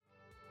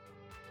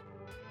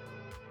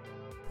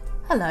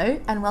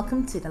Hello and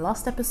welcome to the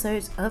last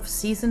episode of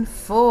Season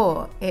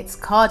 4. It's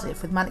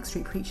Cardiff with Manic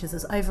Street Preachers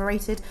as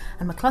overrated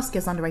and McCluskey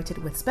as underrated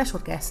with special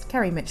guest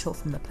Kerry Mitchell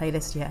from the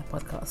Playlist Yeah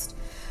podcast.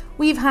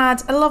 We've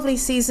had a lovely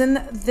season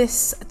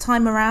this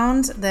time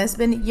around. There's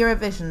been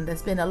Eurovision,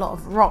 there's been a lot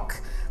of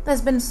rock,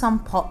 there's been some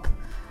pop,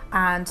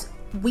 and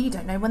we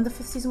don't know when the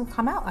 5th season will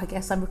come out. I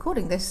guess I'm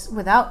recording this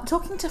without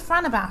talking to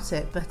Fran about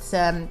it, but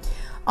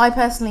I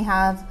personally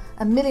have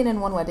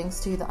 1,000,001 weddings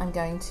too that I'm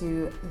going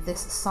to this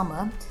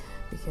summer,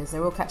 because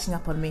they're all catching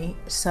up on me.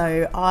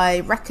 So I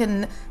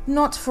reckon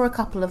not for a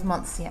couple of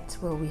months yet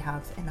will we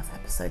have enough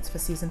episodes for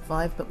season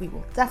 5, but we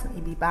will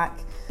definitely be back.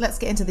 Let's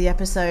get into the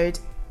episode.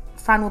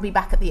 Fran will be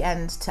back at the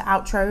end to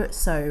outro,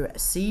 so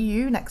see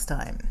you next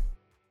time.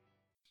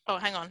 Oh,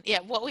 hang on. Yeah,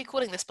 what are we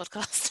calling this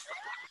podcast?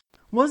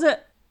 Was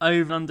it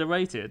over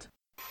underrated?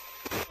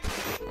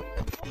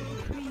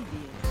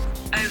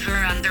 Over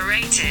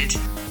underrated.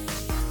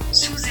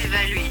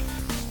 Sous-évalué.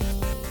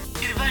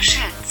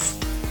 Überschätzt.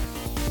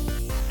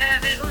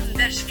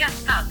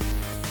 Överunderskattad.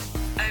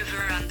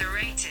 Over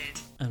underrated.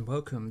 And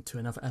welcome to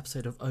another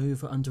episode of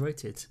Over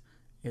Underrated.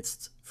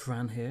 It's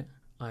Fran here.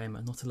 I am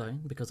not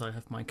alone because I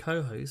have my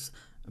co-host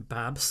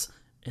Babs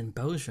in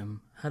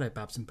Belgium. Hello,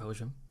 Babs in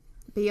Belgium.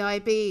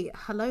 B.I.B.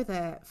 Hello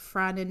there,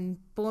 Fran in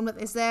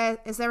Bournemouth. Is there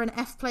an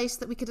F place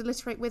that we could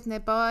alliterate with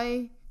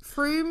nearby?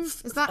 Froome?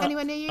 Is that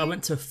anywhere near you? I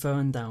went to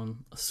Ferndown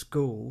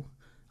School.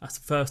 That's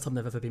the first time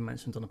they've ever been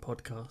mentioned on a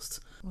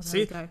podcast. Well, there See?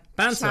 we go.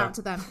 Banter. Shout out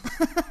to them.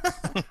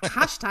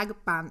 Hashtag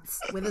Bants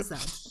with a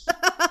Z.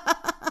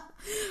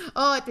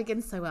 Oh, it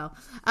begins so well.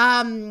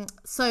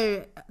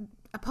 So,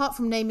 apart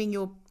from naming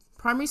your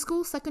primary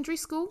school, secondary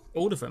school?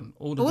 All of them.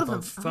 All of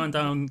them.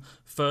 Ferndown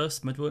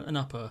first, middle and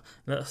upper.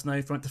 Let us know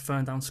if you went to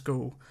Ferndown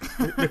School.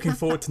 Looking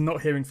forward to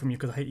not hearing from you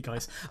because I hate you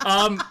guys.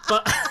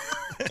 But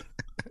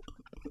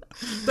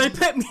they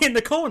put me in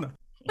the corner.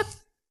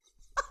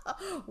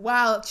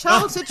 Wow,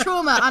 childhood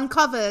trauma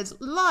uncovered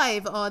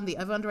live on the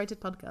Over Underrated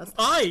podcast.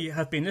 I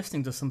have been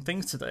listening to some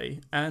things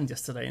today and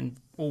yesterday and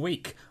all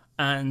week.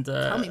 And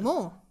tell me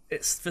more.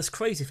 It's this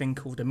crazy thing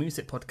called a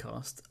music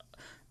podcast.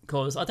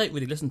 Because I don't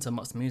really listen to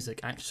much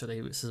music,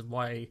 actually, which is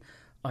why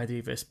I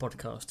do this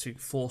podcast, to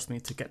force me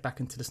to get back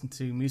into listening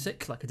to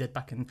music, like I did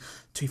back in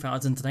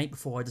 2008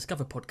 before I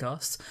discovered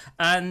podcasts.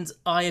 And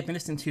I have been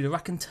listening to the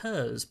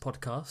Raconteurs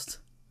podcast.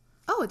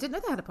 Oh, I didn't know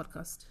they had a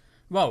podcast.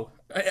 Well,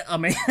 I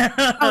mean...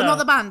 Oh, not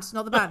the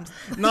band.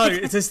 No,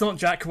 it is not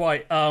Jack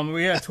White.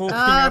 We are talking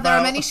about... There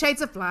are many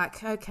shades of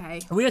black, okay.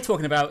 We are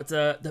talking about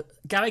the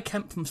Gary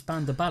Kemp from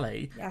Spandau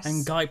Ballet yes.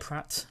 and Guy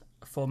Pratt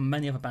from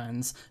many other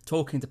bands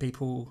talking to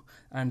people.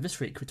 And this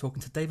week we're talking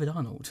to David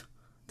Arnold,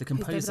 the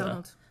composer. Who's David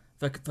Arnold?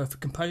 The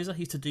composer. He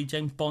used to do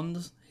James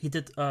Bond. He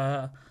did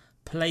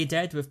Play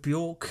Dead with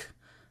Bjork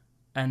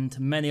and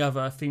many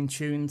other theme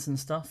tunes and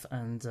stuff.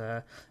 And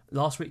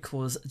last week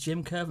was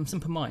Jim Kerr from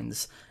Simple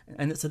Minds.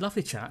 And it's a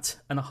lovely chat,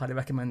 and I highly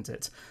recommend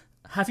it.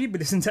 Have you been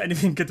listening to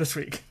anything good this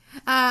week?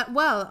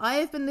 Well, I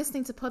have been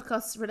listening to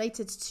podcasts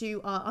related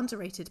to our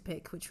underrated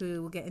pick, which we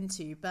will get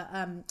into. But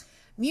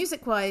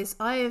music-wise,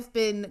 I have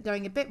been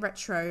going a bit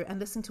retro and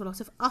listening to a lot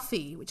of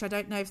Uffy, which I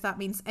don't know if that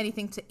means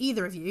anything to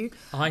either of you.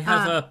 I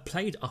have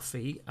played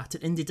Uffy at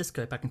an indie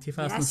disco back in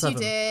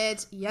 2007.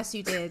 Yes,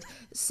 you did.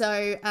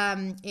 So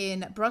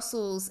in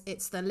Brussels,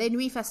 it's the Les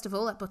Nuits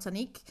Festival at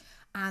Botanique,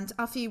 and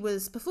Uffy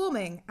was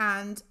performing,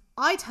 and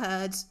I'd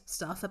heard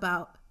stuff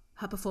about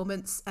her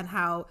performance and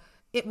how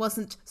it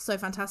wasn't so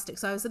fantastic,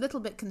 so I was a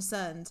little bit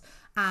concerned.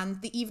 And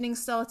the evening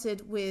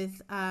started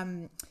with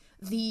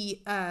the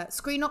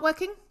screen not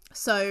working,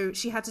 so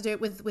she had to do it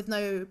with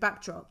no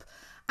backdrop.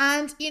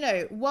 And, you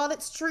know, while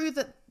it's true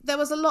that there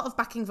was a lot of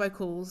backing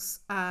vocals,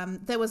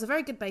 there was a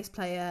very good bass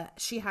player.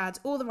 She had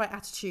all the right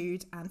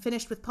attitude and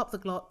finished with Pop the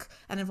Glock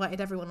and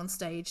invited everyone on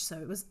stage, so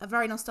it was a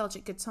very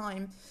nostalgic good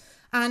time.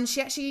 And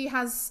she actually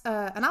has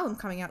an album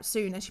coming out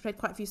soon, and she played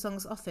quite a few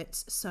songs off it.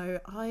 So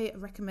I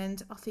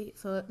recommend Uffy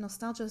for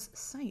nostalgia's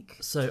sake.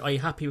 So are you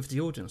happy with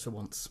the audience for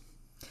once?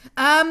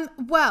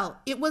 Well,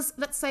 it was,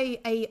 let's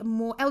say, a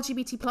more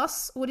LGBT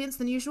plus audience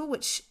than usual,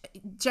 which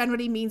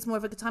generally means more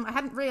of a good time. I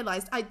hadn't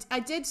realised. I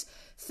did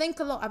think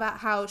a lot about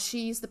how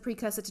she's the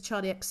precursor to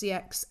Charli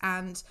XCX,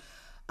 and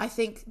I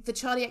think the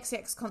Charli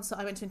XCX concert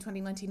I went to in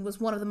 2019 was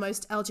one of the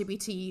most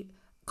LGBT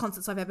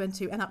concerts I've ever been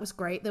to, and that was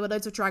great. There were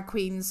loads of drag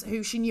queens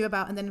who she knew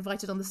about and then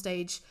invited on the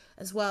stage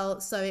as well,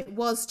 so it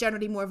was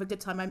generally more of a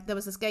good time. There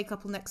was this gay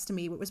couple next to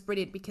me, which was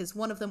brilliant because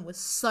one of them was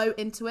so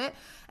into it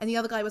and the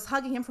other guy was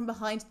hugging him from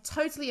behind,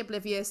 totally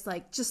oblivious,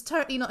 like just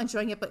totally not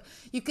enjoying it, but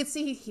you could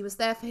see he was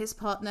there for his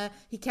partner.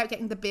 He kept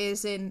getting the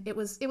beers in. It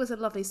was a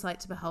lovely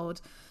sight to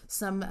behold.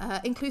 Some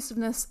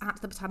inclusiveness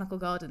at the Botanical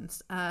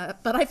Gardens,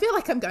 but I feel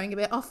like I'm going a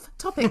bit off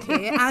topic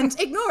here and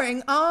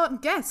ignoring our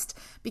guest,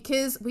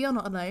 because we are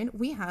not alone.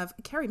 We have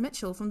Kerry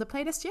Mitchell from the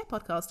Playlist Yeah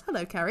podcast.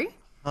 Hello, Kerry.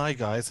 Hi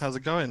guys, how's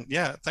it going?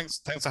 Yeah,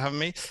 thanks for having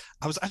me.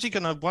 I was actually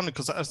going to wonder,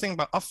 because I was thinking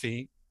about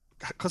Uffy,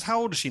 because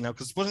how old is she now?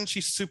 Because wasn't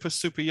she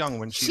super young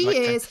when She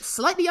is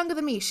slightly younger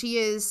than me. She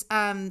is.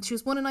 She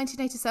was born in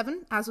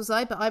 1987, as was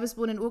I. But I was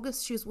born in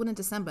August. She was born in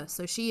December.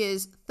 So she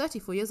is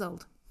 34 years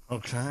old.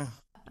 Okay.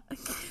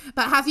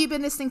 But have you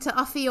been listening to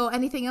Uffy or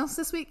anything else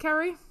this week,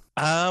 Carrie?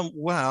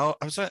 Well,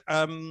 I was.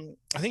 I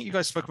think you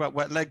guys spoke about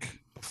Wet Leg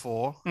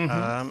before,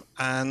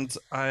 and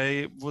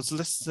I was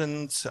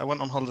listening. I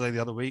went on holiday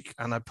the other week,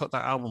 and I put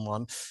that album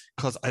on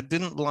because I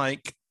didn't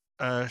like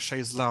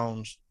Chaise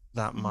Lounge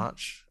that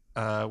much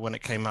when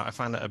it came out. I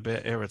found it a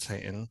bit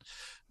irritating,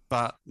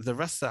 but the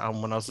rest of the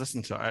album, when I was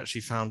listening to it, I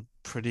actually found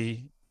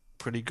pretty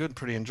good,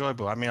 pretty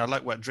enjoyable. I mean, I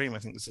like Wet Dream. I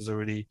think this is a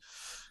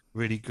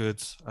really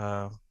good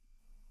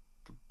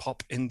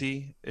pop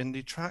indie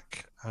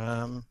track.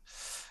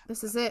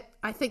 This is it.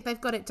 I think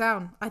they've got it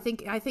down. I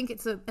think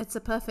it's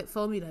a perfect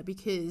formula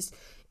because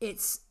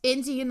it's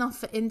indie enough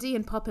for indie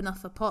and pop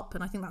enough for pop,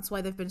 and I think that's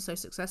why they've been so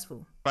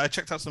successful. But I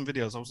checked out some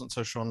videos. I wasn't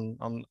so sure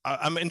on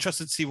I'm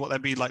interested to see what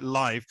they'd be like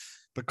live,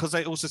 because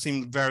they also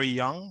seem very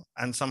young,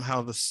 and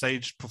somehow the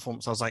stage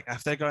performance, I was like,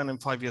 if they're going in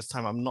 5 years'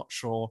 time, I'm not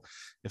sure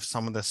if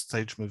some of their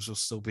stage moves will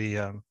still be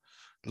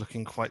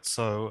looking quite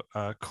so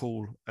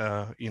cool,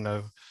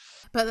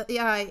 But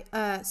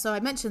yeah, so I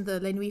mentioned the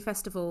Les Nuits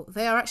Festival.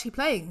 They are actually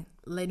playing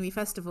Les Nuits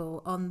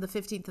Festival on the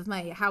 15th of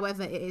May.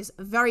 However, it is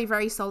very,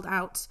 very sold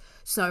out.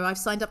 So I've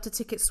signed up to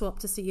Ticket Swap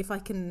to see if I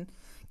can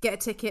get a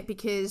ticket,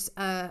 because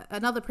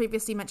another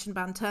previously mentioned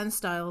band,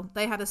 Turnstile,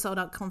 they had a sold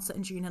out concert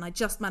in June, and I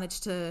just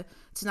managed to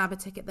nab a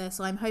ticket there.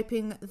 So I'm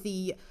hoping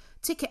the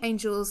ticket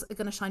angels are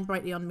going to shine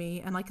brightly on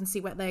me, and I can see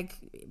Wet Leg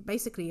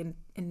basically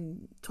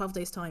in 12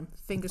 days' time.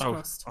 Fingers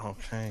crossed.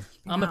 Okay.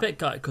 I'm a bit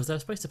gutted because they were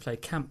supposed to play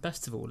Camp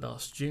Festival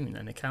last June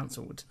and it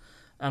cancelled.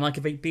 And I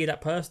could be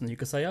that person who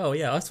could say, oh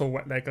yeah, I saw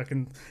Wet Leg like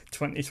in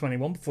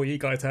 2021 before you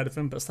guys heard of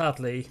him, but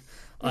sadly,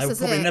 I will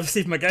probably never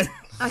see them again.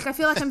 Like, I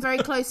feel like I'm very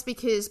close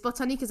because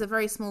Botanique is a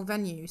very small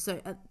venue.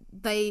 So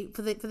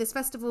for this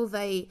festival,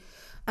 they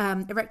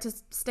erect a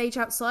stage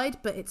outside,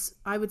 but it's,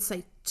 I would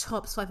say,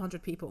 tops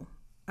 500 people.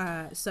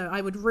 So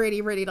I would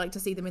really, really like to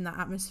see them in that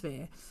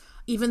atmosphere.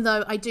 Even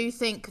though I do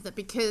think that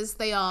because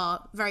they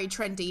are very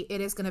trendy,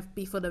 it is going to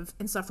be full of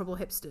insufferable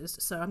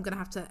hipsters. So I'm going to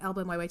have to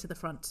elbow my way to the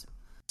front.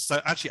 So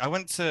actually, I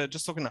went to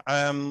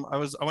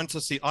I went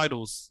to see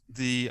Idols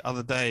the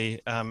other day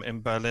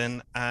in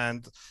Berlin,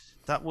 and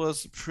that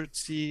was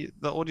the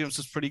audience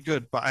was pretty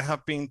good. But I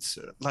have been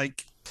to,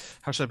 like,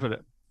 how should I put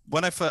it?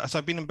 So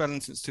I've been in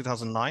Berlin since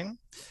 2009.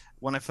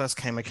 When I first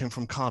came, I came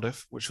from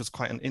Cardiff, which was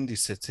quite an indie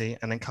city,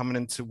 and then coming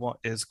into what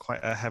is quite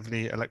a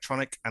heavily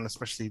electronic and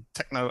especially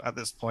techno at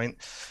this point,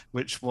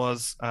 which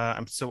was,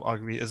 I'm still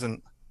arguing,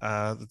 isn't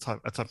a type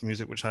of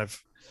music which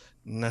I've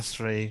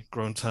necessarily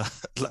grown to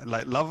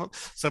like love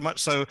so much.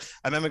 So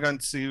I remember going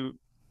to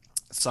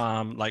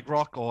some like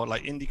rock or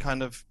like indie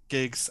kind of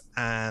gigs,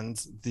 and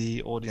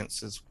the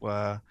audiences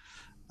were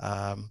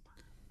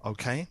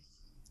okay.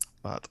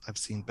 But I've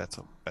seen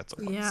better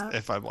ones,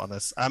 if I'm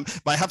honest.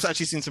 But I have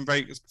actually seen some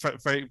very,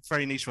 very,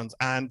 very niche ones.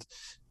 And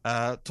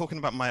talking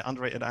about my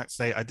underrated acts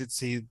today, I did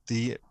see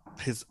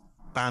his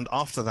band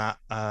after that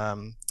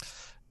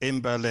in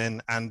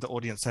Berlin, and the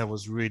audience there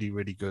was really,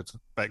 really good.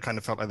 But it kind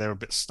of felt like they were a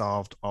bit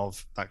starved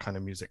of that kind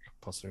of music,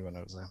 possibly, when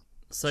I was there.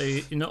 So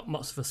you're not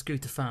much of a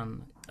Scooter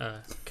fan,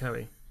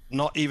 Kerry?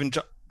 Not even.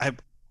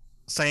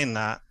 Saying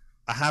that,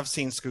 I have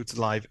seen Scooter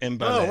live in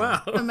Berlin. Oh,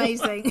 wow.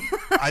 Amazing.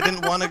 I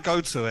didn't want to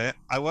go to it.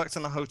 I worked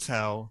in a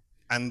hotel,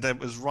 and it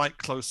was right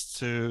close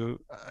to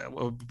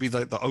what would be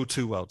like the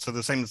O2 World. So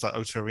the same as the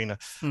O2 Arena.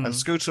 And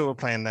Scooter were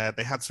playing there.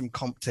 They had some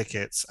comp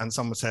tickets, and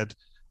someone said,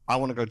 I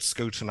want to go to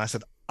Scooter. And I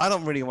said, I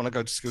don't really want to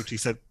go to Scooter. He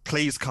said,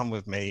 please come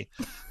with me.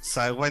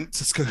 So I went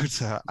to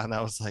Scooter, and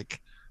I was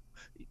like,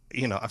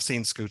 I've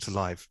seen Scooter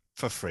live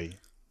for free.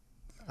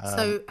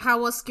 So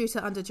how was Scooter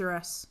under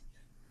duress?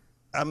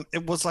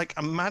 It was like,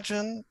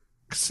 imagine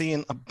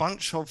seeing a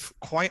bunch of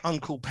quite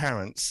uncool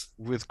parents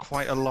with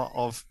quite a lot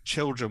of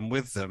children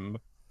with them,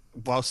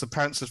 whilst the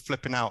parents are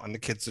flipping out and the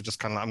kids are just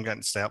kind of like, I'm going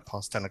to stay up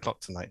past 10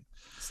 o'clock tonight.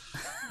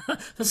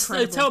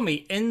 So tell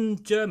me,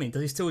 in Germany,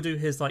 does he still do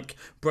his like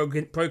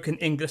broken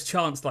English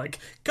chants like,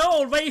 go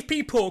on, rave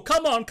people,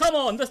 come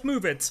on, let's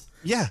move it?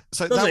 Yeah,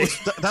 so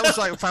that was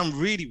like, I found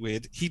really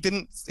weird. He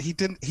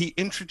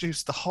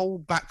introduced the whole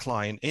back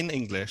line in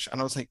English, and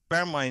I was like,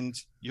 bear in mind,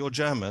 you're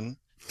German,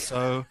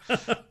 so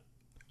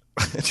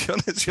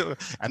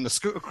and the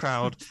Scooter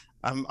crowd,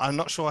 I'm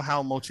not sure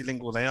how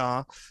multilingual they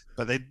are,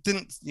 but they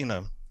didn't,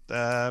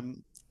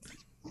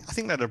 I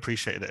think they'd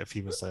appreciate it if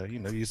he was,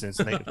 using his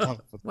native tongue.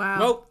 Wow.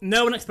 Well,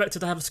 no one expected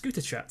to have a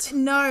Scooter chat.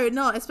 No,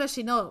 not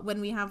especially not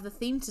when we have the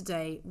theme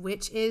today,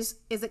 which it's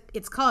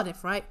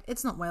Cardiff, right?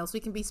 It's not Wales. We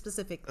can be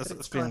specific.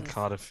 It's been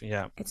Cardiff,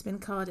 yeah. It's been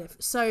Cardiff.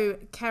 So,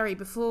 Carrie,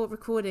 before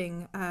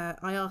recording,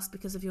 I asked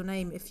because of your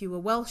name if you were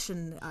Welsh,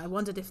 and I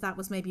wondered if that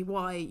was maybe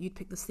why you'd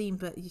pick this theme.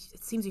 But it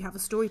seems you have a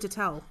story to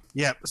tell.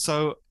 Yeah.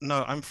 So,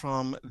 no, I'm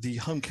from the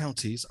home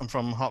counties. I'm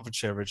from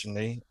Hertfordshire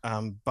originally,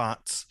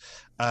 but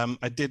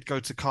I did go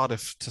to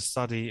Cardiff to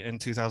study in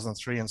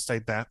 2003 and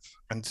stayed there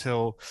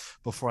until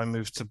before I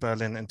moved to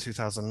Berlin in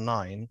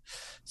 2009.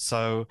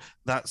 So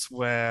that's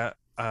where,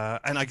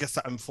 and I guess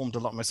that informed a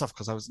lot of myself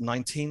because I was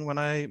 19 when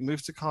I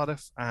moved to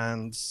Cardiff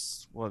and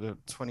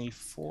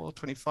 24,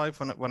 25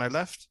 when I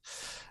left.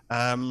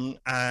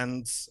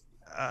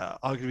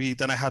 Arguably,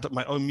 then I had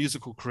my own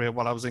musical career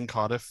while I was in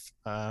Cardiff.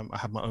 I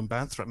had my own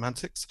band,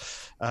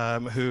 Threatmantics,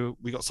 who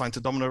we got signed to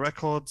Domino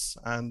Records,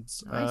 and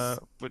Nice.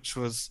 which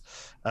was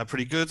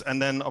pretty good.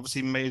 And then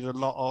obviously made a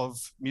lot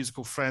of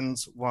musical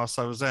friends whilst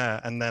I was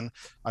there. And then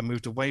I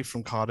moved away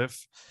from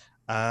Cardiff,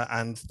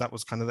 and that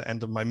was kind of the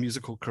end of my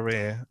musical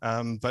career.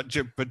 But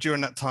during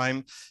that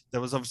time,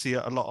 there was obviously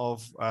a lot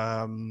of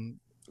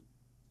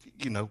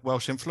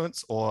Welsh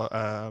influence, or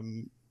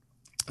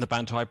the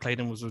band who I played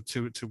in was with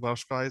two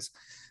Welsh guys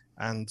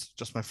and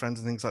just my friends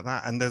and things like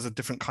that. And there's a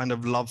different kind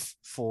of love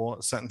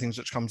for certain things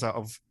which comes out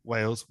of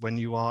Wales when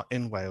you are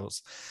in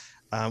Wales,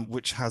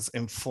 which has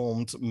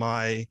informed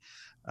my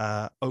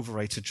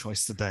overrated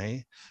choice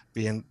today,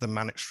 being the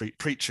Manic Street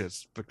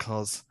Preachers,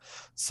 because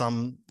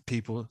some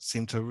people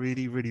seem to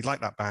really, really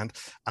like that band.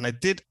 And I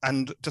did,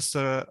 and just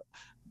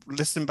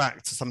listening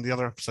back to some of the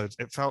other episodes,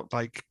 it felt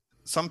like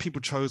some people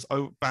chose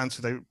bands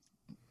who they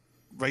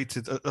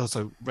rated,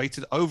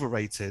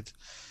 overrated,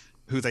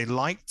 who they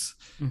liked.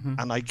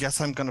 And I guess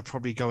I'm going to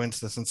probably go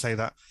into this and say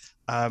that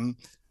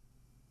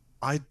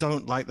I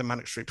don't like the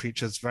Manic Street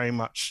Preachers very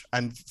much.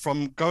 And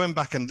from going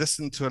back and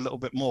listening to a little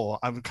bit more,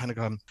 I'm kind of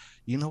going,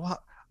 you know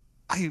what,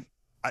 I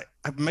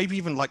maybe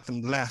even like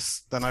them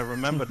less than I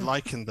remembered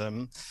liking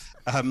them.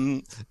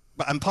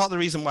 And part of the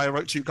reason why I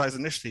wrote to you guys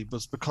initially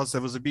was because there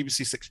was a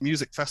BBC Six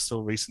Music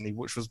Festival recently,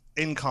 which was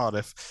in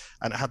Cardiff,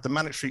 and it had the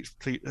Manic Street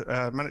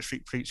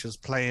Preachers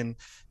playing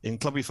in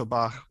Clubby for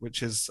Bach,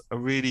 which is a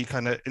really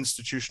kind of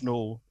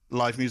institutional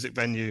live music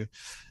venue.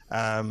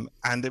 And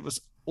it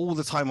was all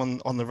the time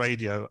on the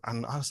radio.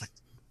 And I was like,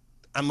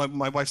 and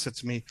my wife said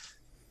to me,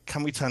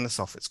 can we turn this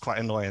off? It's quite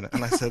annoying.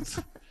 And I said,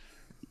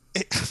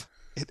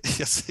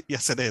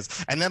 yes, it is.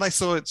 And then I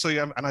saw it,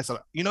 and I said,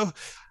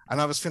 and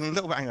I was feeling a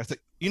little bit angry. I thought,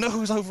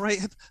 who's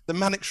overrated? The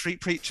Manic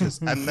Street Preachers.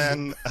 And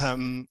then,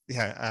 and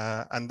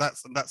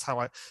that's how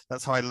I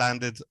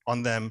landed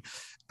on them.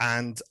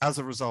 And as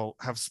a result,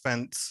 have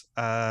spent,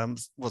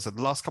 was it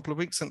the last couple of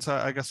weeks since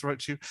I guess I wrote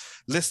to you,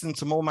 listening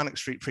to more Manic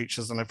Street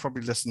Preachers than I've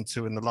probably listened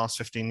to in the last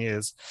 15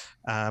 years.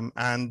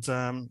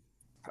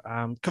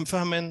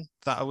 Confirming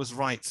that I was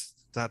right,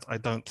 that I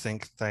don't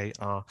think they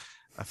are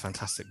a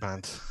fantastic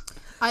band.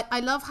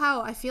 I love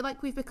how I feel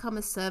like we've become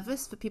a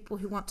service for people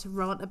who want to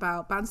rant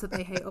about bands that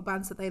they hate or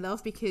bands that they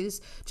love, because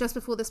just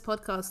before this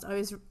podcast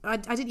I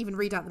didn't even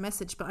read out the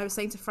message, but I was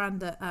saying to Fran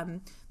that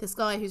this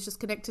guy who's just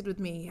connected with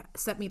me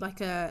sent me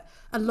like a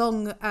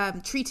long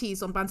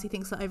treatise on bands he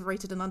thinks are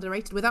overrated and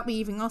underrated without me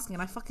even asking,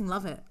 and I fucking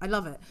love it. I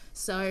love it.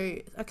 So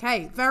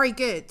okay, very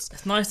good.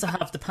 It's nice to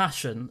have the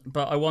passion,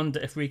 but I wonder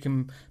if we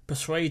can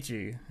persuade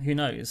you. Who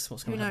knows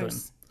what's going to happen?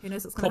 Who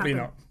knows what's going to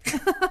happen?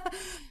 Probably not.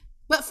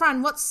 But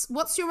Fran,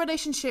 what's your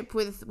relationship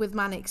with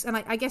Manics? And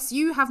I guess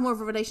you have more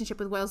of a relationship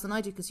with Wales than I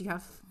do because you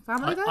have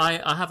family there?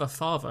 I have a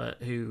father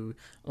who,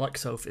 like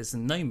self, is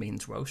in no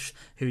means Welsh,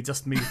 who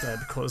just moved there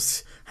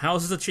because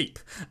houses are cheap.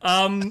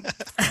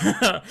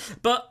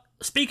 But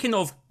speaking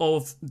of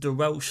the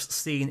Welsh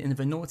scene in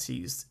the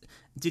noughties,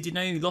 did you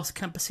know Los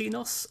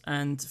Campesinos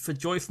and For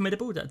Joy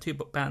Formidable? They're two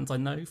bands I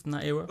know from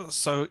that era.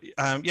 So,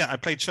 I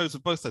played shows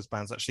with both those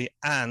bands, actually.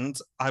 And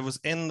I was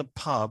in the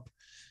pub.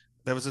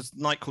 There was a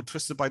night called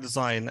Twisted by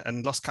Design,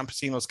 and Los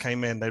Campesinos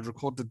came in. They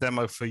recorded the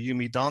demo for You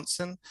Me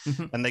Dancing,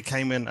 and they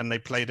came in and they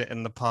played it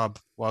in the pub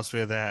whilst we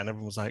were there, and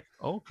everyone was like,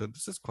 "Oh, good,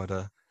 this is quite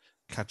a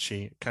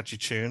catchy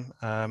tune."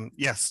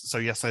 Yes,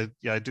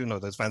 I do know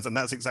those bands, and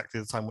that's exactly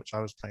the time which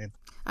I was playing.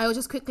 I will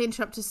just quickly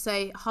interrupt to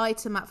say hi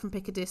to Matt from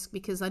Pick a Disc,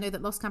 because I know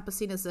that Los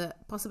Campesinos are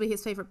possibly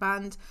his favourite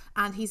band,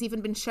 and he's even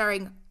been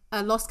sharing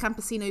a Los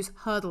Campesinos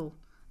hurdle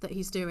that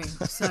he's doing.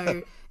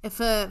 So if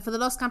for the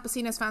Los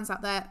Campesinos fans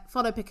out there,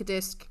 follow Pick a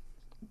Disc.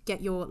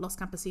 Get your Los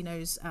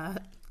Campesinos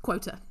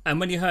quota. And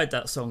when you heard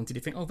that song, did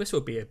you think, this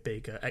will be a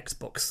big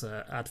Xbox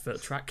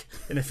advert track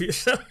in the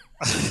future?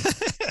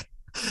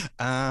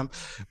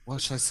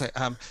 What should I say?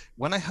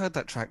 When I heard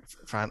that track,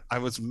 Fran, I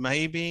was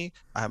maybe,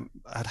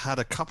 I'd had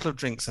a couple of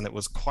drinks and it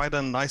was quite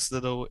a nice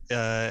little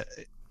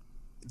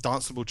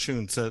danceable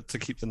tune to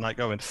keep the night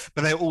going.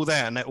 But they're all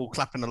there and they're all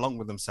clapping along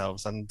with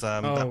themselves. And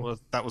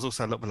that was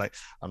also a little bit like,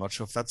 I'm not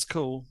sure if that's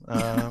cool.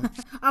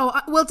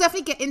 We'll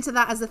definitely get into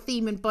that as a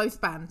theme in both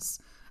bands.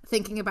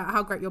 Thinking about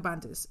how great your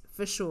band is,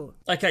 for sure.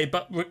 Okay,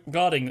 but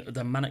regarding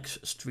the Manic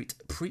Street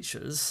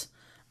Preachers,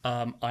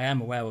 I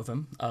am aware of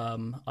them.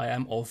 I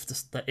am of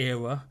the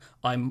era.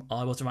 I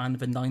was around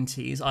the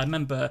 90s. I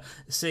remember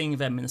seeing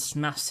them in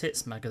Smash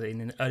Hits magazine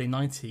in the early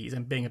 90s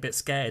and being a bit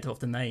scared of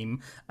the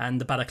name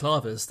and the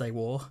balaclavas they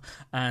wore,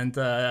 and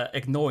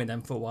ignoring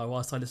them for a while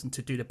whilst I listened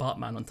to Do the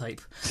Bartman on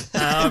tape.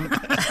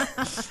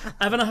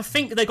 And then I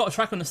think they got a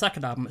track on the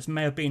second album, which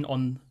may have been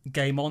on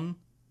Game On.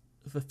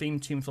 the theme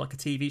tune for like a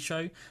TV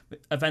show.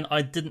 And then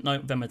I didn't know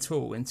them at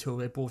all until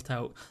they brought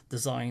out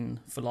Design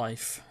for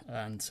Life,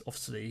 and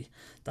obviously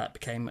that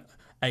became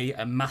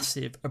a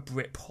massive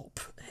Britpop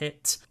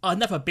hit. I've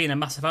never been a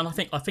massive fan.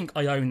 I think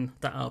I own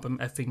that album,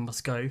 Everything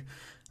Must Go,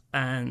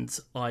 and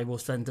I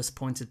was then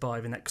disappointed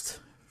by the next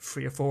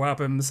 3 or 4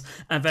 albums,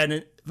 and then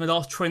in the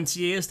last 20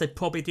 years they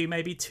probably do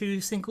maybe 2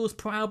 singles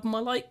per album I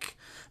like.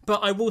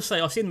 But I will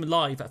say I've seen them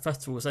live at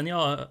festivals and they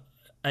are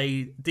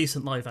a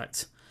decent live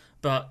act.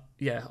 But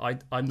yeah,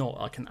 I'm not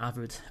like an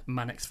avid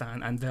Manix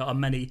fan, and there are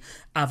many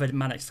avid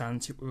Manix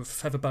fans who, with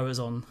feather boas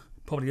on,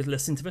 probably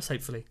listening to this,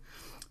 hopefully.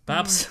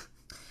 Babs?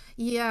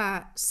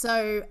 Yeah,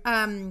 so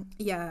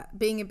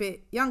being a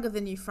bit younger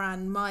than you,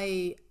 Fran,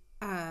 my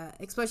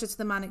exposure to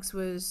the Manix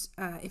was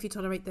If You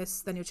Tolerate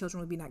This, Then Your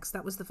Children Will Be Next.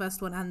 That was the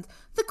first one, and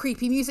the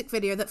creepy music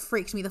video that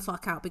freaked me the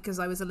fuck out because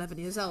I was 11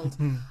 years old.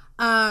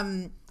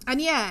 And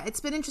yeah,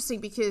 it's been interesting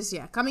because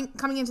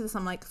coming into this,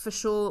 I'm like, for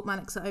sure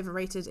Manix are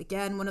overrated.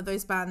 Again, one of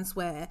those bands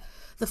where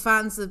the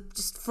fans are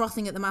just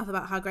frothing at the mouth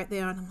about how great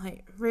they are, and I'm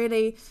like,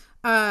 really?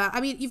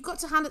 I mean, you've got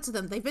to hand it to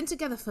them. They've been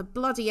together for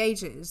bloody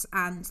ages,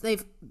 and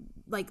they've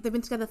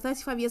been together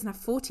 35 years and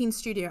have 14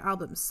 studio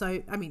albums.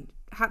 So, I mean,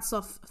 hats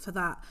off for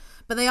that.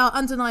 But they are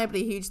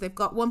undeniably huge. They've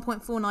got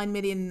 1.49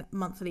 million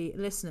monthly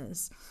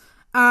listeners.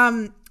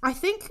 I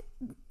think,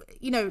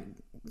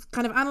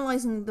 kind of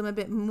analysing them a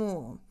bit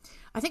more,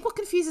 I think what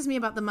confuses me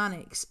about the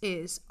Manix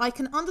is I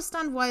can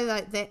understand why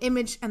their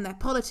image and their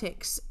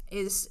politics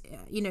is,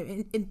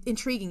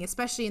 intriguing,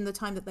 especially in the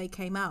time that they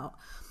came out.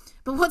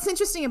 But what's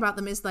interesting about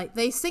them is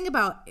they sing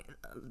about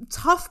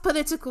tough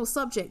political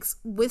subjects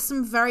with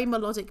some very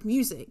melodic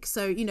music.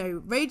 So,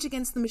 Rage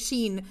Against the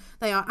Machine,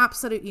 they are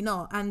absolutely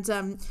not.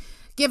 And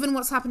given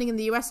what's happening in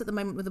the US at the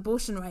moment with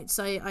abortion rights,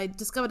 I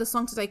discovered a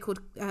song today called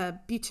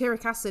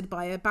Butyric Acid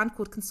by a band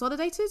called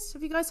Consolidated.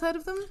 Have you guys heard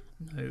of them?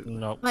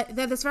 No.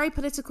 They're this very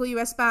political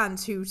US band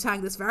who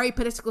sang this very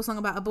political song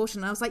about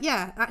abortion. And I was like,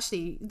 yeah,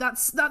 actually,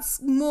 that's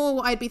more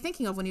what I'd be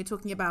thinking of when you're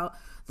talking about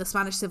the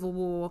Spanish Civil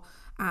War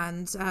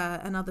and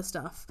other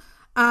stuff.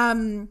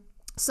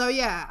 So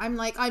yeah,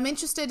 I'm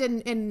interested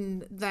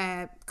in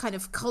their kind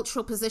of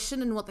cultural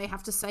position and what they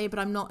have to say, but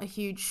I'm not a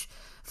huge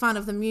fan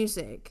of the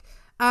music.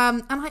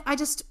 And I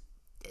just,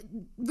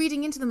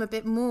 reading into them a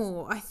bit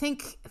more, I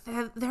think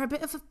they're a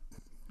bit of a,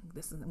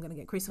 I'm going to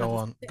get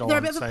crucified. They're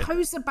a bit of a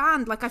poser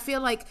band. I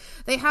feel like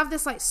they have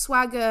this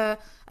swagger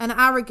and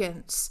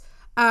arrogance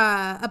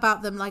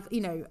about them.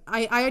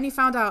 I only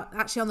found out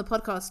actually on the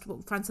podcast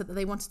what Fran said, that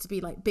they wanted to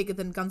be bigger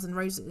than Guns N'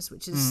 Roses,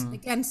 which is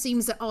again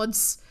seems at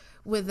odds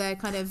with their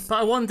kind of. But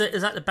I wonder,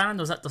 is that the band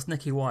or is that just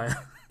Nicky Wire?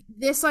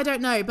 This I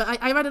don't know, but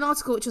I read an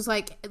article which was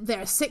there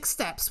are 6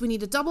 steps. We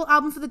need a double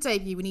album for the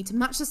debut. We need to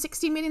match the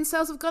 16 million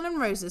sales of Guns N'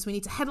 Roses. We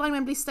need to headline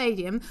Wembley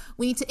Stadium.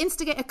 We need to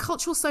instigate a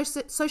cultural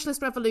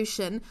socialist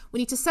revolution. We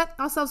need to set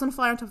ourselves on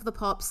fire on top of the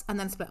Pops and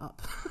then split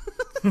up.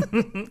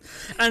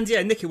 And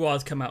yeah, Nicky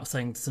Wire's come out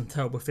saying some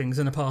terrible things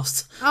in the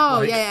past.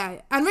 Oh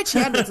yeah, and Richie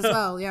Edwards as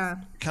well. Yeah.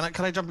 Can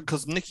I jump in,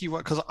 because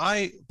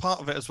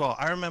part of it as well.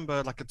 I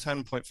remember a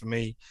turning point for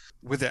me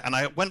with it, and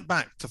I went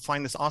back to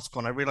find this article,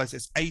 and I realized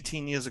it's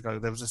 18 years ago.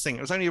 There was a thing.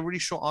 It was only a really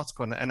short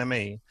article in the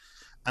NME,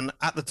 and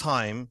at the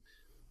time,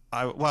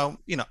 I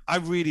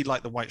really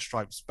liked the White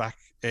Stripes back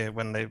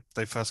when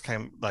they first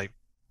came,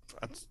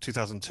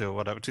 2002 or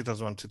whatever,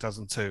 2001,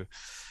 2002,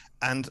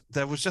 and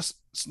there was just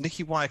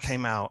Nicky Wire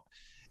came out,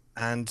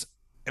 and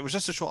it was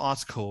just a short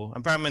article.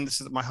 And bear in mind, this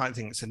is my height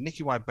thing. It said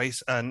Nicky Wire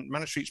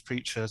Manic Street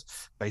Preachers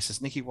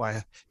bassist Nicky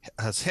Wire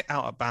has hit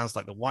out at bands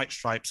like the White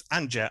Stripes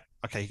and Jet.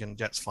 Okay,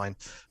 Jet's fine.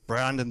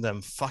 Branding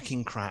them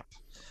fucking crap.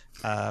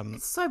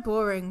 It's so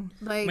boring.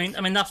 I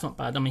mean that's not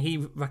bad. I mean,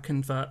 he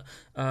reckoned that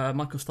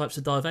Michael Stipe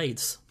would die of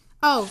AIDS.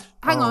 Oh,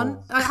 hang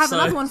on. I have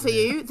another one for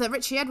you that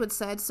Richie Edwards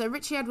said. So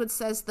Richie Edwards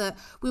says that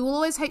we will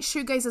always hate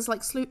shoegazers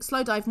like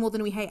Slowdive more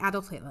than we hate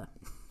Adolf Hitler.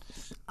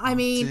 I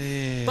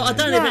mean, but I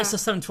don't know if it's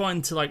just them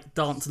trying to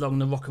dance along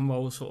the rock and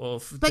roll sort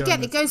of. But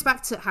again, it goes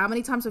back to how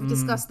many times we've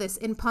discussed this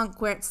in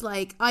punk, where it's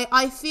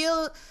I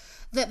feel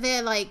that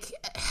they're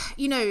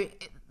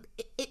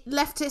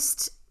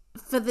leftist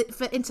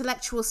for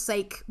intellectual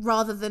sake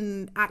rather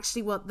than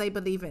actually what they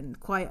believe in.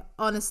 Quite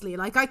honestly,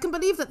 I can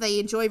believe that they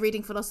enjoy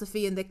reading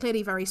philosophy and they're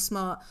clearly very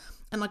smart.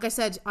 And like I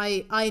said,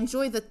 I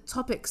enjoy the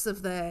topics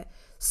of their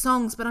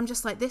songs, but I'm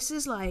just this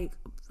is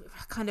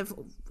kind of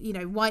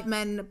white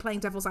men playing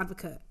devil's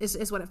advocate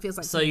is what it feels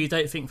like. So you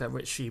don't think that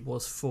Richie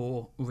was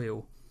for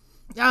real?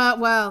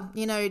 Well,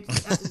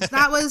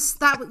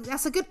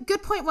 that's a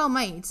good point, well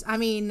made. I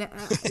mean,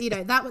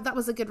 that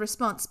was a good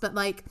response, but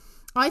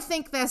I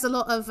think there's a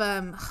lot of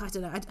I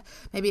don't know,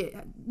 maybe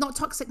not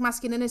toxic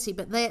masculinity,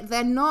 but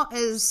they're not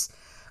as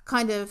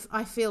kind of,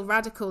 I feel,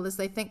 radical as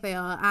they think they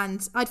are.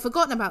 And I'd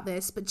forgotten about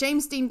this, but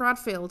James Dean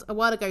Bradfield a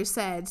while ago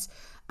said,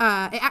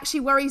 it actually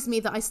worries me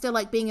that I still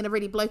like being in a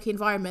really blokey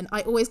environment.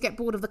 I always get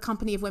bored of the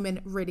company of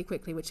women really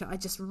quickly, which I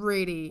just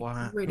really,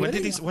 wow. really.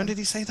 When did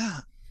he say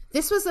that?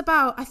 This was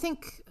about, I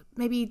think,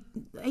 maybe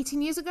 18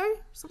 years ago,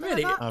 something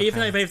Really? like that. Even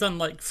though they've done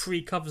like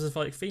 3 covers of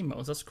like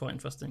females, that's quite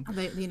interesting. And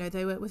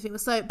they work with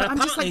females. So, but I'm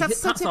just like,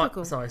 that's so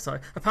typical. Sorry.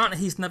 Apparently,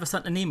 he's never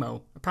sent an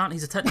email. Apparently,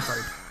 he's a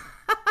technophobe.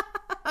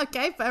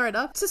 Okay, fair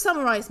enough. To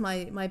summarize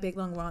my big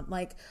long rant,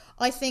 like,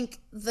 I think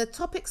the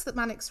topics that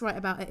Manics write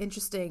about are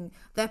interesting.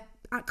 Their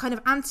kind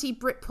of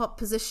anti-Britpop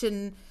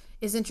position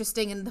is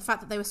interesting, and the fact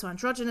that they were so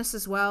androgynous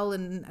as well,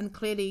 and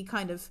clearly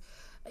kind of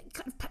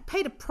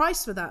paid a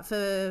price for that,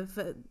 for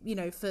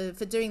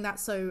doing that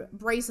so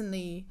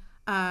brazenly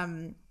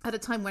at a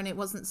time when it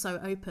wasn't so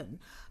open.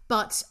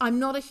 But I'm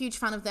not a huge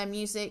fan of their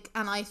music,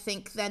 and I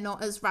think they're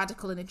not as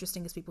radical and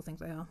interesting as people think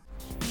they are.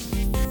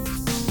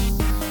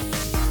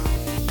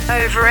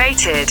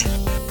 Overrated.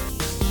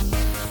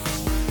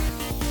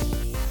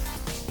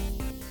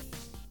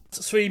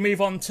 So we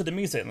move on to the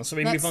music, so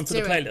we move on to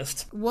the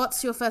playlist.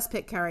 What's your first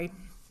pick, Kerry?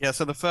 Yeah,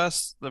 so the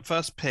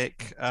first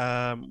pick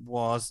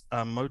was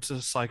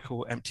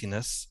Motorcycle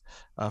Emptiness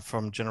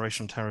from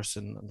Generation Terrorist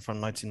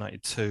from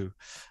 1992.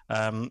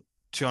 To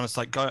be honest,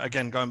 like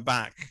going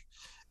back,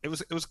 it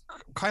was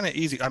kind of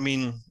easy. I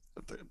mean,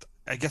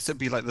 I guess it'd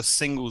be like the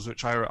singles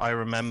which I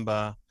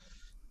remember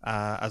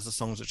as the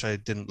songs which I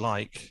didn't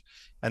like,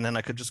 and then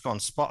I could just go on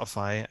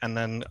Spotify, and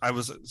then I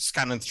was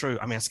scanning through.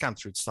 I mean, I scanned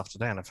through stuff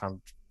today, and I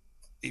found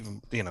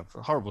even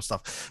horrible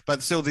stuff,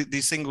 but still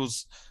these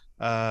singles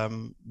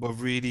were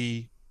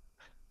really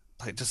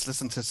like, just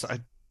listen to this.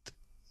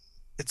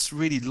 It's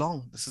really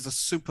long. This is a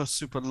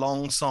super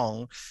long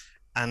song,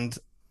 and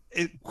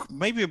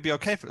maybe it'd be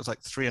okay if it was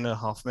like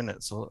 3.5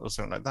 minutes or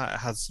something like that. It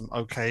has some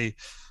okay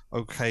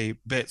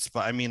bits,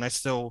 but I mean, I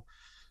still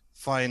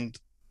find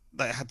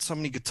that it had so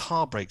many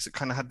guitar breaks. It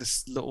kind of had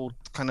this little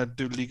kind of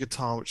doodly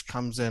guitar which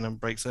comes in and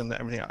breaks in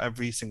everything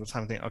every single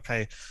time. I think,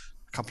 okay,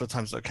 a couple of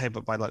times okay,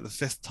 but by like the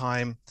 5th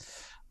time,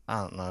 I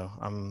don't know.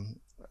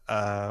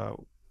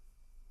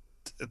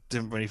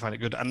 Didn't really find it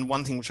good. And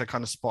one thing which I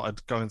kind of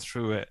spotted going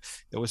through it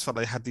always felt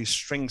like they had these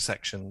string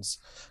sections,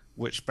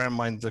 which, bear in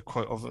mind the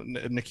quote of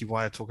Nicky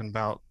Wire talking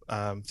about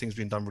things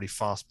being done really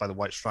fast by the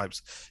White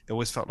Stripes. It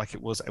always felt like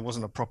it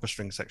wasn't a proper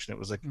string section. It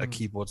was a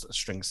keyboard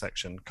string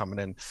section coming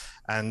in,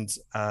 and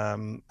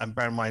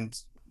bear in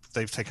mind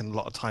they've taken a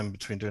lot of time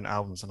between doing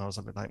albums, and I was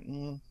a bit like,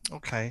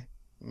 okay,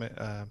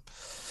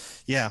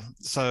 yeah.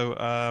 So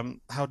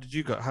how did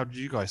you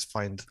guys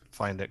find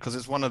it? Because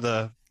it's one of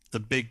the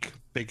big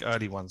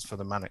early ones for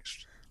the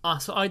Manics.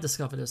 So I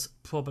discovered this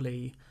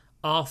probably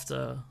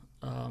after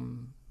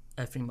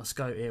Everything Must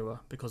Go era,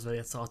 because they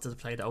had started to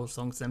play the old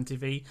songs on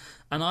MTV,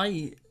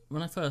 and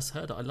when I first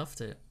heard it, I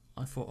loved it.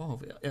 I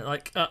thought,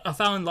 I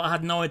found I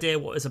had no idea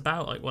what it's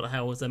about, like what the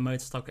hell was their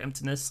Motorcycle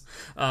Emptiness,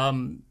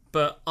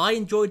 but I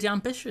enjoyed the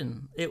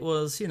ambition. It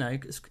was,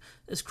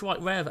 it's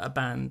quite rare that a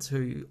band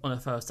who on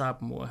their first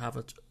album will have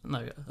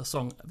a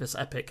song this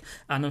epic,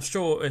 and I'm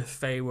sure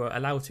if they were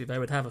allowed to, they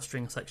would have a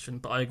string section,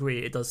 but I agree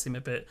it does seem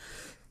a bit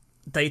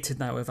dated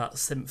now with that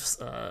synth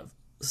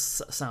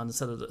sound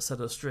instead of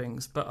the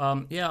strings. But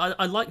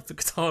I like the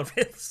guitar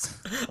riffs,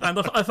 and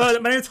I've heard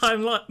it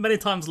many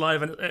times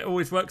live, and it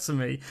always works for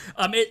me.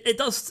 It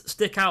does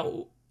stick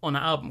out on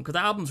the album, because the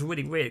album's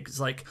really weird. It's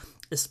like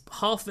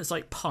half of it's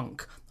like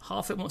punk,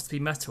 half of it wants to be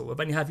metal, and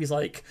then you have these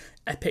like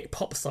epic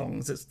pop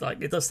songs. It's like,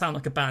 it does sound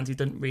like a band who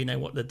didn't really know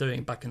what they're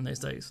doing back in those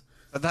days.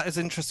 That is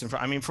interesting.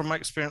 From my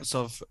experience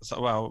of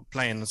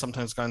playing and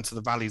sometimes going to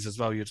the valleys as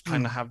well, you'd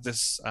kind of have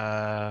this.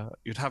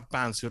 You'd have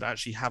bands who would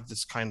actually have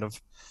this kind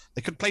of.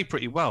 They could play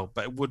pretty well,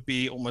 but it would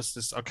be almost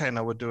this. Okay,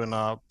 now we're doing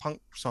our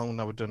punk song,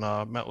 now we're doing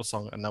our metal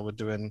song, and now we're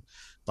doing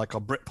like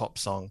our Britpop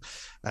song,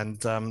 and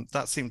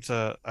that seemed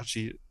to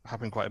actually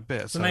happen quite a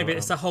bit. So maybe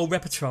it's the whole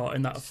repertoire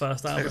in that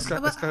first album.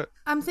 Let's go.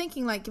 I'm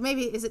thinking, like,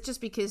 maybe is it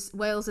just because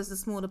Wales is a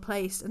smaller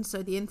place, and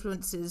so the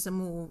influences are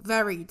more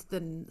varied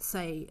than,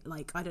 say,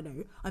 like, I don't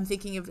know. I'm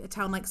thinking of a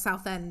town like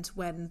Southend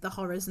when the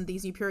Horrors and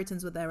These New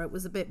Puritans were there. It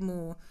was a bit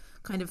more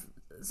kind of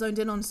zoned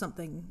in on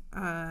something.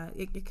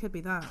 It could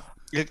be that.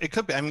 It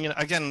could be. I mean,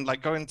 again,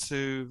 like going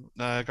to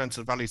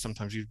the valley,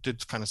 sometimes you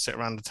did kind of sit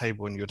around the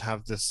table and you'd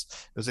have this.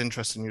 It was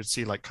interesting. You'd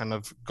see like kind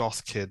of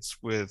goth kids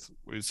with,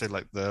 we'd say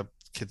like the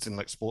kids in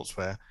like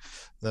sportswear,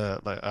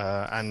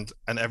 and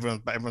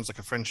everyone's like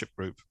a friendship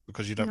group,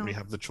 because you don't really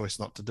have the choice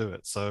not to do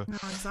it. So no,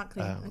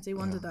 exactly. I do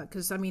wonder that,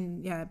 because I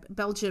mean,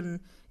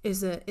 Belgium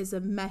is a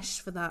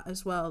mesh for that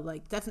as well.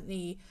 Like,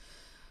 definitely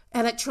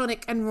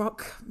electronic and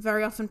rock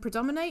very often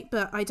predominate,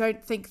 but I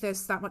don't think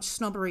there's that much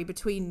snobbery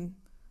between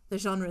the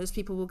genres.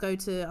 People will go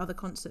to other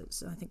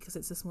concerts, I think, because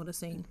it's a smaller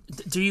scene.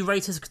 Do you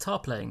rate his guitar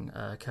playing,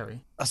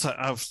 Kerry?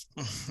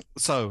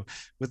 So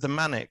with the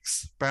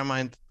Manics, bear in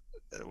mind,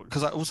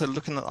 because I also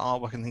looking at the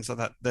artwork and things like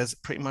that, there's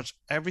pretty much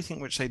everything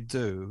which they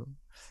do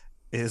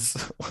is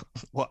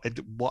what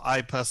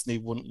I personally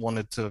wouldn't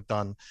wanted to have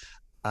done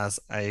as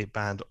a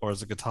band or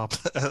as a guitar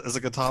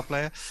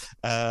player.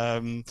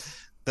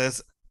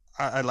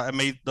 I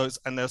made those,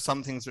 and there's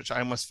some things which I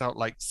almost felt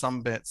like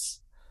some bits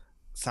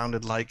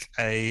sounded like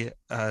a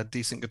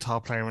decent guitar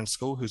player in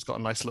school who's got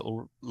a nice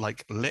little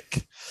like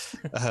lick,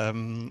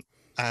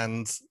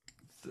 and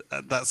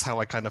that's how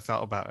I kind of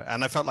felt about it.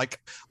 And I felt like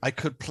I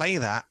could play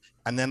that,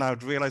 and then I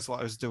would realize what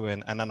I was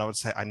doing, and then I would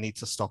say, I need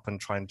to stop and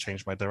try and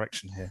change my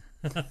direction here.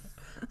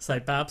 So,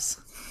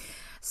 Babs?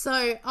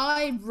 So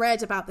I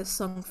read about this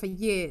song for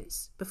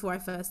years before I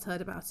first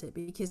heard about it,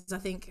 because I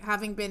think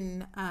having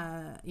been,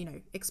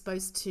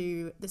 exposed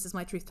to This Is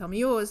My Truth, Tell Me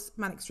Yours,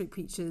 Manic Street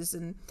Preachers,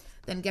 and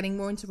then getting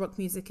more into rock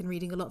music and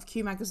reading a lot of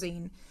Q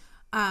magazine,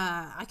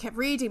 I kept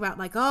reading about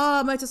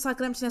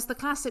Motorcycle Emptiness, the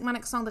classic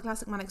Manic song.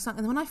 And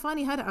then when I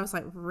finally heard it, I was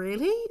like,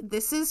 really?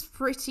 This is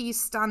pretty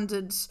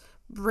standard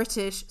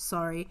British,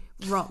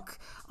 rock.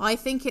 I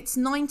think it's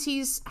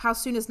 90s How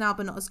Soon Is Now,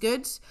 but not as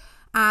good.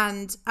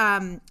 And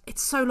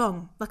it's so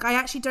long. Like, I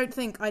actually don't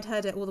think I'd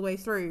heard it all the way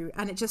through,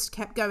 and it just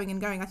kept going and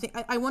going.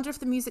 I wonder if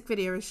the music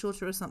video is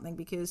shorter or something,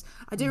 because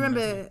I do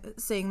remember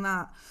seeing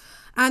that.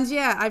 And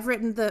yeah, I've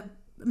written that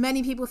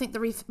many people think the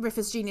riff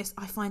is genius.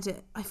 I find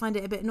it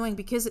a bit annoying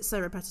because it's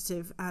so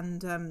repetitive, and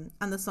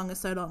the song is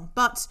so long.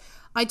 But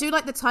I do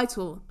like the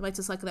title,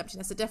 Motorcycle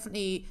Emptiness. It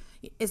definitely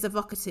is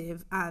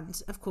evocative, and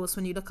of course,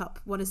 when you look up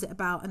what is it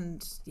about,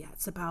 and yeah,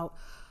 it's about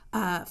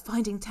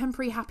finding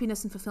temporary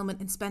happiness and fulfillment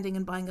in spending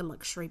and buying a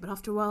luxury, but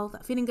after a while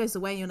that feeling goes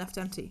away and you're left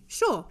empty.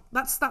 Sure,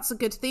 that's a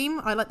good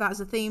theme. I like that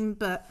as a theme,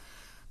 but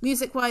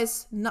music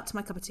wise, not to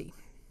my cup of tea.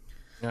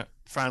 Yeah,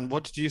 Fran,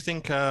 what did you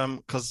think?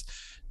 Because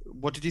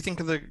what did you think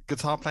of the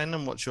guitar playing,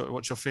 and what's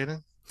your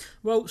feeling?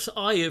 Well, so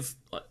I have.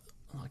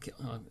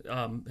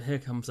 Here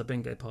comes the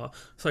bingo part.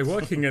 So,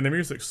 working in a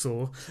music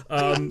store,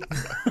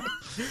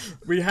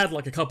 we had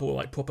like a couple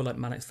like proper like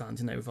Manic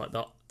fans, with like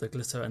the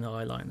glitter and the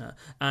eyeliner,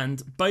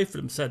 and both of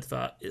them said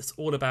that it's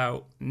all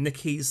about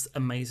Nicky's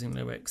amazing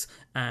lyrics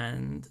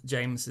and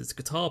James's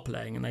guitar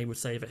playing, and they would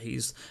say that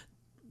he's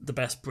the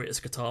best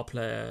British guitar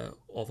player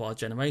of our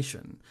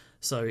generation.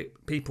 So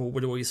people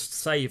would always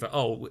say that,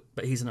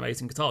 but he's an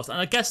amazing guitarist. And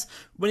I guess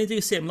when you do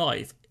see him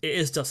live, it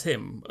is just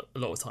him a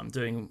lot of the time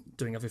doing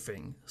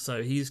everything.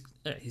 So he's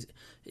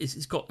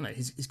got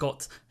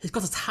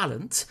a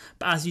talent,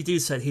 but as you do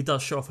say, he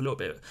does show off a little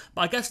bit.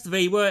 But I guess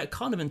they were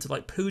kind of into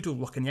like poodle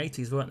rock in the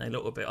 80s, weren't they? A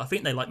little bit. I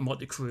think they like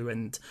Motley Crue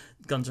and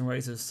Guns N'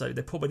 Roses, so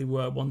they probably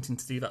were wanting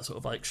to do that sort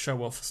of like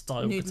show off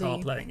style guitar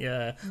playing.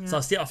 Yeah. So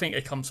I think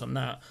it comes from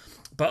that.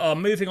 But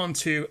moving on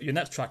to your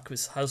next track,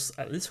 which has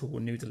a little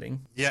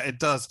noodling. Yeah, it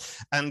does.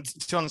 And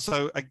to be honest,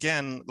 so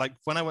again, like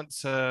when I went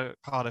to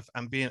Cardiff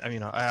and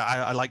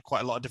I like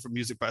quite a lot of different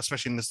music, but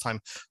especially in this time,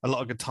 a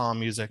lot of guitar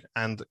music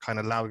and kind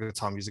of loud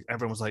guitar music.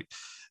 Everyone was like,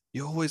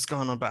 you're always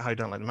going on about how you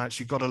don't like the Manics.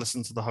 You've got to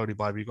listen to the Holy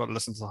Bible. You've got to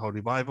listen to the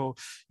Holy Bible.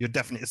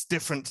 It's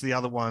different to the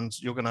other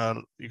ones. You're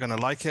gonna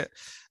like it.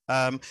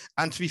 And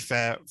to be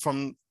fair,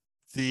 from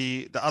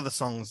the other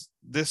songs,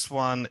 this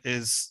one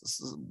is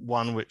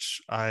one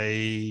which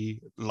I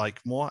like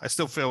more. I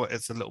still feel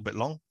it's a little bit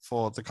long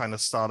for the kind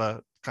of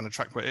starter kind of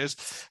track where it is,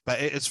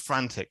 but it is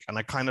frantic, and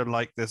I kind of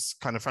like this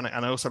kind of frantic,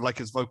 and I also like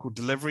his vocal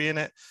delivery in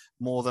it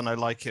more than I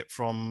like it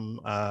from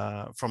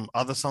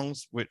other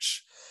songs,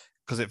 which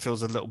because it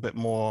feels a little bit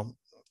more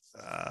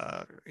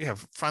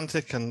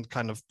frantic and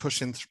kind of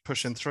pushing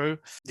through,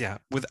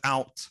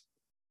 without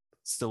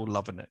still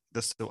loving it.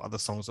 There's still other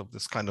songs of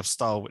this kind of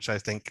style which I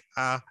think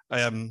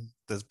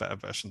there's better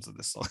versions of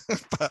this song,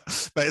 but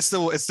it's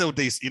still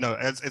decent.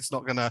 It's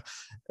not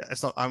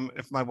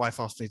if my wife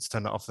asked me to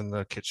turn it off in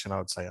the kitchen, I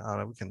would say,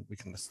 we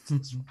can listen to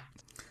this one.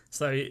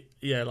 So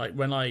yeah, like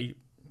when I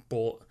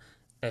bought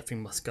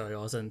Everything Must Go,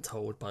 I was then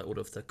told by all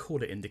of the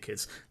Call It Indie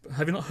kids,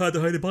 have you not heard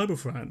the Holy Bible,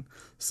 Fran?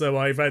 So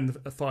I then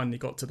finally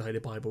got to the Holy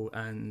Bible,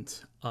 and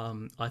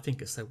I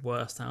think it's their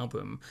worst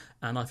album,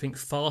 and I think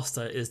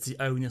Faster is the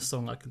only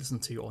song I could listen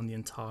to on the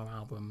entire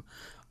album.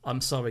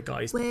 I'm sorry,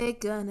 guys. We're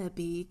gonna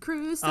be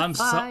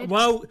crucified.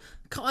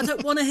 I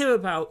don't want to hear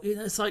about,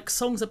 it's like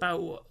songs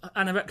about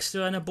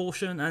anorexia and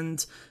abortion,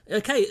 and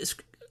okay,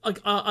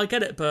 I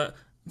get it, but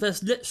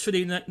there's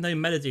literally no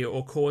melody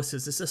or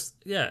choruses. It's just,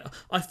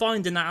 I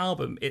find in that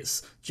album,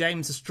 it's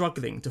James is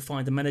struggling to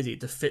find a melody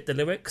to fit the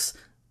lyrics.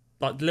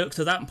 Like, the lyrics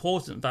are that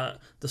important that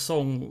the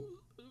song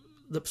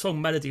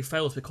melody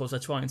fails because they're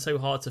trying so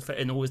hard to fit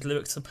in all his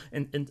lyrics,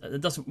 and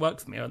it doesn't work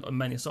for me on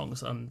many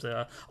songs. And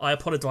I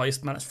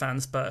apologise, Manic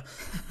fans, but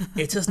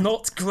it is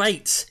not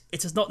great.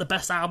 It is not the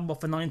best album of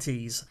the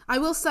 90s. I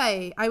will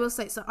say,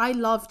 so I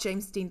love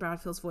James Dean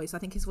Bradfield's voice. I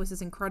think his voice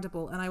is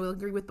incredible, and I will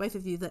agree with both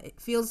of you that it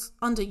feels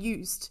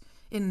underused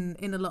in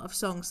a lot of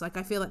songs. Like,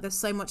 I feel like there's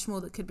so much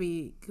more that could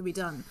be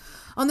done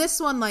on this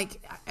one.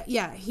 Like,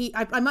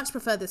 I much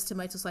prefer this to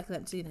Motorcycle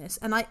Emptiness,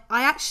 and I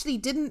actually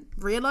didn't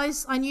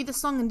realize I knew this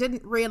song and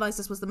didn't realize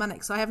this was the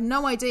Manics, so I have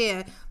no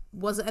idea.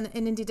 Was it an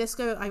indie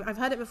disco? I've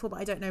heard it before, but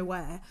I don't know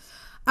where.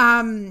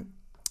 And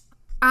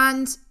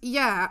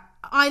yeah,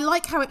 I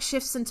like how it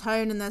shifts in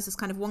tone, and there's this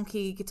kind of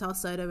wonky guitar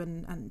solo,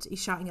 and he's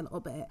shouting a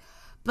little bit.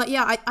 But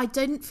yeah, I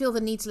didn't feel the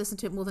need to listen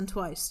to it more than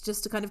twice,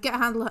 just to kind of get a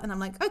handle, and I'm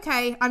like,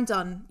 okay, I'm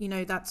done.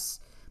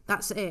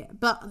 That's it.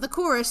 But the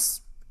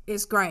chorus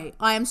is great.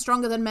 I am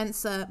stronger than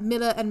Mensa,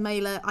 Miller and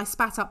Mailer. I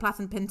spat out Plath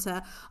and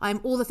Pinter. I am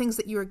all the things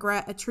that you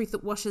regret. A truth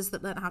that washes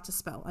that learn how to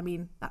spell. I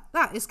mean,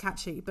 that is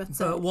catchy, but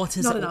what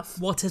is not it? enough.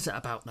 What is it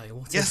about, Noah?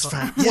 What Yes, is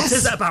Fran. What Yes.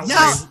 is it about?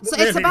 Yes. So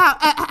it's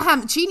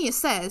about Genius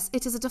says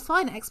it is a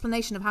definite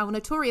explanation of how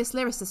notorious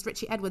lyricist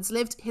Richie Edwards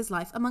lived his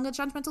life among a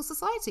judgmental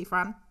society.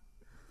 Fran.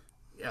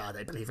 Yeah, I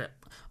don't believe it.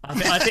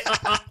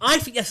 I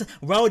think yes.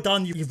 Well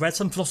done. You've read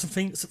some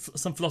philosophy,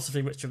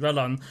 Richard. Well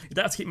done. You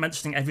don't have to keep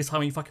mentioning every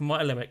time you fucking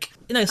write a lyric.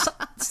 You know,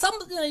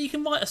 you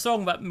can write a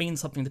song that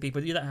means something to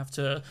people. You don't have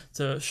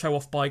to show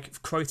off by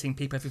quoting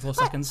people every 4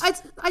 seconds.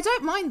 I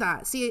don't mind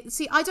that.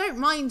 See, I don't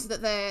mind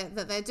that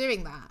they're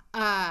doing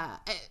that.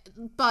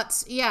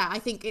 But yeah, I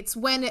think it's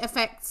when it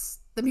affects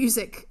the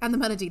music and the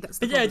melody that's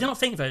the But yeah, problem. do you not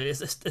think though?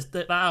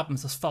 That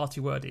album's just far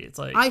too wordy. It's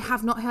like I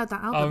have not heard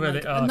that album. Oh,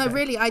 really? Like, Oh, no, okay.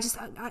 really. I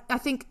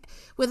think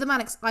with the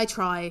Manics, I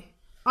try,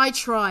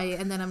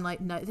 and then I'm like,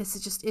 no, this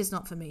is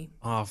not for me.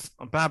 Oh,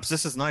 Babs,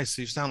 this is nice.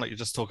 You sound like you're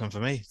just talking for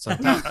me. So,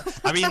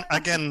 I mean,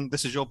 again,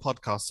 this is your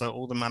podcast, so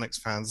all the Mannix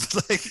fans,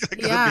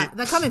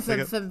 They're coming from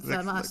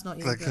us, not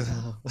you.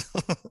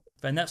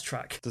 their next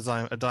track.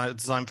 Design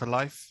for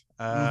Life.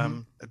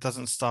 It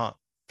doesn't start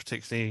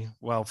particularly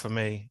well for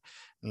me,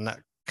 and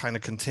that kind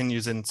of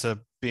continues into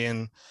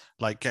being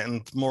like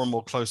getting more and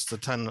more close to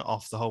 10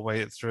 off the whole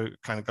way through.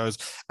 It kind of goes,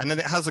 and then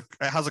it has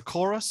a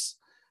chorus,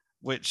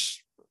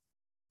 which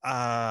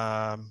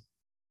I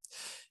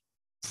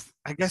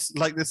guess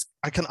like this,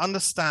 I can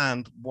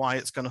understand why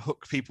it's going to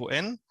hook people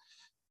in.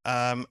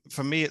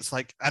 For me, it's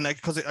like, and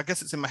because I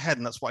guess it's in my head,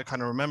 and that's what I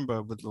kind of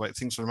remember with like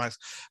things from the Max.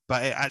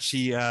 But it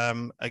actually,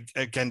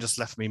 again, just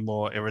left me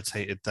more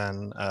irritated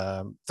than,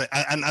 and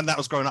that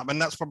was growing up,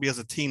 and that's probably as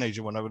a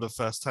teenager when I would have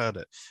first heard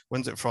it.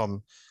 When's it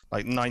from?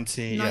 Like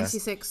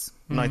 96.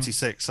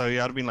 96. So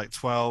yeah, I'd have been like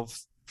 12,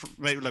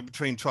 maybe like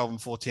between 12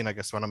 and 14, I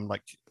guess, when I'm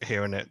like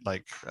hearing it,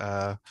 like,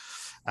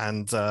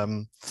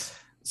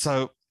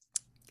 so.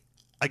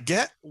 I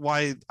get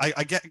why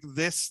I get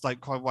this,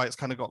 like why it's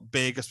kind of got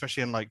big,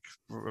 especially in like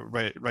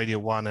Radio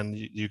 1 and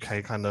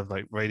UK kind of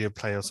like radio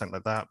play or something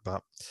like that.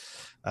 But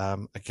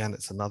again,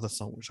 it's another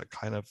song which I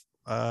kind of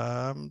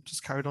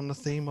just carried on the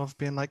theme of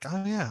being like,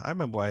 oh yeah, I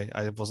remember why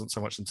I wasn't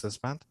so much into this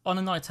band. On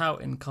a night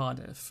out in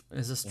Cardiff,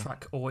 is this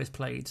track always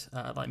played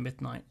at like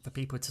midnight for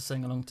people to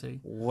sing along to?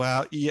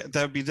 Well, yeah,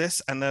 there would be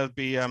this, and there would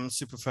be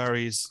Super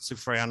Furry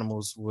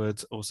Animals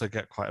would also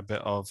get quite a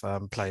bit of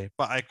play,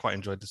 but I quite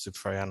enjoyed the Super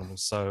Furry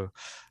Animals, so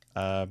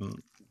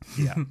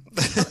yeah.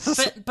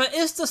 but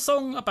is the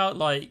song about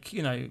like,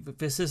 you know,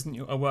 this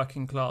isn't a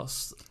working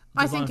class?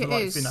 I think it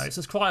life, is. You know, so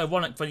it's quite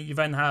ironic when you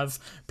then have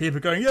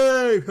people going,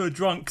 "Yay, who are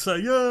drunk?" So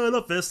yeah, I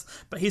love this.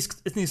 But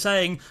isn't he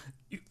saying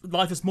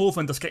life is more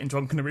than just getting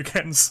drunk on the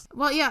weekends?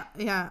 Well, yeah.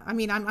 I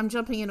mean, I'm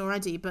jumping in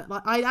already, but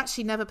like, I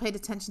actually never paid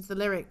attention to the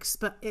lyrics.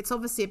 But it's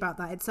obviously about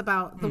that. It's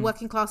about the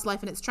working class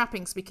life and its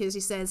trappings, because he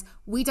says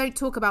we don't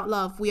talk about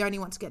love. We only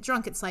want to get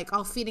drunk. It's like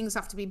our feelings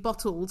have to be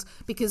bottled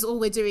because all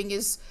we're doing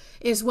is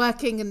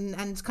working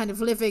and kind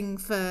of living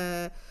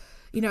for,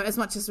 you know, as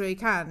much as we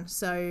can.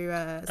 So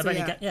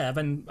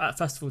then at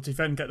festivals you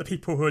then get the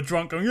people who are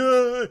drunk going,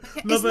 yeah,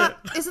 love it.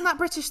 Isn't that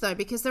British though?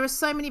 Because there are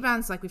so many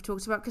bands, like we've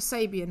talked about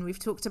Kasabian, we've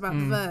talked about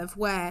The Verve,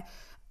 where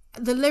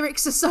the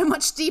lyrics are so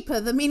much deeper,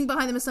 the meaning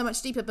behind them is so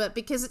much deeper, but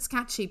because it's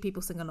catchy,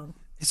 people sing along.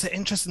 It's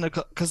interesting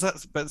because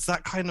it's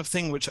that kind of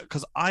thing which,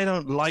 because I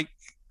don't like,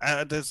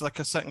 there's like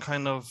a certain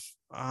kind of,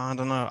 I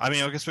don't know. I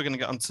mean, I guess we're going to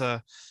get onto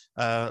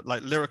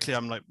like lyrically,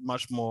 I'm like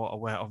much more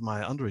aware of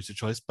my underrated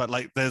choice, but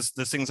like there's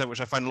things that which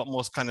I find a lot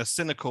more kind of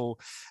cynical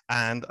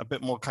and a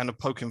bit more kind of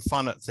poking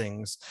fun at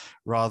things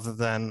rather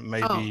than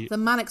maybe. The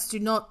Manics do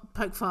not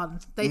poke fun.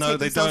 They no, take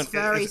they themselves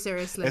don't. very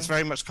seriously. It's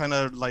very much kind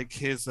of like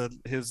here's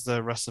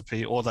the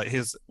recipe, or like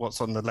here's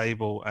what's on the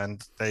label,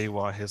 and there you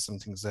are. Here's some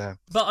things there.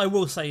 But I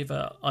will say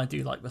that I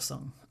do like the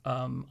song.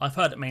 I've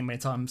heard it many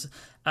times,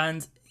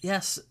 and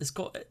yes, it's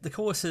got the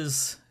chorus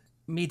is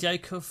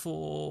mediocre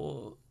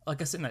for, I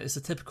guess, it's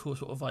a typical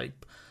sort of like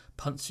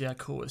punchier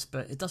chorus,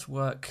 but it does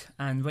work.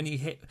 And when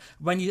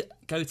you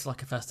go to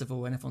like a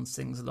festival and everyone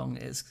sings along,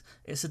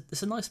 it's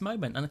a nice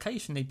moment. And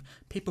occasionally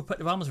people put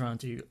their arms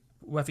around you,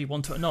 whether you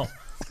want it or not.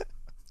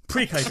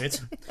 Pre-COVID.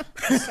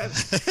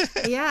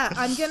 Yeah,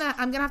 I'm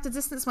gonna have to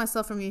distance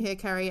myself from you here,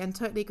 Kerry, and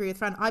totally agree with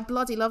Fran. I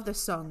bloody love this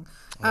song.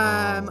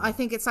 I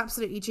think it's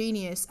absolutely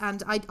genius,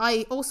 and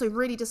I also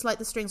really dislike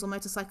the strings on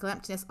Motorcycle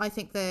Emptiness. I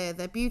think they're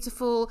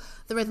beautiful.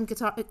 The rhythm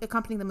guitar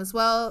accompanying them as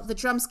well. The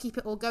drums keep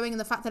it all going, and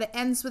the fact that it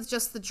ends with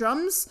just the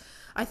drums,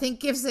 I think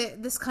gives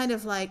it this kind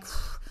of like,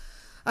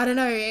 I don't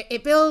know,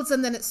 it builds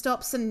and then it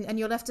stops and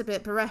you're left a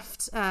bit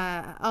bereft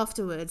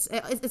afterwards.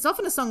 It's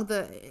often a song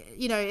that,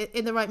 you know,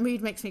 in the right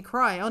mood makes me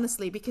cry,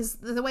 honestly, because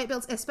the way it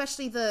builds,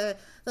 especially the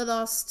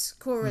last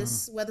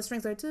chorus where the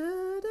strings go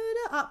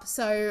up.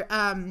 So,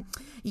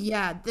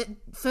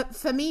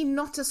 for me,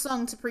 not a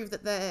song to prove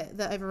that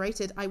they're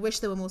overrated. I wish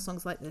there were more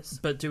songs like this.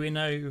 But do we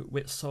know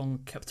which song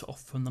kept it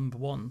off from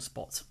 #1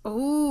 spot?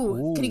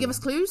 Oh, can you give us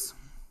clues?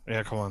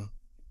 Yeah, come on.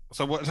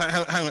 So what?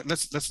 Hang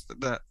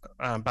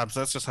on. Babs.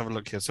 Let's just have a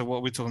look here. So what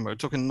are we talking about? We're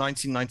talking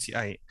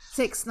 1998.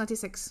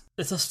 96.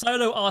 It's a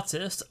solo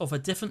artist of a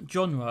different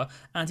genre,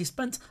 and he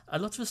spent a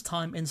lot of his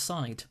time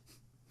inside.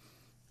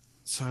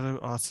 Solo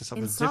artist of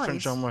Inside? a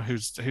different genre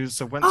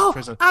who's went to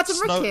prison. Adam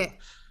Rickett.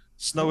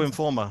 Snow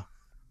Informer.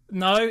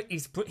 No,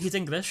 he's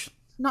English.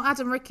 Not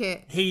Adam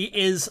Rickett. He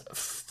is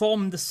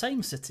from the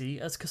same city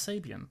as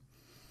Kasabian.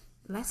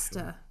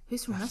 Leicester.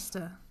 Who's from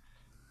Leicester?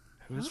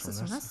 Who is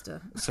from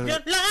Leicester? So, You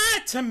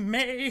lied to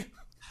me.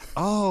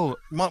 oh,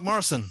 Mark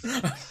Morrison.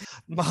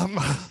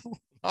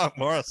 Mark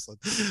Morrison.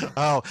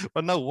 Oh,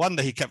 well, no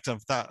wonder he kept him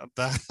that.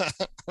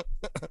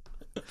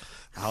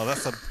 Oh,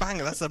 that's a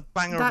banger. That's a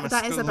banger.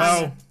 That is a Wow.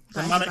 banger.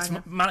 That is a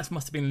banger. Mannix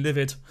must have been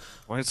livid.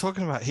 What are you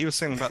talking about? He was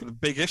saying about the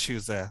big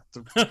issues there.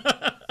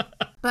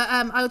 But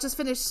I'll just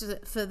finish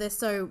for this.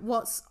 So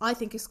what I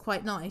think is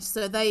quite nice.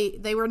 So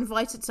they were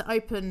invited to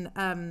open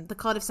the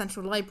Cardiff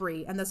Central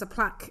Library, and there's a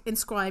plaque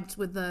inscribed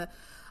with the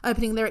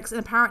opening lyrics. And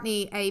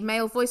apparently, a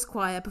male voice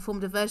choir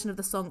performed a version of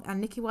the song,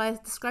 and Nicky Wire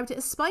described it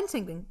as spine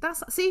tingling.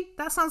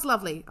 That sounds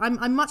lovely.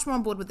 I'm much more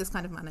on board with this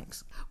kind of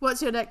Mannix.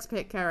 What's your next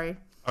pick, Kerry?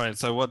 All right,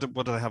 so what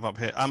do I have up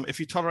here? If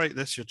you tolerate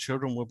this, your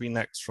children will be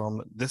next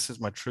from This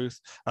Is My Truth.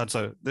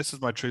 So This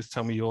Is My Truth,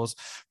 Tell Me Yours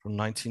from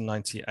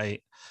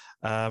 1998.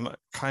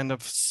 Kind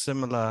of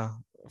similar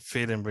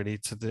feeling really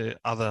to the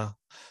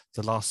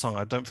last song.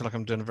 I don't feel like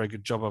I'm doing a very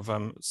good job of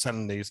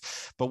selling these.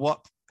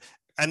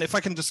 And if I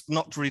can just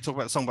not really talk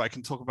about the song, but I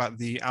can talk about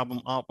the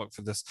album artwork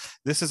for this.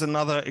 This is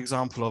another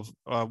example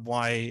of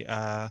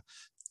why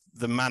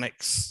the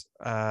Mannix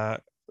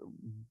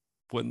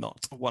were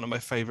not one of my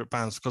favorite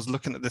bands, because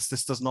looking at this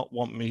doesn't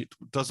want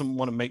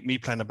to make me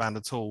play in a band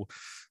at all.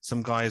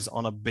 Some guys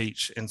on a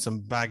beach in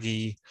some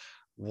baggy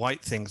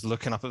white things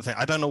looking up at the thing.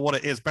 I don't know what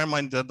it is. Bear in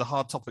mind the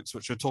hard topics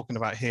which we're talking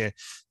about here.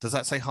 Does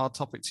that say hard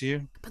topic to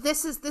you? But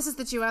this is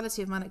the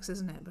duality of Mannix,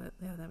 isn't it? But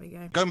yeah, there we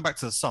go. Going back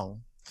to the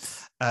song,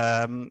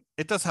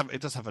 it does have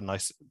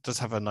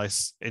a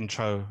nice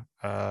intro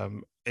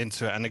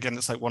into it, and again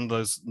it's like one of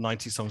those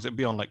 90s songs. It'd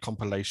be on like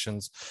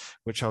compilations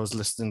which I was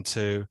listening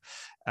to,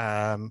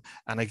 and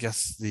I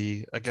guess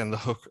the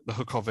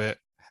hook of it,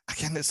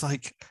 again, it's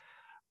like,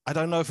 I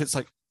don't know if it's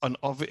like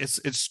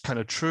it's kind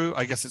of true.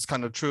 I guess it's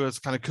kind of true. It's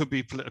kind of could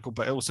be political,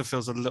 but it also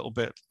feels a little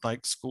bit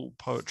like school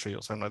poetry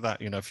or something like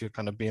that. You know, if you're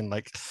kind of being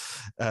like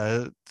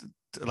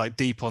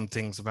deep on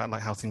things about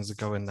like how things are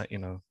going, that, you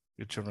know,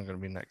 your children are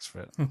going to be next for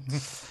it.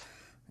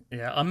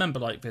 Yeah, I remember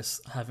like this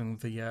having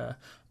the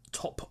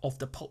Top of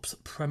the Pops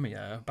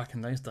premiere back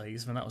in those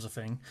days when that was a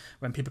thing,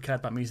 when people cared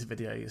about music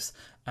videos,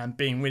 and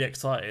being really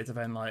excited and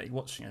then like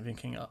watching it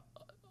thinking,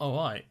 oh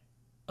right,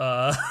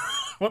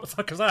 what the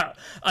fuck is that?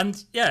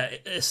 And yeah,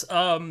 it's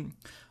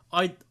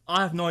I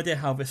have no idea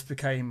how this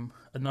became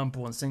a number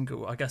 1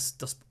 single. I guess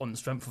just on the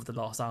strength of the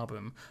last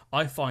album.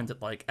 I find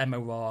it like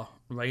MOR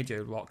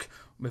radio rock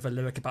with a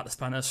lyric about the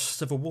Spanish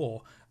Civil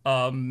War.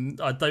 I've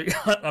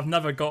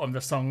never gotten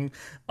the song.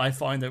 I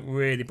find it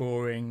really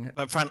boring.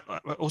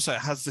 Also, it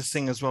has this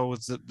thing as well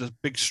with the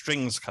big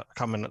strings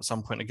coming at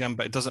some point again,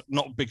 but it doesn't,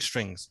 not big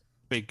strings.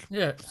 Big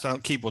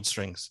keyboard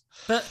strings.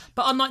 But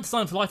unlike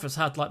Design for Life has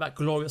had like that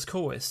glorious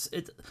chorus,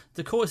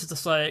 the chorus is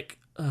just like,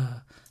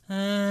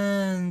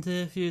 and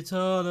if you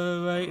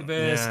tolerate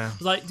this, Yeah.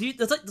 like,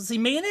 does he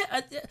mean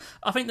it?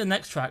 I think the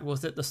next track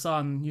was that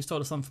You Stole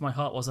the Sun from My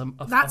Heart was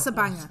That's a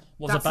banger.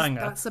 Was a banger.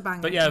 That's a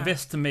banger. But yeah,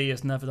 this to me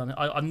has never done it.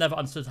 I've never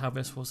understood how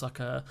this was like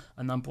a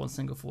number 1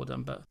 single for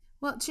them. But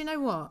Well, do you know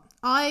what?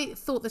 I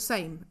thought the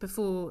same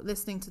before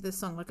listening to this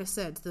song. Like I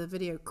said, the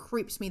video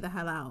creeps me the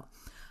hell out.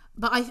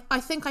 But I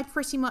think I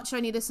pretty much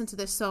only listened to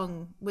this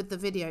song with the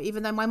video,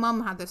 even though my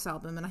mum had this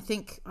album, and I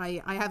think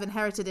I have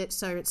inherited it,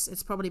 so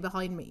it's probably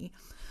behind me.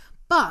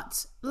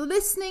 But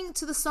listening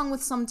to the song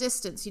with some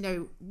distance, you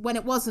know, when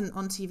it wasn't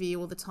on TV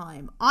all the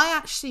time, I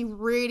actually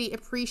really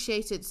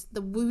appreciated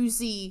the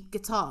woozy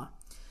guitar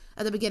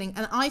at the beginning,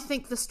 and I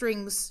think the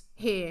strings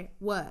here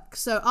work.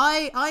 So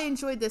I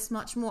enjoyed this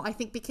much more, I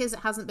think, because it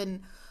hasn't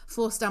been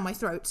forced down my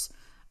throat.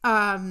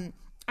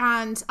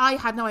 And I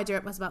had no idea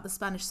it was about the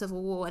Spanish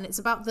Civil War, and it's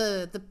about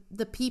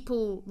the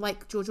people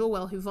like George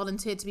Orwell who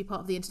volunteered to be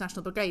part of the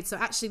International Brigade. So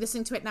actually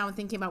listening to it now and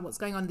thinking about what's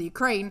going on in the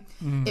Ukraine,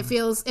 it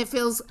feels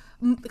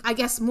I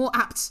guess more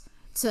apt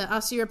to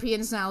us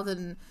Europeans now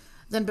than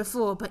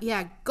before. But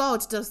yeah,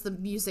 God, does the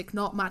music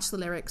not match the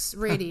lyrics?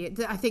 Really,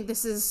 I think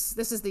this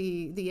is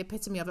the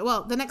epitome of it.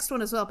 Well, the next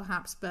one as well,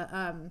 perhaps. But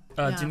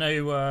do you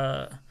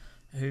know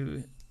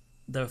who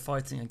they were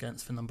fighting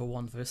against for number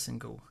 1 for this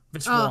single?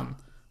 Which one?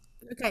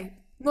 Okay.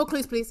 More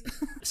clues, please.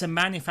 It's a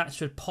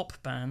manufactured pop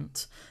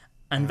band,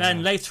 and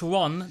then later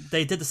on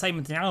they did the same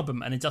with the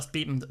album, and it just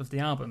beat them with the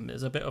album.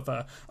 There's a bit of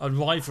a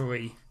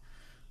rivalry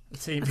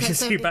between Okay, these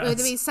so two it would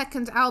bands. be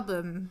second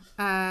album.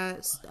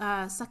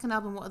 Second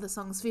album. What are the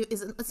songs?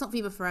 It's not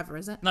Viva Forever,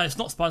 is it? No, it's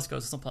not Spice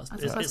Girls. It's not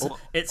Spice.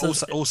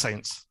 It's All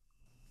Saints.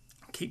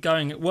 Keep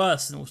going.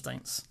 Worse than All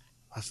Saints.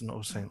 That's not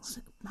All Saints.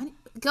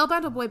 Girl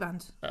band or boy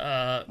band?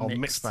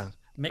 Mixed band.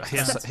 Mixed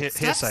Hearsay. band.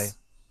 Hearsay.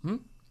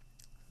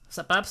 Is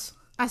that Babs?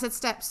 I said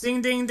steps.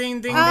 Ding, ding, ding,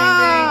 ding, Oh,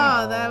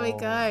 ding, ding. there we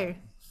go.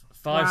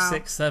 5, Wow.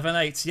 6, 7,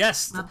 8.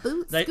 Yes. My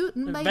boots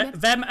scooting, baby.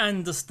 Them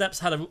and the Steps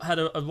had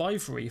a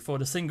rivalry for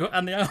the single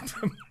and the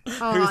album. Oh,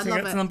 Who's I going to love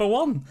get it. to number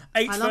 1?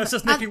 H I love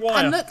versus it. Nicky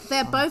Wire. And look,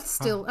 they're both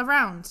still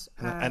around.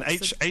 And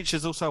so H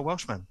is also a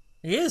Welshman.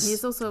 He is.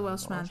 he's also a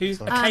Welshman. Who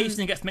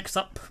occasionally gets mixed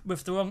up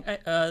with the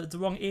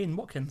wrong Ian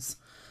Watkins.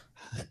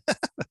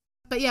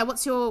 But yeah,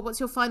 what's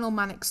your final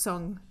Manic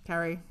song,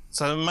 Carrie?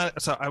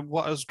 What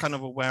I was kind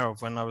of aware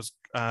of when I was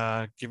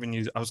giving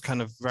you, I was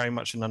kind of very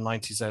much in the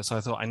 90s there. So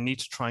I thought I need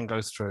to try and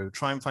go through,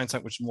 try and find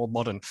something which is more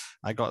modern.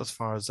 I got as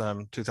far as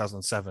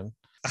 2007.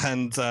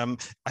 And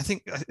I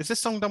think, is this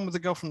song done with the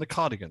girl from the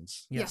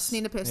Cardigans? Yes,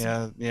 Nina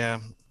Pearson. Yeah.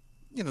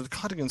 You know, the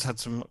Cardigans had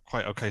some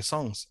quite okay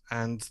songs.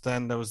 And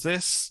then there was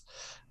this,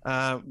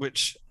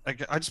 which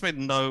I just made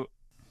a note,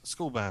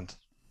 School Band.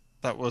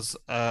 That was,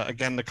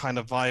 again, the kind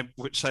of vibe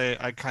which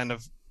I kind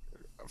of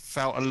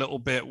felt a little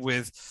bit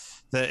with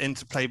the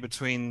interplay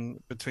between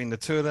the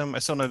two of them. I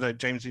still know that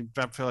James E.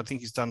 Bradfield, I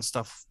think he's done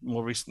stuff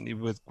more recently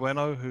with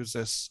Gweno, who's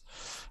this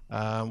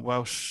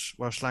Welsh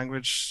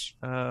language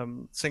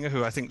singer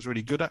who I think is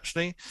really good,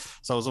 actually.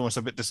 So I was almost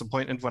a bit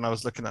disappointed when I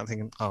was looking at it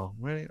thinking, oh,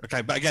 really?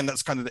 Okay, but again,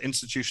 that's kind of the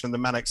institution of the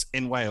Manics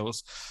in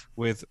Wales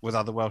with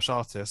other Welsh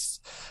artists.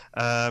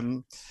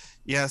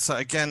 So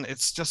again,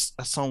 it's just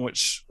a song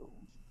which,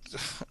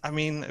 I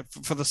mean,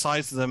 for the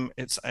size of them,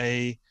 it's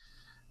a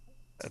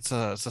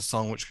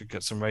song which could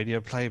get some radio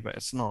play, but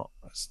it's not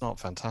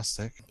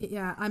fantastic.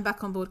 Yeah, I'm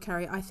back on board,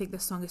 Carrie. I think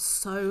this song is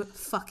so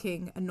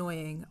fucking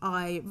annoying.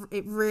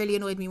 It really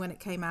annoyed me when it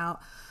came out,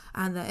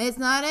 and it's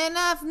not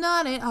enough,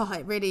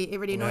 it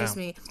really annoys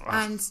me.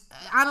 And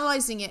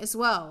analysing it as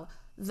well,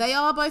 they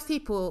are both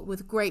people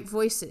with great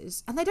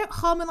voices, and they don't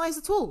harmonise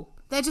at all.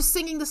 They're just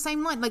singing the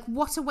same line. Like,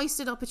 what a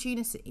wasted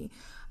opportunity.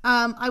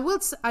 I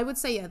would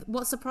say, yeah,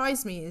 what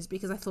surprised me is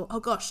because I thought, oh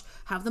gosh,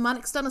 have the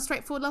Manics done a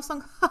straightforward love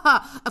song?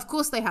 Haha, of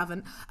course they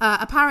haven't.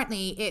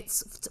 Apparently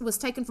it was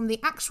taken from the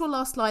actual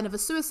last line of a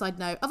suicide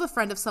note of a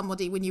friend of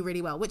somebody we knew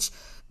really well, which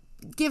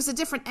gives a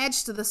different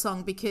edge to the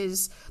song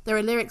because there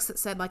are lyrics that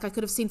said, like, I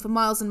could have seen for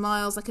miles and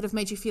miles, I could have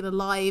made you feel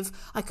alive,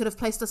 I could have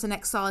placed us in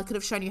exile, I could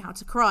have shown you how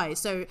to cry.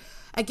 So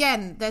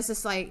again, there's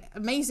this like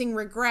amazing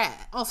regret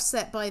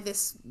offset by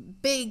this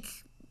big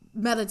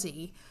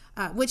melody,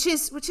 which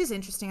is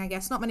interesting, I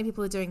guess. Not many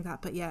people are doing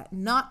that, but yeah,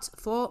 not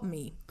for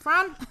me.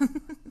 Fran?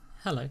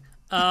 Hello.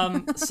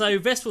 So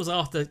this was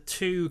after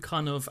two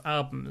kind of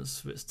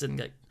albums which didn't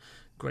get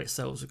great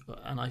sales,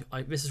 and I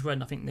this is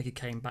when I think Nicky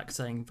came back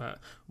saying that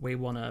we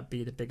want to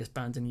be the biggest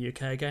band in the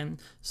UK again.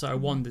 So I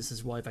wonder this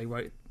is why they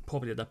wrote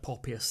probably the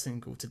poppiest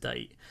single to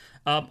date.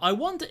 I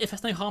wonder if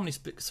there's no harmony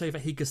so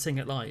that he could sing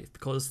it live,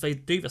 because they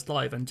do this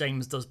live and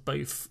James does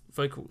both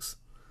vocals.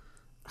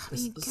 I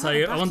mean, So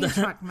I wonder.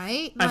 track,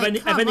 mate. And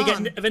Like, then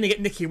you get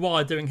Nicky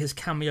Wire doing his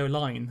cameo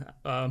line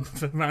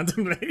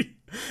randomly.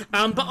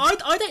 But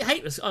I don't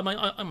hate this. I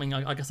mean,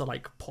 I guess I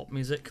like pop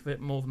music a bit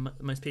more than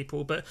most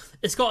people. But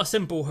it's got a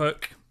simple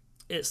hook.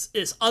 It's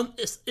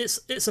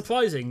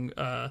surprising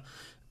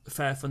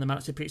fair from the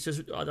Manic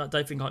Pictures. I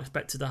don't think I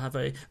expected to have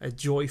a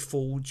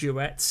joyful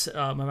duet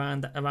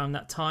around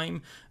that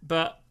time.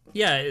 But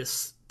yeah,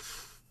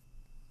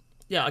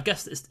 I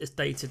guess it's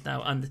dated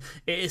now, and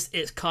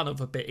it's kind of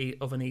a bit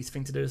of an easy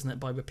thing to do, isn't it?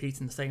 By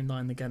repeating the same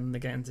line again and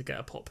again to get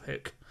a pop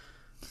hook.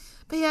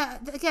 But yeah,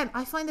 again,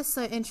 I find this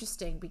so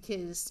interesting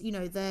because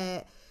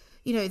they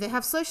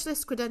have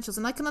socialist credentials,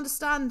 and I can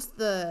understand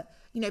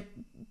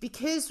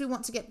because we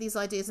want to get these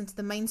ideas into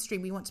the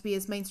mainstream, we want to be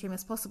as mainstream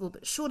as possible.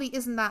 But surely,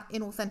 isn't that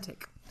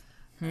inauthentic?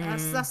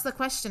 That's the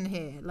question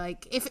here.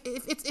 Like,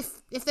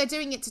 if they're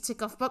doing it to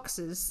tick off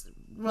boxes.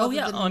 Well,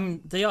 yeah,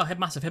 they are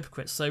massive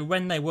hypocrites. So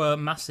when they were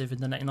massive in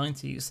the late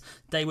 90s,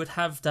 they would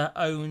have their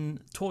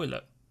own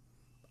toilet.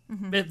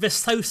 Mm-hmm. This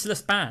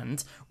socialist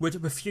band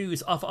would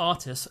refuse other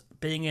artists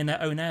being in their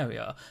own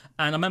area.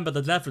 And I remember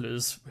the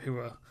Levellers, who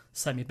were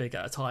semi-big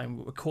at a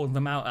time, were calling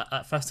them out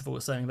at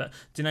festivals, saying that,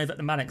 do you know that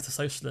the Manics, the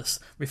socialists,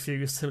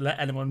 refuse to let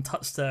anyone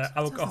touch their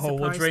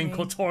alcohol or drink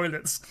or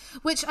toilets?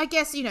 Which I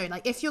guess,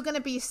 like, if you're going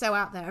to be so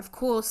out there, of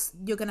course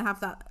you're going to have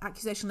that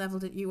accusation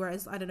leveled at you,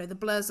 whereas, I don't know, the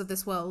Blurs of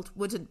this world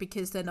wouldn't,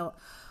 because they're not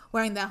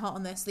wearing their heart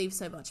on their sleeve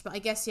so much. But I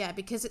guess, yeah,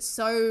 because it's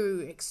so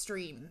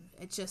extreme,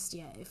 it just,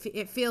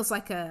 it feels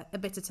like a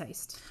bitter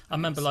taste. I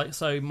remember,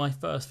 my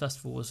first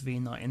festival was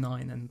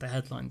V99 and they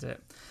headlined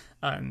it.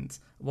 And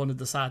one of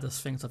the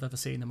saddest things I've ever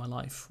seen in my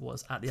life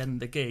was at the end of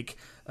the gig,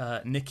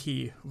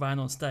 Nicky ran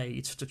on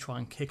stage to try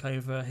and kick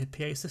over his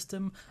PA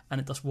system, and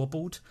it just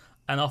wobbled.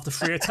 And after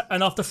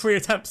three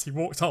attempts, he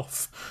walked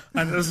off.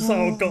 And it was just,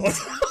 oh god,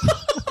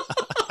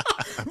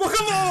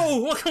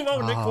 rock and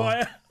roll, Nick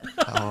Wire.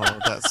 Oh,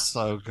 that's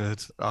so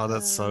good. Oh,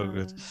 that's so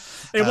good.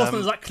 It wasn't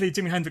exactly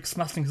Jimi Hendrix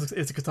smashing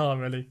his guitar,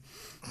 really.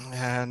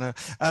 Yeah, no.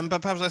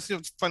 But perhaps I still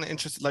find it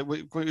interesting, like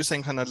what you're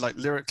saying, kind of like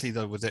lyrically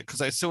though, with it,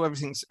 because I still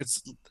everything's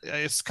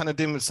it's kind of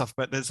dim with stuff,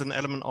 but there's an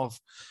element of,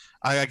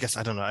 I guess,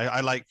 I don't know.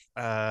 I like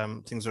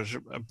things which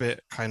are a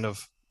bit kind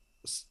of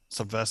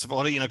subversive,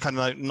 or kind of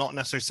like not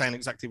necessarily saying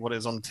exactly what it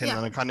is on the tin, Yeah.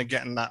 and I'm kind of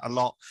getting that a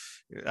lot,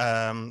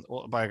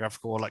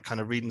 autobiographical, or like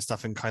kind of reading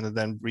stuff and kind of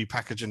then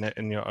repackaging it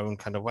in your own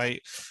kind of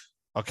way.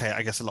 Okay,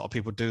 I guess a lot of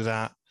people do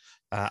that,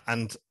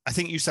 and I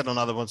think you said on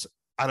other ones,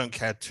 I don't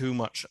care too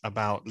much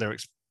about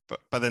lyrics.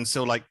 But then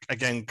still, like,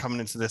 again, coming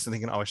into this and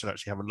thinking, oh, I should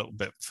actually have a little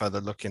bit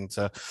further look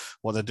into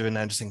what they're doing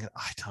there, and just thinking,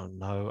 I don't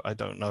know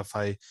if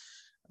I'm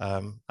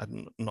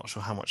not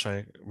sure how much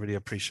I really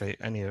appreciate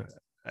any of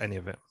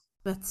it.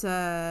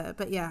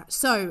 But yeah.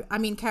 So I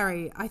mean,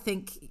 Kerry, I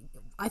think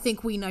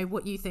we know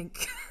what you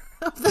think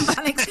of the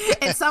Manics.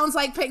 It sounds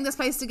like putting this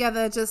place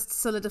together just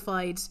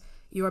solidified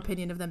your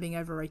opinion of them being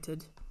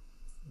overrated.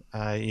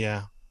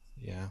 Yeah.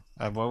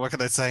 What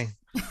can I say?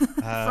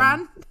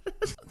 Fran?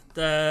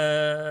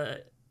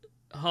 They're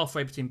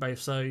halfway between both,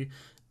 so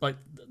like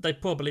they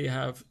probably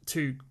have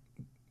 2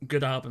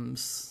 good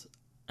albums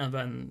and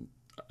then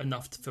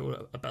enough to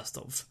feel a best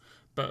of,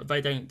 but they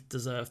don't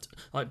deserve to.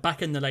 Like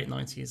back in the late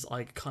 90s,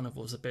 I kind of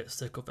was a bit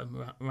sick of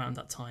them around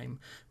that time,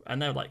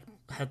 and they're like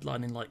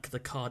headlining like the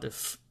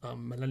Cardiff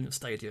Millennium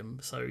Stadium,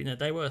 so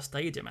they were a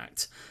stadium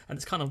act, and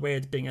it's kind of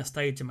weird being a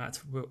stadium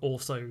act, we're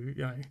also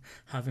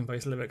having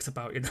those lyrics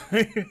about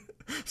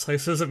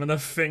socialism and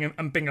everything,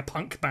 and being a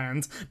punk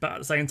band, but at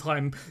the same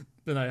time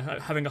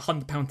having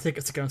 £100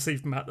 tickets to go and see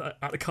them at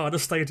the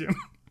Cardiff Stadium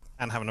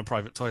and having a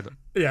private toilet.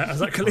 Yeah,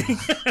 exactly.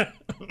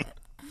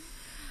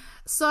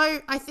 So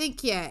I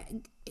think,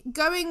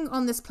 going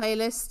on this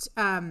playlist,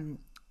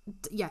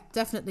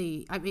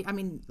 definitely. I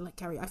mean, like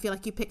Kerry, I feel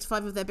like you picked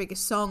 5 of their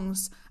biggest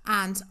songs,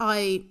 and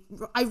I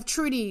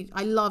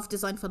love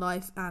Design for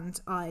Life, and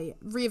I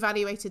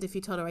reevaluated If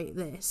You Tolerate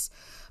This,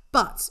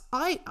 but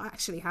I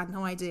actually had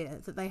no idea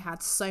that they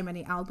had so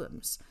many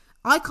albums.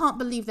 I can't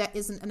believe there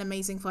isn't an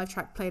amazing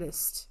 5-track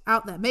playlist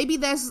out there. Maybe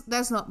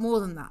there's not more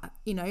than that,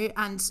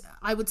 and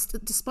I would,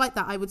 despite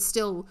that, I would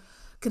still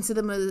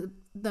consider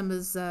them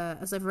as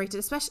overrated,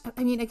 especially,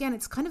 I mean, again,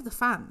 it's kind of the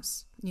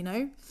fans,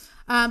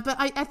 but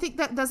I think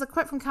that there's a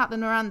quote from Caitlin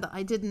Moran that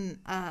I didn't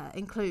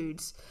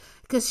include,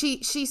 because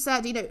she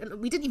said,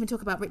 we didn't even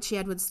talk about Richie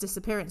Edwards'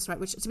 disappearance, right,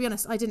 which, to be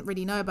honest, I didn't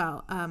really know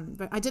about,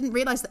 but I didn't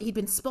realise that he'd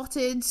been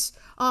spotted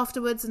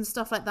afterwards and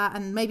stuff like that,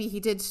 and maybe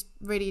he did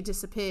really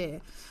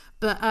disappear.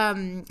 But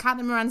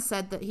Caitlin Moran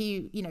said that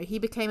he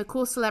became a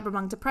core celeb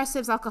among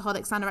depressives,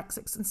 alcoholics,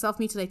 anorexics, and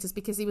self-mutilators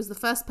because he was the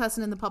first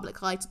person in the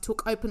public eye to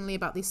talk openly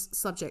about these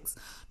subjects.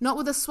 Not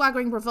with a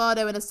swaggering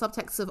bravado and a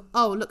subtext of,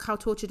 oh, look how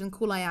tortured and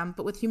cool I am,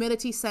 but with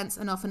humility, sense,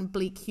 and often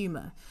bleak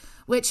humour.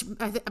 Which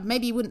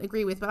maybe you wouldn't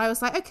agree with, but I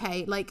was like,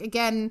 okay, like,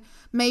 again,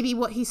 maybe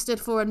what he stood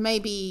for, and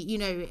maybe,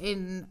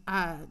 in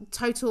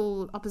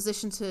total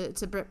opposition to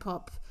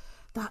Britpop,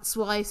 that's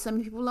why so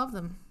many people love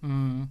them.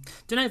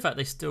 Do you know that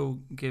they still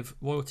give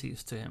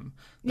royalties to him?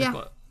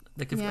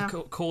 They give a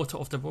quarter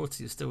of the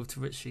royalties still to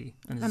Richie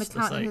and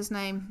account in his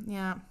name.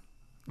 Yeah,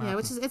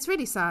 which is, it's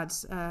really sad.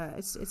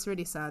 It's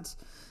really sad.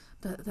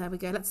 But there we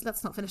go. Let's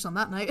not finish on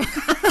that note.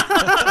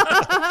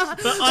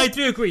 But I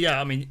do agree.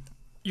 Yeah, I mean,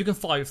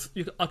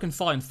 I can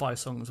find 5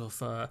 songs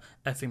of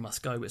Everything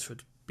Must Go, which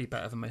would be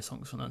better than most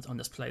songs on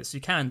this playlist. So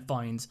you can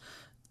find.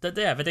 They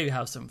do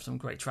have some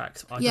great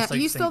tracks.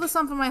 You Stole the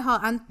Sun from My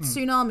Heart and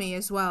Tsunami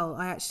as well.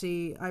 I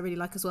really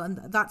like as well, and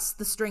that's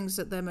the strings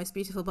that they're most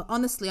beautiful. But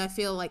honestly, I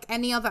feel like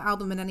any other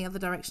album in any other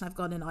direction I've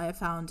gone in, I have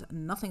found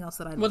nothing else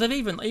that I like. Well, they've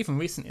even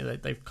recently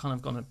they've kind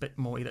of gone a bit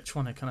more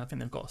electronic, and I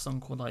think they've got a song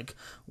called like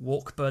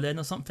Walk Berlin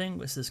or something,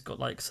 which has got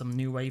like some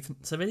new wave.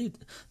 So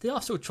they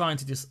are still trying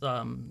to do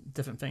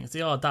different things.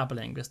 They are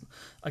dabbling.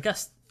 I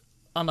guess.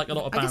 Unlike a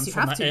lot of bands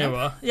from that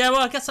era. Yeah,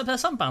 well, I guess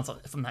there's some bands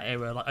from that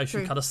era, like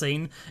Ocean Colour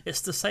Scene. It's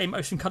the same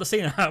Ocean Colour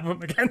Scene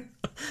album again.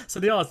 So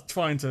they are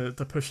trying to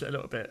push it a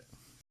little bit.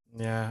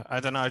 Yeah, I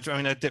don't know. I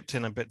mean, I dipped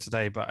in a bit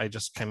today, but I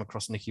just came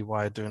across Nicky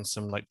Wire doing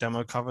some like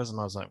demo covers, and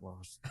I was like, well,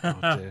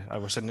 oh dear, I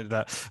wish I didn't do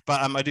that.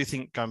 But I do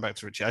think, going back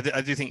to Richie, I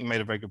do think you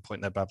made a very good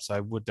point there, Babs. So I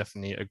would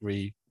definitely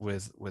agree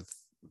with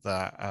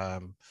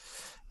that.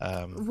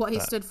 What he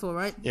stood for,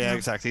 right? Yeah,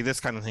 exactly. This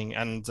kind of thing.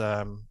 And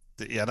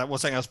that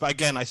was something else. But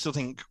again, I still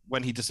think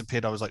when he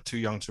disappeared, I was like too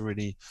young to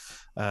really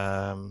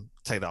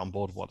take that on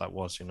board, what that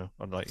was, Yeah,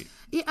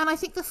 and I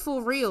think the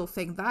For Real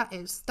thing,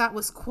 that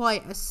was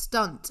quite a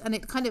stunt, and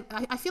it kind of,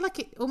 I feel like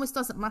it almost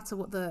doesn't matter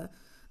what the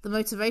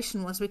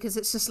motivation was, because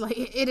it's just like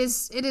it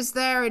is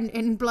there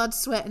in blood,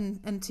 sweat,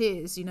 and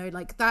tears.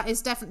 Like that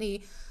is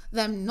definitely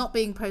them not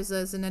being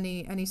posers in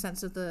any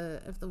sense of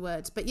the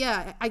word. But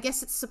yeah, I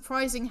guess it's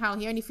surprising how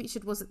he only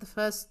featured, was it the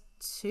first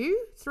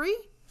 3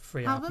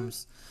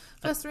 albums?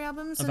 First 3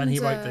 albums, and then he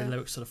wrote the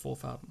lyrics to the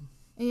 4th album.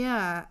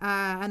 Yeah,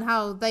 and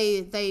how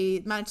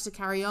they managed to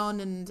carry on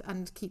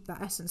and keep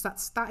that essence.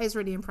 That is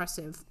really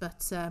impressive.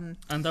 But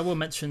and I will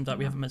mention that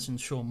we haven't mentioned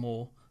Sean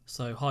Moore.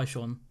 So hi,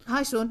 Sean.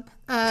 Hi, Sean.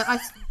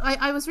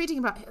 I was reading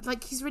about,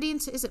 like, he's really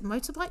into, is it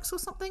motorbikes or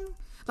something?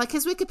 Like,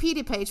 his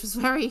Wikipedia page was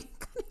very.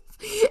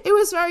 It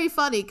was very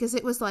funny because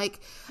it was like,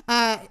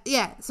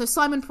 so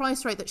Simon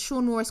Price wrote that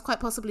Sean Moore is quite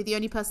possibly the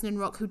only person in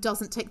rock who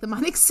doesn't take the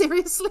Manics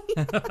seriously.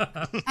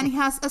 And he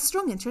has a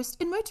strong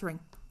interest in motoring.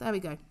 There we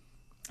go.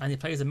 And he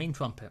plays a mean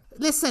trumpet.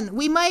 Listen,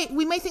 we may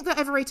think they're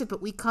overrated,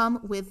 but we come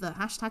with the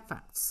hashtag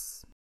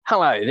facts.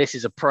 Hello, this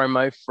is a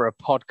promo for a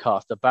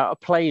podcast about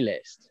a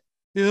playlist.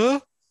 Yeah.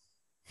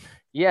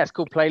 Yeah, it's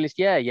called Playlist.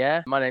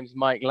 Yeah. My name's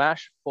Mike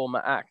Lash,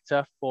 former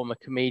actor, former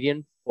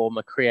comedian,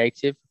 former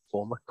creative,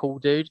 former cool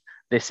dude.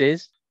 This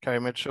is...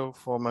 Kerry Mitchell,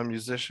 former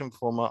musician,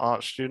 former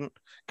art student,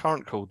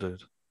 current cool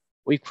dude.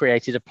 We've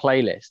created a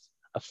playlist,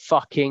 a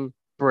fucking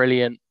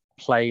brilliant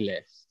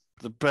playlist.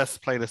 The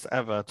best playlist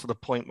ever, to the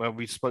point where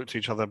we spoke to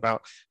each other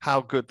about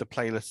how good the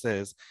playlist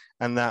is,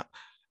 and that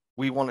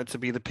we wanted to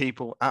be the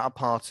people at a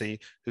party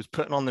who's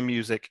putting on the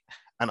music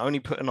and only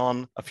putting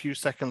on a few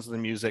seconds of the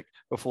music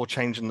before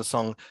changing the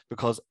song,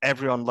 because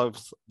everyone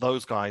loves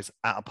those guys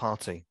at a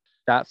party.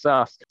 That's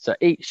us. So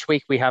each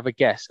week we have a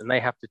guest and they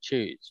have to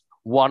choose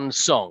one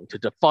song to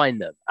define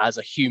them as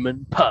a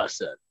human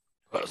person.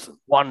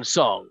 One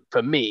song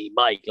for me,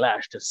 Mike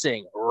Lash, to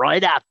sing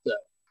right after.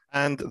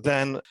 And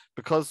then,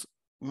 because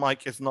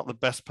Mike is not the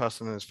best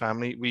person in his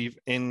family, we've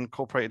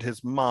incorporated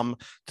his mum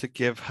to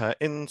give her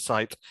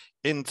insight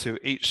into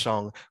each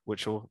song,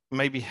 which will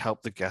maybe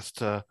help the guest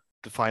to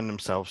define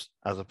themselves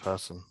as a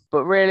person.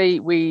 But really,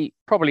 we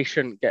probably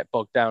shouldn't get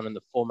bogged down in the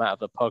format of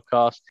the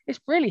podcast. It's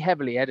really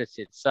heavily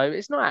edited, so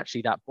it's not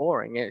actually that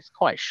boring. It's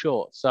quite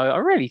short, so I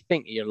really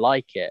think you'll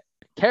like it.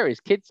 Kerry's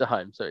kids are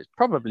home, so it's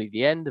probably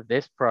the end of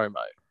this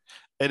promo.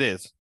 It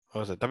is.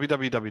 What was it?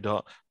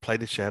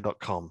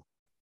 www.playlistshare.com.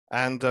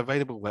 And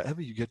available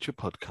wherever you get your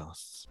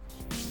podcasts.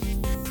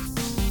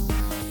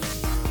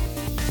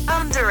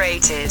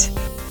 Underrated.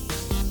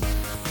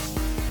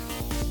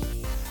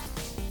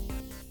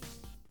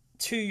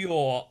 To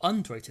your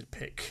underrated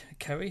pick,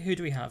 Kerry, who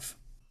do we have?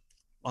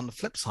 On the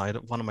flip side,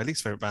 one of my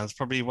least favorite bands,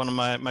 probably one of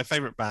my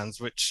favorite bands,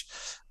 which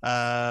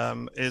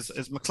is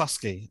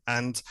McCluskey.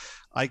 And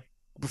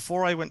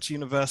before I went to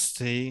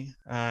university,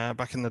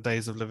 back in the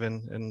days of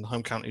living in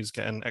home counties,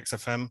 getting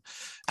XFM,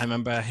 I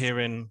remember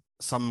hearing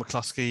some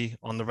McCluskey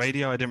on the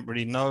radio. I didn't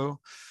really know,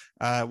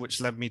 which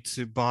led me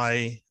to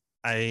buy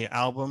a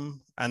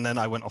album. And then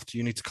I went off to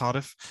uni to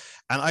Cardiff.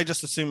 And I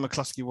just assumed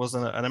McCluskey was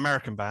an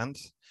American band.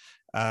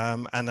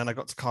 And then I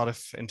got to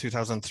Cardiff in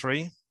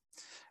 2003.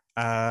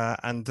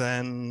 And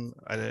then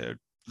I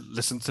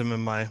listened to them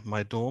in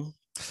my dorm.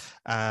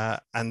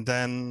 And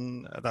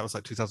then that was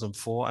like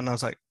 2004. And I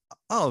was like,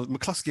 oh,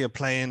 McCluskey are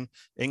playing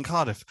in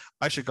Cardiff.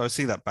 I should go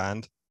see that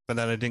band. But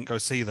then I didn't go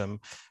see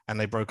them. And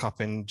they broke up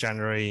in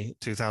January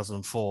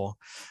 2004.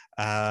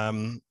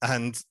 And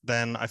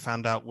then I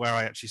found out where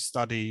I actually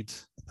studied.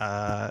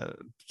 I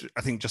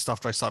think just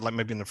after I started, like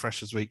maybe in the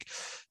Freshers Week,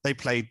 they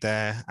played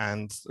there,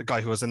 and the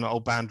guy who was in the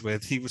old band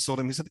with, he saw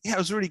them. He said, "Yeah, it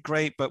was really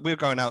great, but we were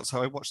going out."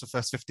 So I watched the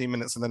first 15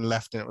 minutes and then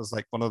left, and it was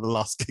like one of the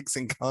last gigs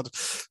in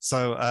Cardiff.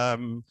 So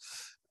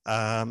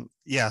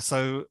yeah,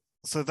 so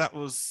that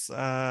was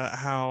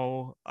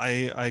how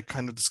I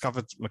kind of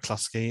discovered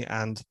McCluskey,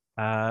 and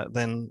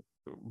then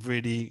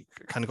really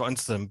kind of got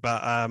into them.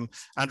 But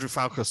Andrew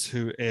Falkus,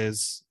 who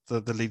is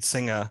the lead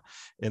singer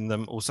in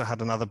them, also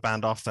had another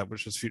band after that,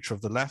 which was Future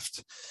of the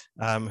Left,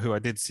 who I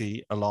did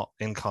see a lot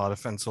in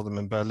Cardiff and saw them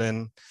in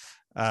Berlin.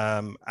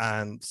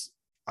 And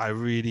I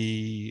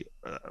really,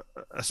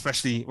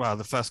 especially,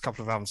 the first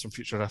couple of albums from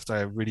Future of the Left,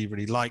 I really,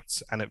 really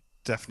liked, and it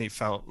definitely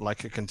felt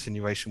like a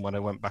continuation when I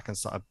went back and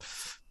started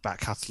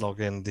back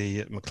cataloguing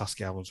the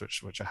McCluskey albums,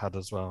 which I had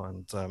as well.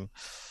 And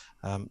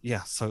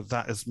yeah, so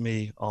that is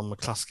me on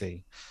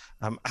McCluskey.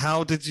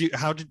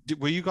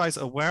 Were you guys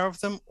aware of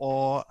them,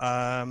 or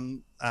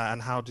and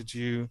how did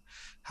you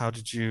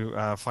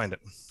find it?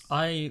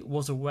 I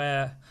was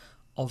aware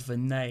of the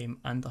name,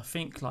 and I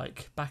think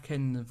like back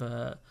in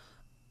the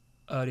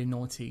early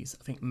noughties,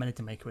 I think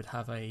Melody Maker would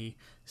have a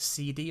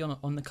CD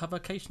on the cover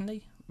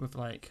occasionally, with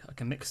like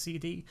a mixed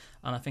CD,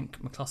 and I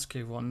think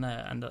McCluskey were on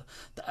there. And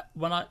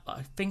when I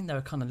think they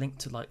were kind of linked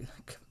to like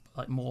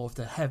more of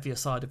the heavier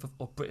side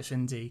of British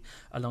indie,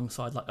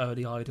 alongside like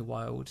early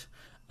Idlewild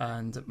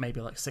and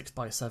maybe like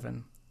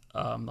 6x7,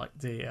 like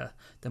the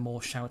more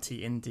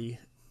shouty indie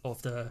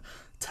of the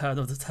turn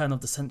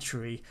of the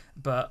century.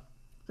 But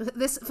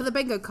this, for the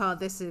bingo card,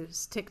 this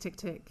is Tick Tick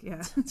Tick,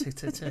 yeah. Tick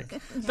Tick Tick.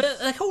 But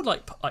they're called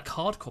like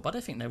hardcore, but I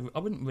don't think I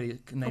wouldn't really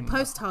name them.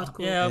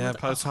 Post-hardcore. Yeah,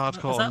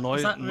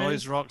 post-hardcore,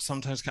 noise rock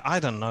sometimes. I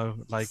don't know,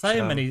 like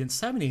so many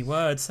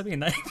words, so many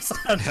names.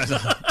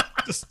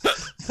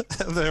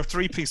 They're a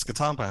three-piece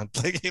guitar band.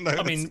 Like, you know,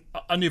 I mean,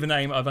 I knew the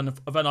name of, and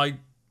then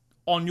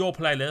on your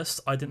playlist,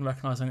 I didn't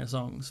recognise any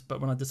songs. But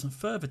when I did some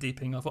further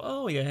deeping, I thought,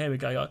 oh yeah, here we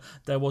go.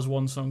 There was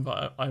one song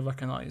that I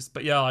recognised.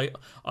 But yeah,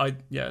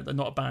 they're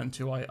not a band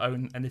who I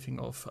own anything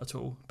of at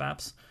all.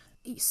 Babs.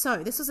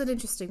 So this was an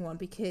interesting one,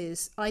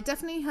 because I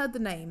definitely heard the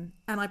name,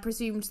 and I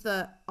presumed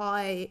that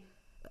my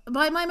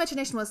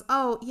imagination was,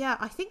 oh yeah,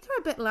 I think they're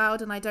a bit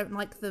loud and I don't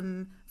like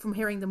them from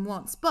hearing them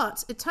once.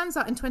 But it turns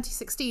out in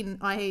 2016,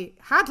 I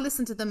had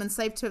listened to them and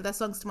saved 2 of their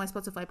songs to my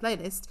Spotify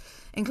playlist,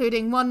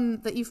 including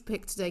one that you've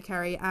picked today,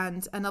 Kerry,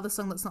 and another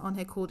song that's not on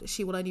here called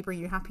She Will Only Bring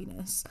You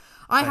Happiness.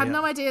 I had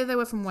no idea they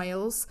were from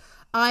Wales.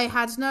 I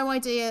had no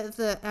idea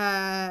that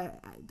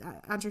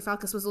Andrew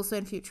Falkous was also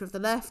in Future of the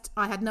Left.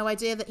 I had no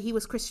idea that he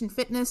was Christian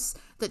Fitness,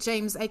 that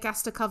James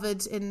Acaster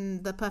covered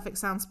in the Perfect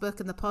Sounds book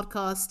and the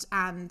podcast,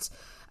 and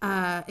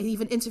he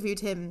even interviewed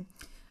him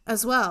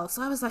as well.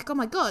 So I was like, oh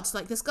my god,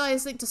 like this guy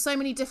is linked to so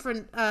many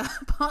different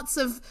parts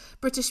of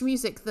British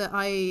music that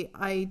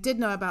I did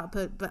know about,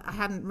 but I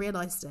hadn't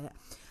realised it.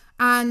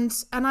 And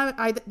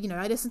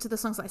I listened to the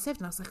songs that I saved,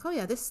 and I was like, oh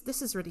yeah,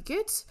 this is really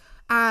good.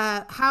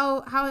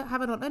 How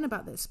have I not known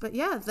about this? But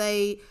yeah,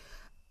 they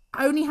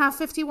only have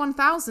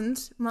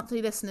 51,000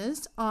 monthly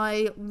listeners.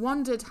 I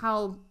wondered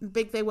how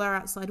big they were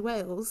outside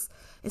Wales,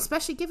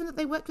 especially given that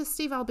they worked with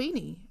Steve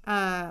Albini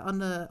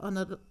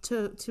on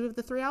two of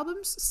the 3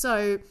 albums.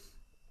 So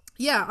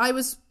yeah, I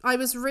was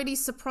really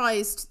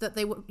surprised that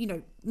they were,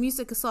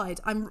 music aside,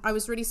 I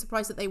was really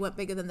surprised that they weren't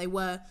bigger than they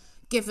were,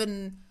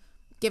 given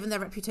their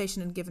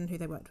reputation and given who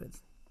they worked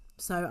with.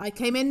 So I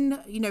came in,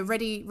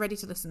 ready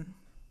to listen.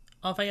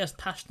 Are they as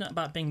passionate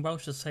about being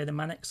Welsh as, say, the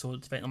Manics, or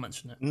did they not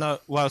mention it? No,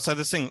 well, so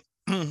the thing,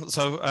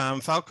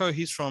 Falco,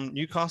 he's from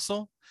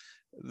Newcastle.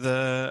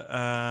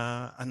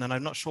 And then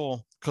I'm not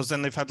sure, because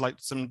then they've had like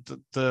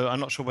I'm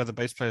not sure where the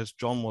bass player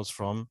John was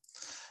from.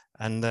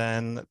 And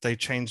then they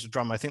changed the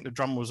drum. I think the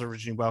drum was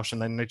originally Welsh,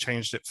 and then they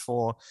changed it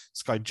for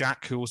this guy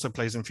Jack, who also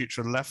plays in Future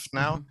of the Left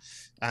now.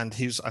 And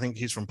I think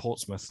he's from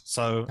Portsmouth.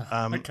 So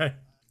okay.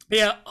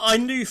 Yeah, I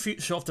knew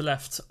Future of the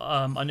Left.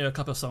 I knew a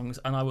couple of songs,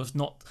 and I was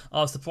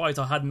surprised.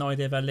 I had no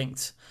idea they're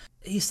linked.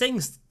 He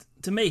sings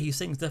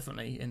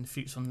differently in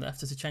Future of the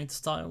Left. Does he change the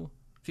style?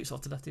 Future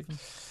of the Left, even.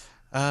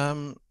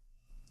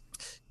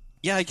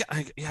 Yeah, I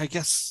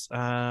guess.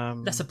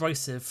 Less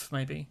abrasive,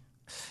 maybe.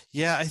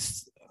 Yeah,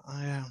 so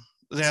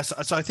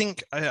I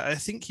think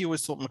he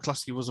always thought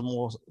McCluskey was a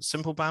more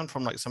simple band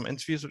from like some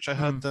interviews which I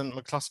heard than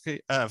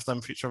McCluskey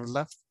than Future of the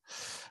Left.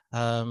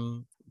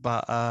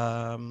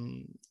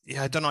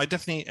 Yeah, I don't know. I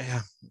definitely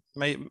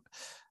maybe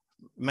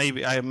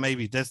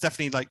there's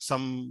definitely like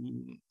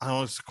some, I don't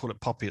want to call it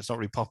poppy. It's not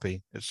really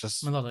poppy. It's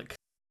just melodic.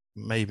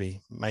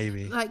 Maybe.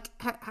 Like,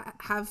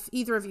 have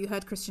either of you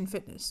heard Christian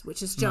Fitness,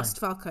 which is just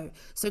Falco?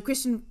 So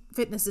Christian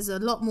Fitness is a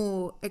lot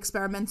more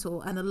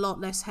experimental and a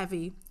lot less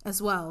heavy as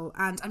well.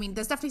 And I mean,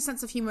 there's definitely a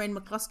sense of humour in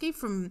McCluskey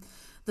from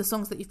the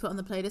songs that you've put on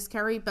the playlist,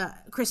 Kerry, but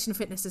Christian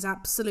Fitness is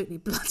absolutely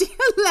bloody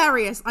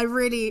hilarious. I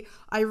really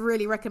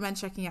recommend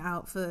checking it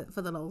out for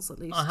the lols, at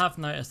least. I have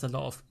noticed a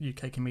lot of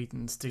UK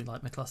comedians do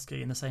like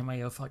McCluskey in the same way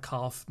of like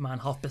half man,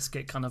 half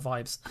biscuit kind of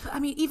vibes. I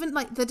mean, even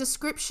like the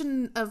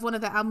description of one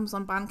of their albums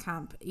on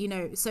Bandcamp,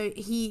 so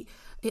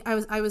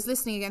I was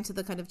listening again to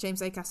the kind of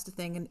James Acaster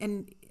thing,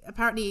 and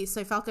apparently,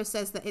 so Falco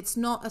says that it's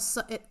not a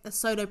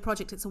solo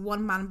project, it's a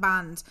one-man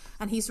band,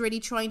 and he's really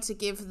trying to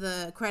give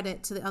the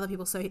credit to the other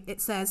people. So it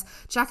says,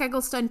 Jack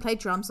Egglestone played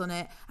drums on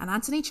it, and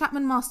Anthony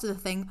Chapman mastered the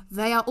thing.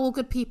 They are all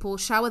good people,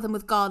 shower them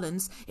with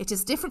garlands. It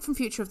is different from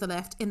Future of the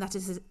Left in that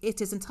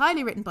it is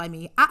entirely written by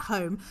me at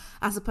home,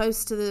 as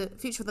opposed to the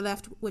Future of the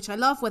Left, which I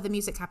love, where the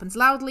music happens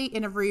loudly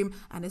in a room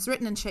and is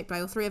written and shaped by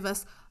all 3 of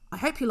us. I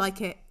hope you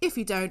like it. If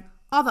you don't,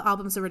 other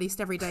albums are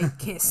released every day.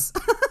 Kiss.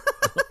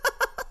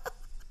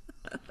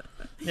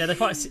 Yeah, they're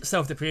quite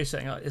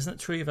self-depreciating. Isn't it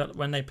true that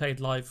when they played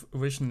live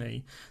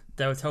originally,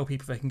 they would tell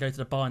people they can go to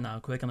the bar now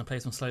because they're going to play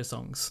some slow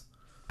songs?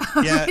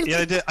 Yeah,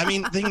 they did. I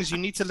mean, things you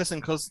need to listen,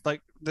 because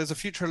like there's a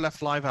Future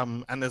Left live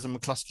album and there's a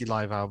McCluskey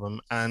live album,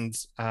 and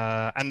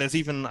there's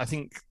even, I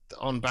think,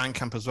 on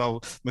Bandcamp as well,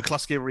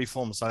 McCluskey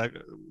reformed, so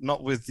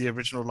not with the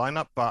original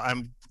lineup, but I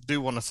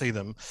do want to see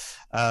them.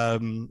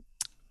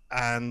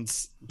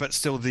 But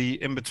still,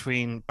 the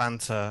in-between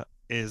banter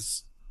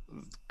is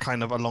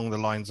kind of along the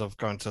lines of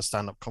going to a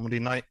stand-up comedy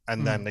night,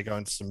 and then they go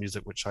into some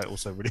music, which I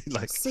also really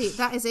like. See,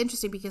 that is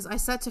interesting, because I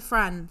said to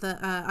Fran that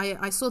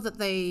I saw that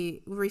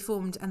they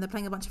reformed and they're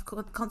playing a bunch of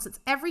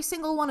concerts, every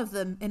single one of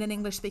them in an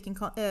English-speaking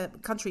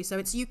country. So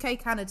it's UK,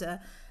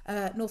 Canada,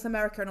 North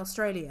America, and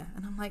Australia.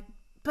 And I'm like,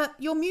 but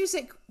your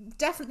music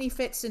definitely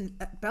fits in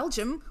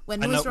Belgium, where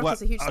noise rock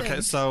is a huge thing. Okay,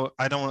 so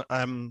I don't.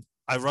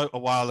 I wrote a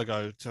while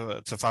ago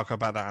to Falco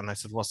about that, and I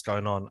said, "What's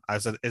going on?" I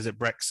said, "Is it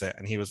Brexit?"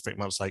 And he was pretty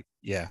much like,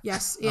 "Yeah."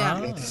 Yes.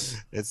 Yeah.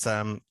 It's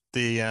I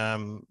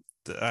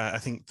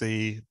think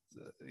the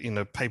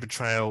paper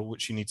trail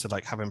which you need to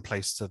like have in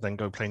place to then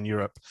go play in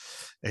Europe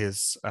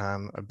is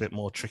a bit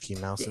more tricky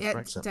now since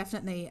Brexit.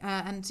 Definitely.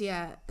 And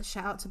yeah,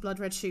 shout out to Blood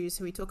Red Shoes,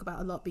 who we talk about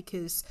a lot,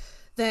 because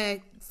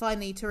they're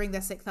finally touring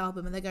their 6th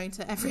album and they're going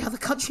to every other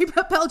country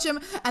but Belgium,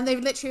 and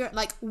they've literally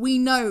like, we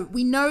know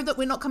that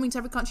we're not coming to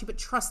every country, but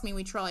trust me,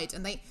 we tried.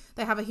 And they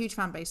have a huge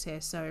fan base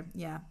here, so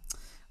yeah,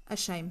 a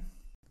shame.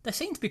 They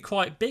seem to be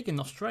quite big in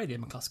Australia,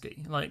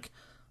 McCluskey. Like,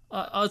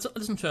 I was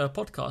listening to a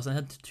podcast,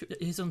 and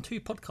he's on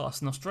 2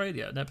 podcasts in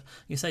Australia, and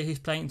you say he's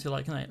playing to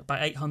like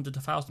about 800 to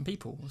 1,000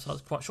 people, so I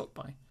was quite shocked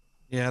by.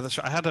 Yeah, that's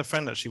right. I had a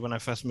friend actually when I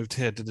first moved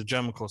here, did a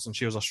German course, and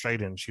she was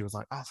Australian. She was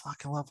like, "I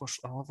fucking love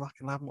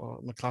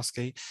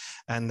McCluskey,"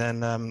 and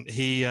then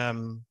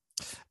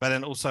but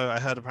then also I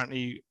heard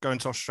apparently going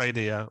to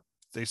Australia,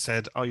 they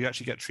said, "Oh, you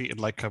actually get treated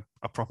like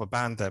a proper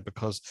band there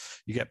because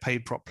you get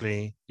paid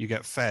properly, you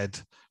get fed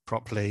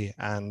properly,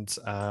 and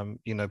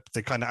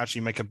they kind of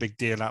actually make a big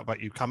deal out about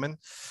you coming."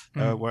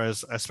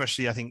 Whereas,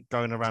 especially I think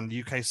going around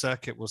the UK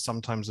circuit was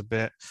sometimes a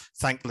bit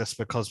thankless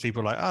because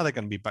people are like, "Oh, they're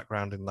going to be back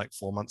around in like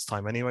 4 months'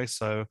 time anyway."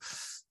 So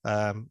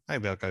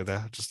maybe I'll go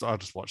there. I'll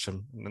just watch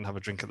them and then have a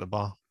drink at the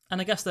bar. And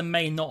I guess they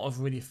may not have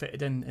really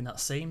fitted in that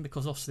scene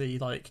because obviously,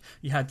 like,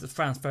 you had the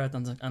Franz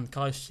Ferdinand and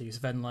Kaiser,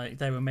 then like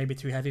they were maybe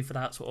too heavy for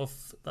that sort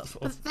of.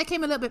 But they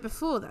came a little bit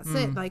before. That's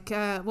it. Like,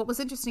 what was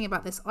interesting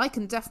about this, I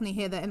can definitely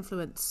hear their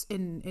influence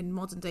in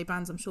modern day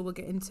bands. I'm sure we'll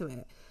get into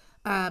it.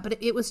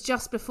 But it was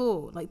just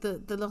before. Like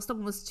the last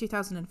album was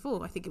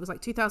 2004. I think it was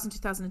like 2000,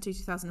 2002,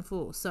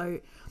 2004. So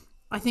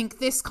I think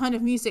this kind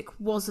of music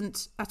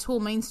wasn't at all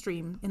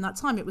mainstream in that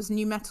time. It was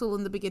new metal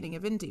and the beginning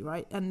of indie,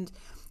 right? And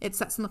it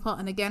sets them apart.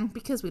 And again,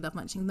 because we love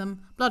mentioning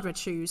them, Blood Red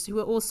Shoes, who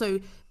were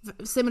also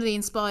similarly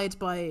inspired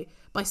by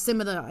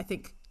similar, I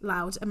think,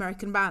 loud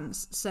American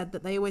bands, said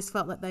that they always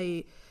felt that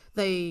they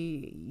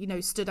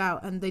stood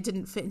out and they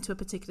didn't fit into a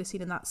particular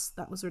scene, and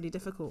that was really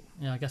difficult.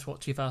 Yeah, I guess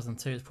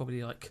 2002 is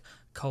probably like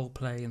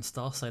Coldplay and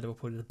Starsailor were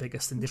probably the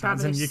biggest indie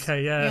bands in the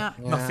UK. Yeah.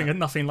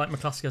 Nothing like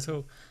McCluskey at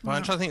all. Well,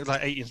 I'm trying to think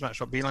like 80s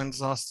Matchshot Beeline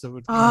Disaster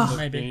would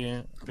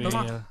maybe be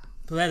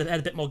But they had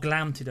a bit more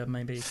glam to them,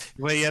 maybe.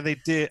 Well, yeah, they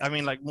did. I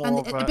mean, like more and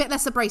of a bit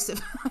less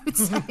abrasive, I would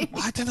say.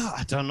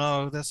 I don't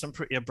know. There's some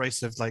pretty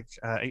abrasive, like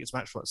 80s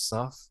Matchbox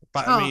stuff.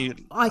 But I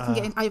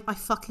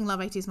fucking love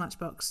 80s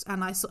Matchbox,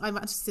 and I've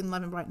actually seen them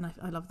live in Brighton.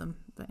 I love them.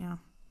 But yeah.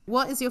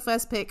 What is your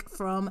first pick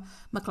from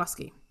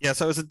McCluskey? Yeah,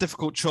 so it was a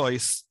difficult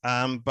choice,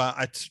 but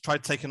I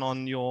tried taking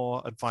on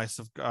your advice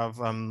of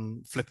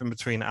flipping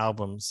between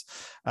albums.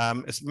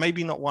 It's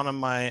maybe not one of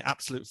my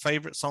absolute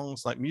favorite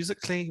songs, like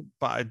musically,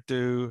 but I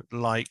do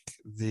like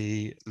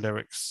the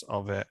lyrics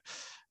of it.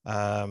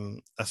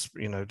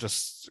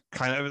 Just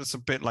kind of, it's a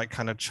bit like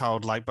kind of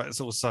childlike, but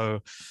it's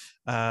also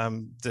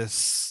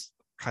this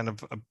kind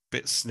of a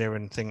bit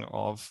sneering thing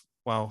of,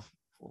 well,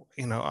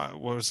 what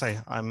would I say?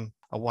 I'm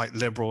a white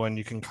liberal, and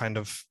you can kind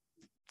of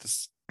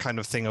this kind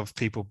of thing of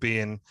people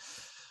being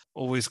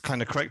always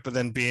kind of correct, but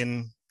then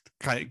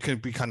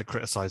could be kind of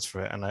criticized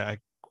for it. And I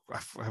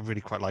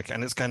really quite like it.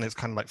 And it's kind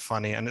of like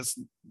funny, and it's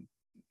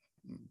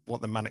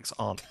what the Manics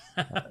aren't,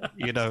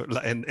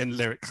 in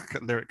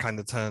lyric kind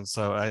of terms.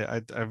 So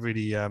I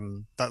really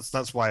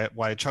that's why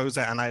I chose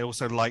it. And I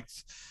also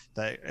liked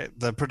that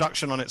the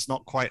production on it's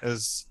not quite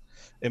as,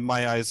 in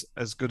my eyes,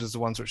 as good as the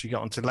ones which you get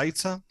onto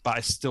later, but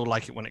I still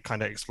like it when it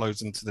kind of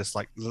explodes into this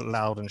like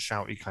loud and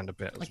shouty kind of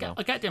bit as well.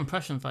 I get the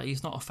impression that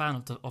he's not a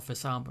fan of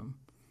this album,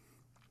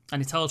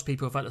 and he tells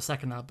people that the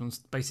second album's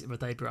basically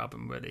the debut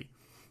album, really.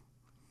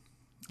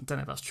 I don't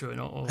know if that's true or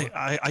not.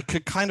 I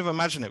could kind of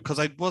imagine it, because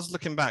I was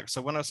looking back.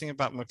 So when I was thinking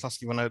about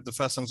McCluskey, the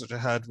first songs which I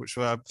heard, which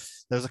were,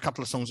 there's a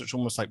couple of songs which are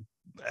almost like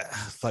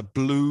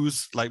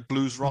blues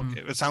rock.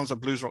 It sounds like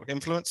blues rock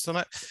influence on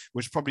it,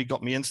 which probably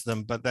got me into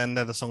them. But then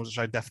they're the songs which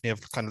I definitely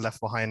have kind of left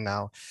behind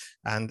now.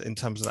 And in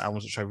terms of the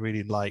albums which I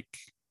really like,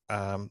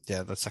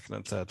 the second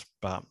and third.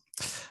 But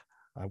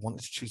I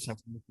wanted to choose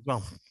something as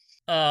well.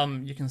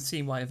 You can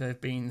see why they've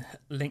been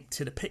linked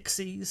to the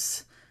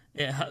Pixies.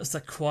 It has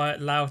the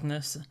quiet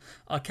loudness.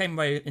 I came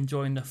away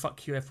enjoying the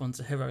 "fuck you, everyone's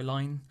a hero"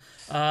 line.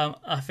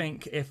 I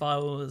think if I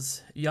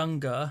was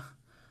younger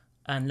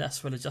and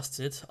less well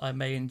adjusted, I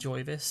may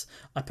enjoy this.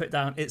 I put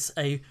down it's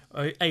a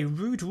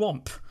rude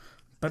romp,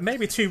 but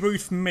maybe too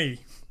rude for me.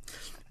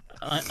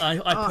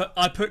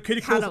 I put could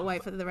you cannot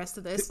wait for the rest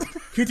of this.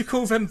 Could you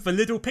call them the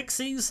Little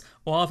Pixies,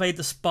 or are they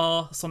the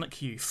Spa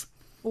Sonic Youth?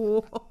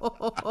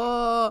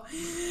 Oh,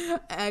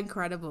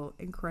 incredible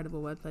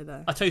wordplay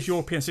there. I chose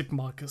European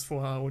supermarkets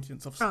for our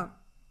audience. Well,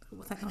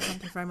 thank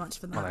you very much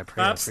for that.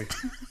 Perhaps.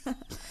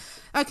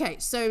 Okay,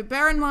 so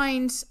bear in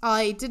mind,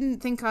 I didn't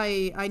think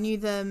I knew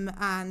them,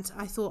 and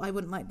I thought I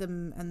wouldn't like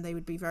them and they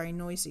would be very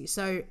noisy.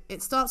 So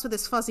it starts with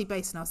this fuzzy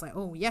bass, and I was like,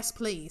 oh, yes,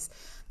 please.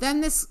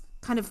 Then this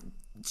kind of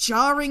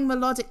jarring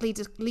melodic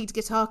lead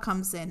guitar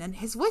comes in, and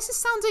his voice is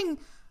sounding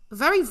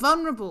very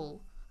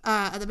vulnerable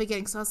at the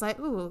beginning, so I was like,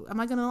 "Ooh, am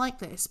I going to like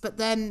this?" But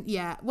then,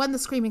 when the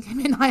screaming came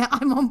in,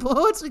 I'm on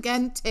board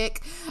again.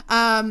 Tick.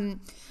 And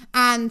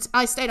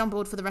I stayed on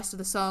board for the rest of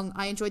the song.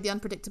 I enjoyed the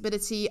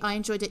unpredictability. I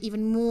enjoyed it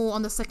even more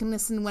on the second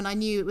listen when I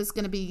knew it was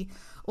going to be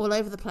all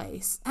over the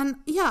place. And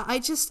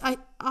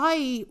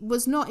I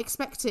was not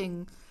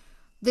expecting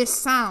this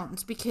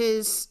sound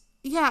because.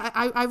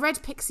 I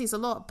read Pixies a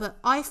lot, but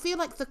I feel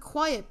like the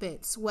quiet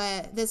bits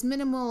where there's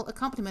minimal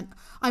accompaniment,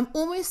 I'm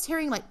almost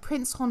hearing like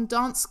Prince Hon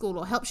Dance School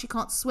or Help She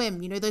Can't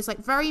Swim, those like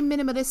very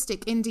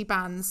minimalistic indie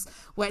bands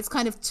where it's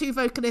kind of two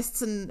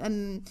vocalists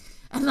and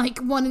like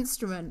one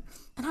instrument.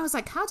 And I was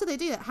like, how do they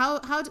do that? How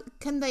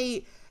can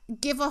they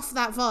give off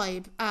that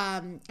vibe,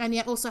 and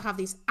yet also have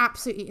these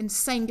absolutely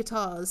insane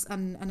guitars,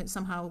 and it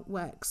somehow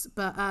works.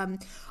 But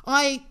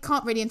I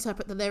can't really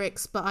interpret the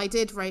lyrics, but I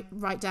did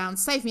write down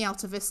 "Save me,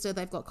 Alta Vista.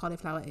 They've got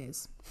cauliflower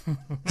ears."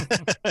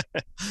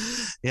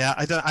 Yeah,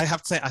 I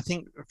have to say, I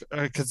think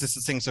because this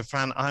is things so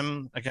fan.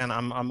 I'm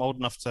old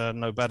enough to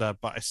know better,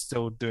 but I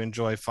still do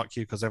enjoy "Fuck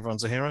You" because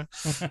everyone's a hero.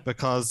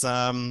 Because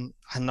I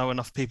know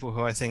enough people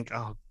who I think,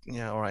 oh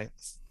yeah, all right,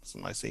 it's a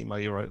nice emo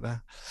you wrote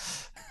there.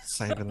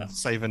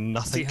 Saving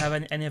nothing. Do you have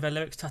any of her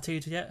lyrics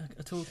tattooed yet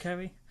at all,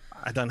 Kerry?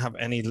 I don't have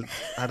any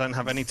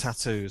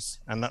tattoos,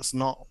 and that's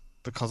not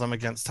because I'm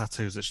against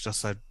tattoos. It's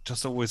just I'm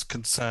just always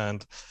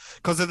concerned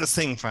because of the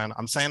thing, fan.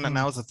 I'm saying that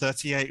now as a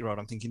 38-year-old.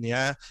 I'm thinking,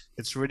 yeah,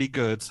 it's really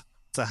good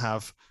to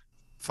have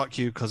 "Fuck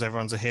You" because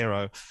everyone's a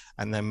hero,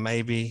 and then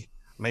maybe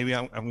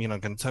I'm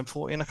going to turn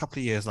 40 in a couple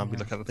of years, and I'll be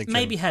looking at thinking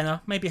maybe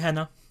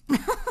henna.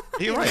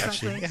 You're right,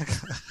 actually. Yeah.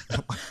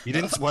 You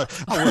didn't. Well,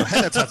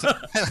 henna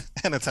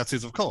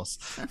tattoos, of course.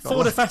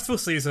 For the festival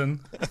season,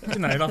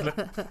 lovely.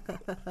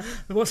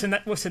 What's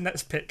the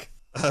next pick?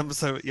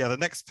 So yeah, the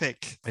next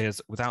pick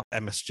is "Without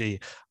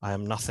MSG, I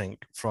Am Nothing"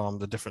 from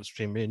The Difference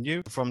Between Me and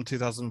You from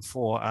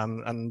 2004,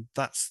 and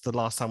that's the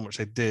last time which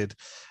they did,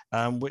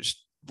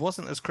 which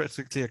wasn't as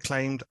critically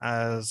acclaimed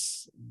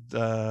as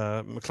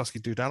the McCluskey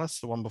Do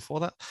Dallas, the one before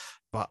that.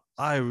 But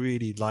I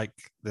really like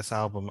this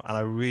album, and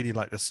I really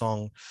like this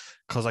song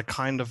because I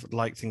kind of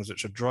like things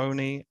which are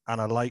drony,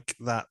 and I like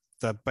that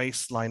the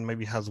bass line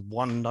maybe has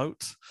one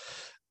note,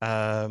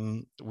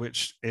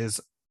 which is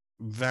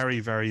very,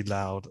 very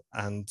loud,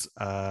 and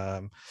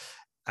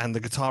the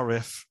guitar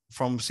riff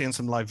from seeing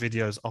some live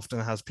videos often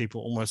has people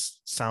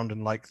almost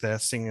sounding like they're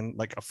singing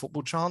like a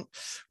football chant,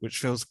 which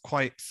feels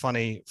quite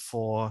funny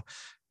for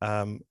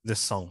this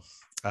song.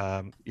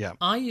 Yeah.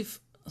 I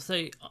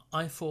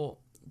thought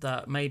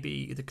that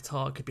maybe the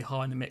guitar could be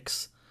high in the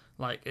mix.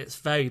 Like, it's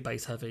very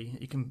bass heavy.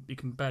 You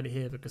can barely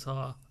hear the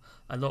guitar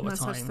a lot of the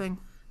time. No such thing.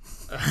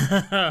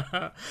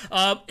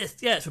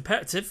 It's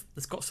repetitive.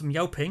 It's got some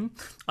yelping.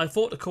 I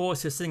thought the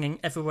chorus is singing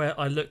 "Everywhere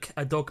I Look,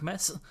 a Dog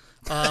Mess,"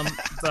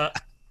 but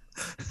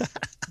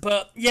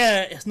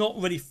yeah, it's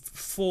not really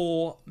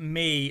for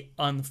me.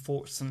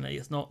 Unfortunately,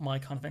 it's not my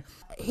kind of thing.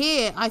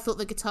 Here, I thought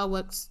the guitar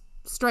works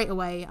straight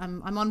away.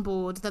 I'm on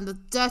board. Then the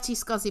dirty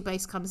scuzzy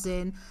bass comes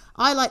in.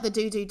 I like the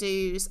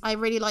do-do-dos. I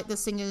really like the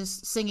singers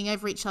singing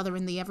over each other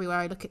in the "Everywhere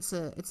I Look, it's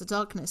a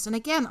darkness." And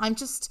again, I'm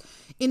just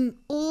in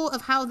awe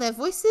of how their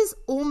voices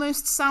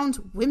almost sound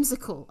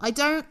whimsical. I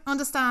don't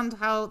understand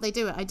how they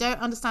do it. I don't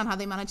understand how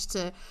they manage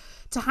to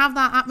have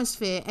that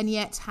atmosphere and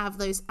yet have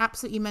those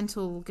absolutely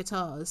mental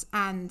guitars.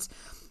 And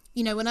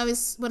when I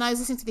was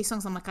listening to these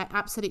songs, I'm like, I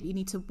absolutely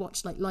need to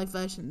watch like live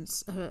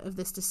versions of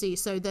this to see.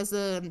 So there's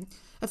a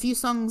few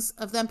songs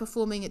of them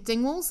performing at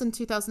Dingwalls in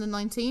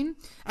 2019,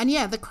 and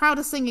yeah, the crowd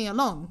are singing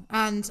along,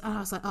 and I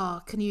was like,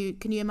 oh, can you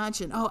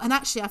imagine? Oh, and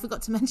actually, I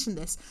forgot to mention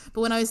this,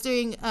 but when I was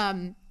doing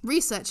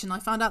research and I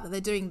found out that they're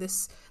doing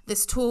this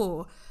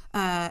tour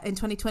in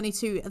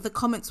 2022, the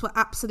comments were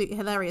absolutely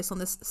hilarious on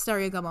this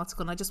Stereogum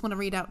article, and I just want to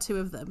read out two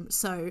of them.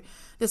 So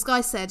this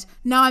guy said,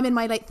 "Now I'm in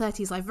my late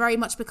 30s, I've very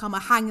much become a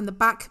hang in the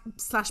back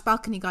 /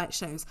 balcony guy at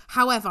shows.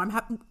 However,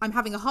 I'm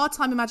having a hard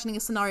time imagining a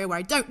scenario where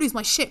I don't lose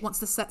my shit once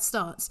the set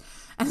starts."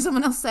 And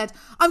someone else said,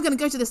 "I'm going to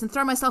go to this and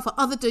throw myself at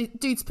other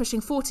dudes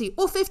pushing 40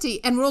 or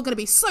 50, and we're all going to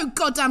be so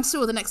goddamn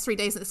sore the next 3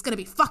 days that it's going to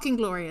be fucking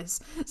glorious."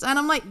 And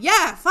I'm like,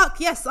 yeah, fuck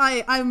yes,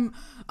 I'm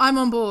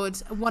on board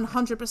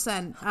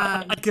 100%.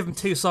 I'd give them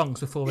 2 songs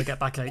before they get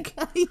backache.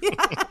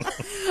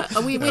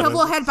 Yeah. We have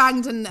all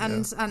headbanged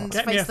and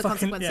faced the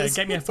consequences.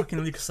 Yeah, get me a fucking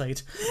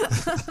Lucasade.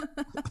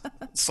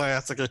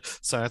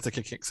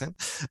 Sciatica kicks in.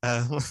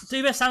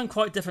 Do they sound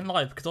quite different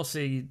live? Because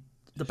obviously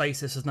the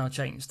bassist has now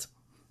changed.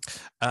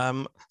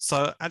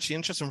 So actually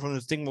interesting from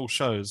those Dingwall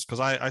shows, because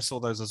I saw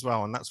those as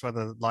well, and that's where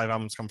the live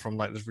albums come from,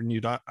 like this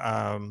renewed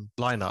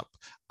lineup,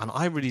 and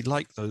I really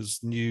like those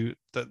new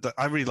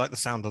I really like the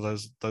sound of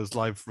those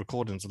live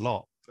recordings a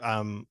lot.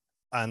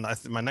 And I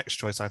think my next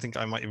choice, I think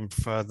I might even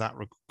prefer that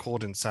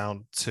recording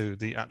sound to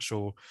the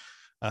actual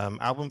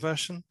album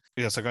version.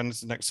 Yeah, so going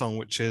into the next song,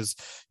 which is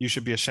 "You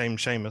Should Be Ashamed,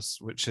 Seamus,"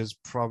 which is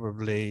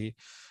probably,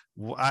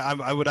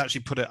 I would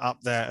actually put it up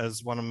there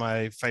as one of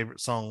my favorite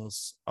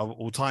songs of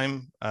all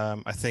time.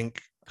 I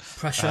think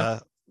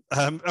Pressure.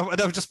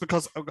 No, just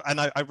because,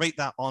 and I rate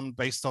that on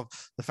based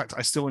off the fact that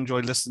I still enjoy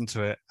listening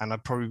to it, and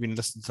I've probably been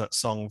listening to that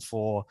song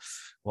for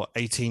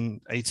 18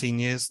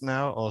 years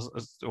now, or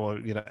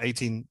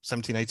 17,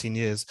 18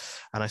 years,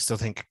 and I still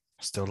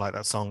like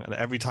that song. And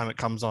every time it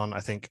comes on,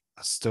 I think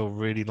I still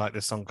really like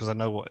this song because I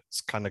know what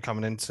it's kind of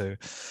coming into.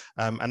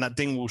 And that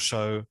Dingwall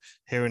show,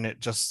 hearing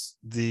it,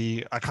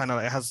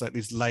 it has like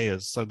these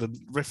layers. So the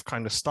riff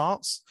kind of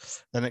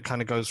starts, then it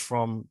kind of goes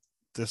from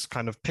this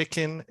kind of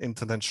picking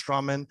into then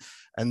strumming,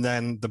 and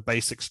then the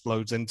bass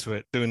explodes into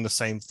it doing the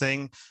same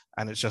thing,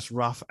 and it's just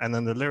rough. And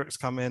then the lyrics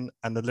come in,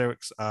 and the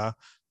lyrics are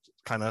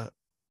kind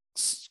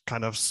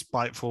of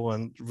spiteful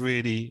and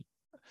really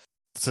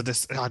so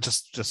this are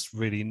just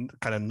really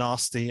kind of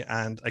nasty,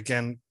 and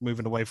again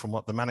moving away from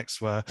what the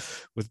Manics were,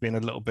 with being a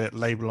little bit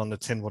label on the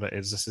tin what it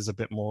is. This is a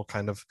bit more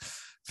kind of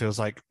feels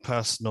like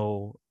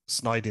personal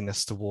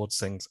snidiness towards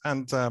things,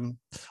 and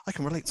I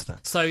can relate to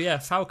that. So yeah,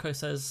 Falco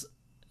says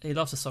he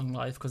loves the song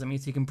live because it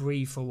means he can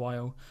breathe for a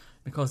while,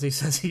 because he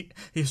says he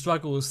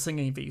struggles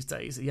singing these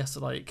days. He has to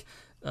like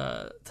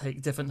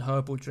take different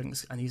herbal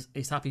drinks, and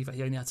he's happy that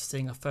he only had to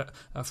sing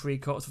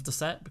 3/4 of the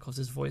set because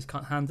his voice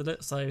can't handle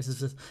it. So this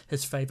is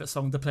his favourite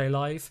song to play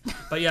live.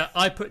 But yeah,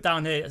 I put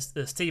down here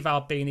Steve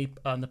Albini,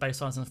 the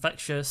bass line's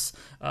infectious.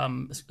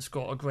 It's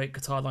got a great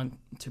guitar line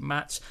to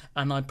match,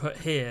 and I put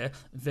here,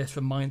 this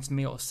reminds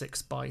me of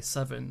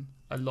 6x7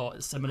 a lot.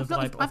 It's similar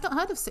vibe. I've not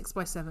heard of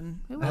 6x7.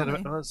 Who They had, are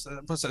they? was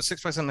it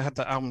 6x7? They had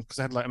that album because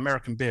they had like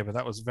American Beer, but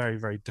that was very,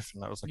 very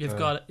different. That was like You've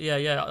got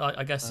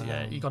I guess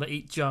you got to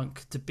eat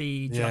junk to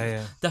be drunk.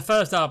 Yeah. Their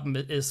first album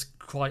is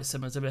quite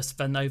similar to this.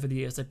 Then over the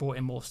years they brought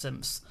in more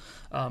synths.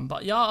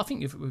 But yeah, I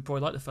think we probably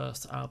like the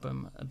first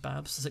album,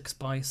 Babs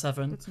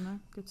 6x7. Good to know.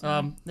 Good to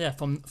know. Yeah,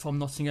 from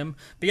Nottingham.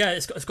 But yeah,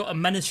 it's got a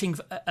menacing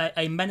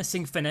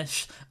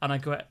finish, and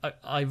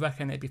I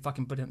reckon it'd be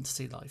fucking brilliant to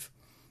see live.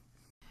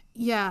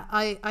 Yeah,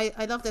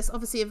 I love this.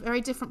 Obviously, a very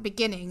different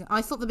beginning.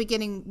 I thought the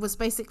beginning was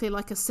basically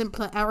like a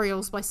simpler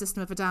Aerials by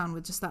System of a Down,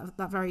 with just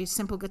that very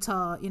simple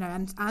guitar, you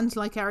know, and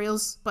like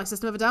Aerials by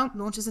System of a Down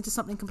launches into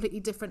something completely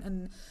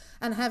different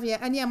and heavier.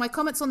 And yeah, my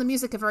comments on the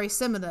music are very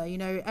similar. You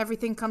know,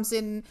 everything comes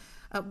in,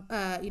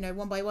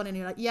 one by one, and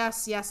you're like,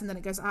 yes, and then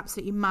it goes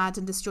absolutely mad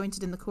and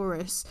disjointed in the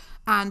chorus.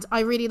 And I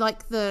really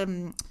like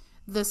the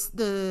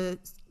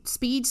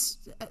speed,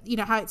 you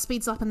know, how it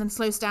speeds up and then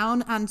slows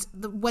down, and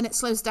when it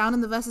slows down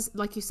in the verses,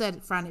 like you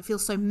said, Fran, it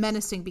feels so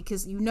menacing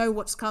because you know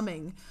what's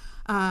coming,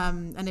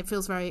 and it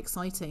feels very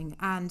exciting.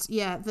 And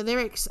yeah, the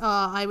lyrics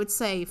are, I would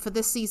say, for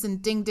this season,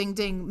 ding ding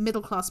ding,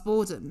 middle class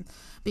boredom,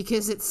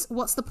 because it's,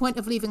 what's the point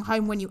of leaving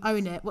home when you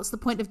own it? What's the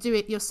point of doing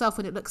it yourself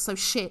when it looks so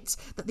shit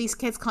that these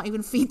kids can't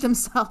even feed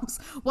themselves?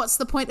 What's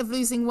the point of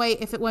losing weight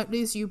if it won't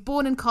lose you?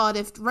 Born in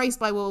Cardiff, raised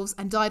by wolves,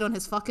 and died on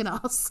his fucking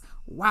ass.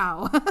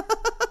 Wow.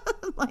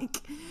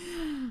 Like,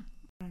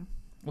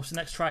 what's the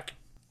next track?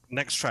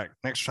 Next track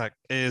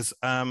is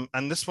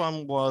and this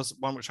one was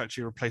one which I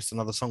actually replaced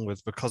another song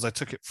with, because I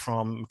took it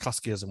from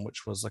McCluskeyism,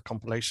 which was a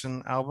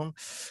compilation album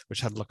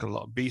which had like a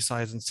lot of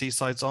B-sides and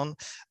C-sides on,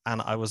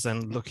 and I was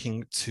then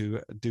looking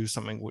to do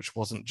something which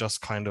wasn't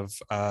just kind of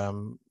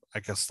I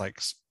guess like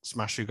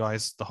smash you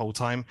guys the whole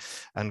time,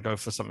 and go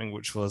for something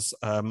which was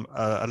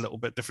a little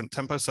bit different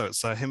tempo. So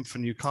it's a Hymn for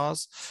New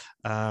Cars,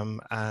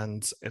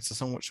 and it's a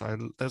song which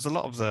there's a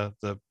lot of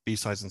the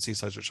B-sides and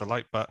C-sides which I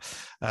like, but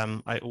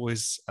I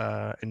always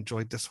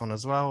enjoyed this one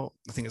as well.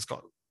 I think it's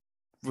got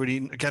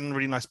really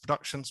nice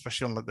production,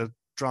 especially on the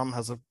drum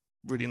has a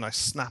really nice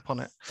snap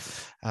on it,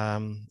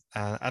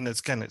 and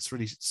it's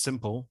really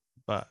simple,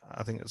 but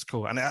I think it's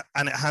cool, and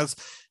it has.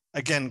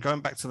 Again,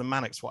 going back to the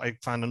Manics, what I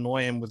found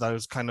annoying with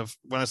those kind of,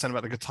 when I was saying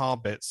about the guitar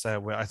bits there,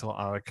 where I thought,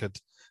 I could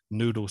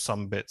noodle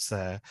some bits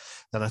there,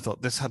 then I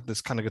thought this had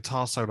this kind of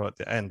guitar solo at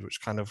the end, which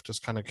kind of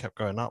kept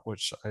going up,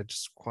 which I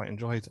just quite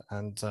enjoyed.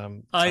 And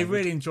I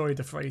really enjoyed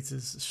the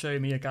phrases, show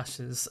me your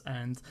gashes,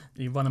 and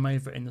you run them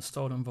over in the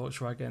stolen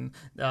Volkswagen.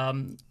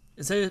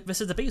 So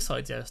this is the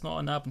B-side, yeah? It's not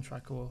an album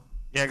track, or...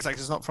 Yeah,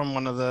 exactly. It's not from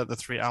one of the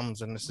three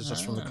albums, and this is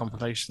just from the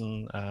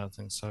compilation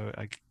thing. So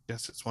I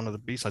guess it's one of the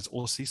B-sides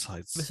or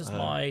C-sides. This is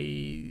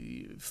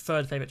my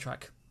third favourite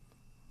track.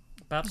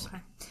 Babs? Okay.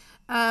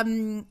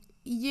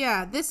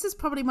 Yeah, this is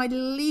probably my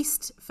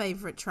least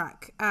favourite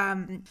track,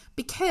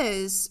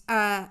 because,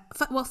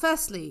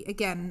 firstly,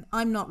 again,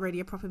 I'm not really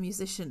a proper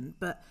musician,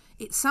 but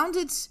it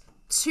sounded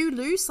too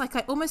loose. Like,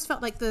 I almost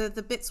felt like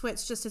the bits where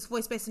it's just his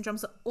voice, bass and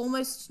drums are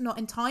almost not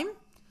in time.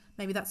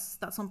 Maybe that's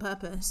on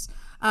purpose.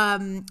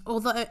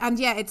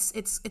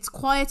 It's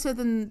quieter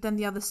than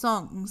the other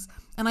songs,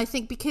 and I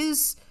think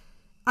because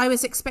I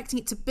was expecting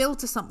it to build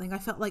to something, I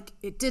felt like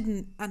it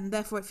didn't, and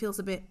therefore it feels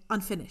a bit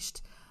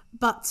unfinished.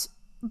 But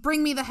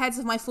Bring Me the Heads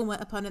of My Former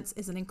Opponents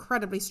is an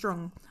incredibly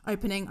strong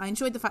opening. I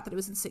enjoyed the fact that it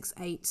was in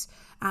 6/8,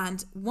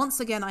 and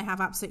once again I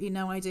have absolutely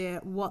no idea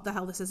what the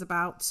hell this is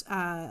about,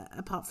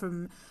 apart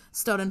from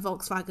stolen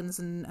Volkswagens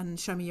and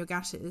show me your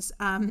gashes.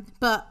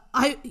 But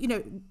I,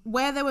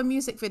 where there were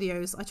music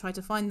videos, I tried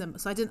to find them.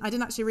 So I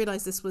didn't actually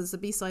realize this was a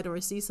B-side or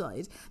a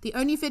C-side. The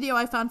only video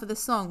I found for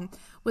this song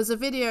was a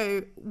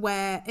video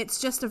where it's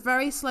just a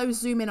very slow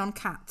zoom in on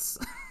cats.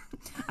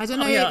 I don't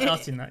know. Yeah,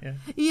 I've seen that, yeah.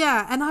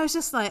 Yeah, and I was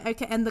just like,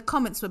 okay, and the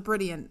comments were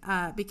brilliant,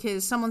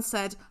 because someone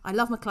said, I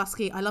love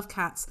McCluskey, I love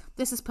cats,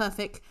 this is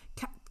perfect,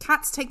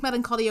 cats take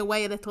melancholy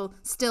away a little,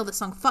 still the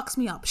song fucks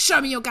me up, show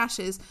me your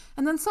gashes.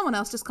 And then someone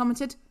else just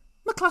commented,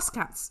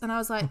 McCluskey, and I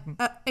was like,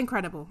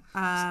 incredible.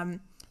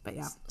 But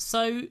yeah.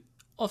 So,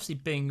 obviously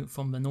being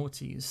from the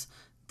noughties,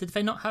 did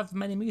they not have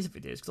many music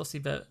videos? Because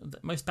obviously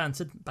most bands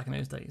did back in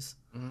those days.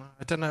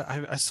 I don't know.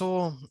 I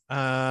saw,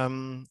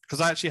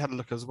 because I actually had a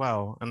look as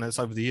well, and it's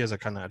over the years I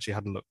kind of actually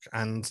had a look.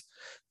 And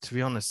to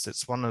be honest,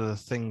 it's one of the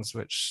things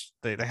which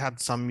they had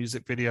some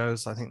music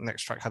videos. I think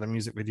Next Track had a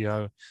music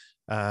video.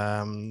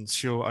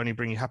 She'll Only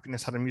Bring You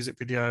Happiness had a music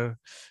video,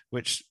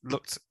 which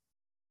looked,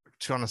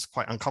 to be honest,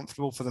 quite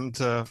uncomfortable for them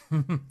to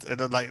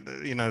like,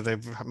 you know, they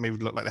maybe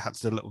looked like they had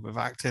to do a little bit of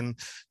acting,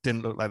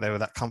 didn't look like they were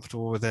that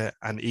comfortable with it.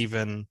 And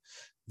even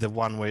the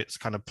one where it's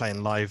kind of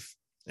playing live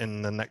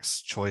in the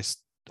next choice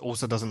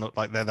also doesn't look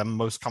like they're the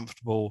most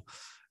comfortable,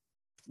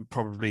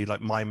 probably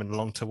like miming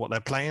along to what they're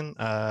playing.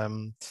 Yeah,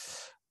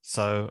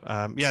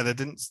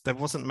 there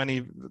wasn't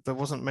many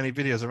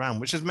videos around,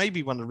 which is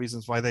maybe one of the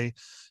reasons why they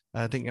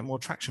didn't get more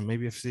traction.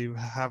 Maybe if you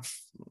have,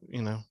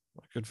 you know,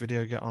 a good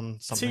video, get on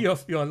something.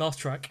 To your last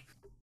track.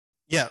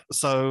 Yeah,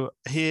 so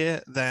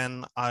here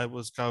then I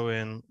was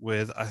going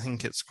with, I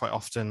think it's quite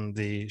often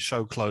the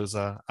show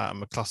closer at a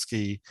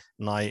McCluskey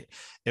night.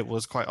 It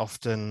was quite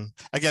often,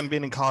 again,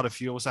 being in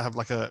Cardiff, you also have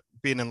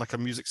being in like a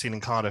music scene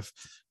in Cardiff,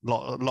 a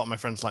lot of my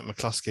friends like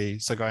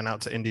McCluskey, so going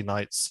out to indie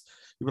nights,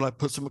 you were like,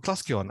 put some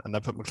McCluskey on, and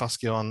they put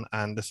McCluskey on,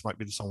 and this might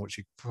be the song which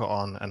you put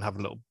on and have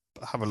a little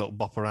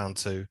bop around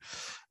to.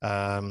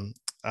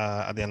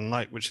 At the end of the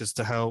night, which is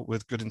To Hell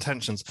with Good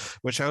Intentions,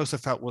 which I also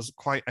felt was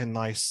quite a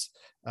nice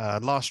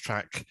last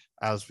track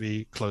as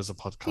we close the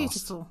podcast.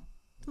 Beautiful,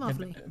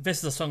 lovely. Yeah, this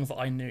is a song that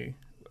I knew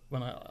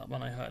when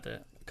I heard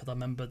it, because I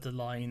remember the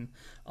line,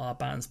 "Our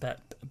band's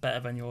better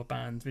than your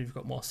band. We've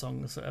got more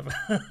songs." Whatever.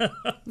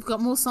 We've got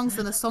more songs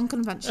than a song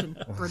convention.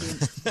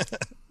 Brilliant.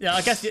 Yeah,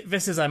 I guess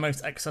this is our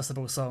most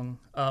accessible song.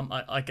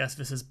 I guess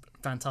this is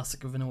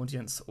fantastic with an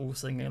audience all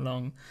singing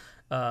along.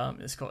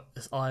 It's got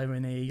this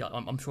irony.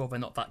 I'm sure they're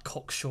not that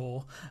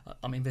cocksure.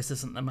 I mean, this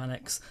isn't the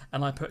Manics.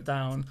 And I put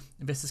down,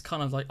 this is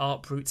kind of like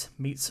Art Brut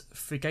meets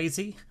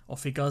Fugazi or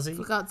Fugazi.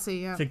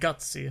 Fugazi, yeah.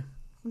 Fugazi.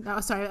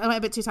 No, sorry, I went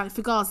a bit too tiny.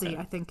 Fugazi,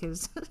 I think,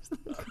 is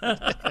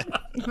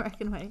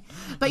American way.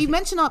 But you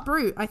mentioned Art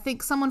Brut. I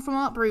think someone from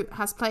Art Brut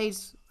has played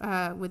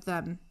with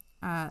them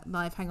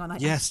live. Hang on.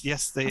 Yes,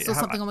 I saw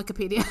something on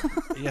Wikipedia.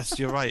 Yes,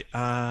 you're right.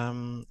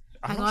 I'm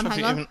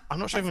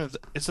not sure even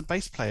it's a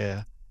bass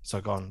player. So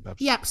go on,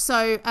 Babs. Yep,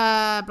 so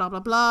blah, blah,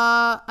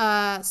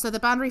 blah. So the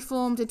band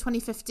reformed in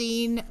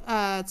 2015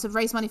 to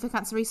raise money for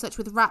cancer research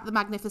with Rat the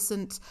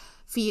Magnificent,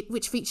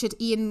 which featured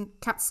Ian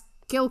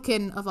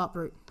Katz-Gilkin of Art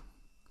Brut.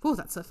 Oh,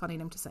 that's a funny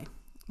name to say.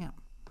 Yeah.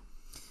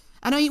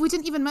 I know we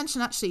didn't even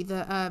mention, actually,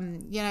 that,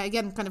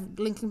 again, kind of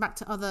linking back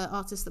to other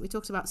artists that we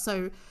talked about.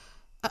 So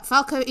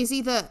Falco is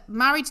either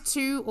married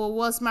to or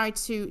was married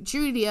to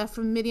Julia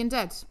from Million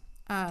Dead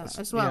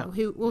as well, yeah,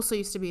 who also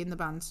used to be in the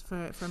band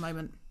for a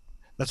moment.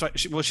 That's right.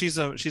 She's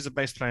a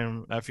bass player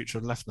in Future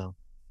of the Left now.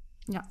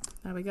 Yeah,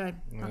 there we go.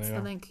 That's the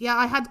link. Yeah,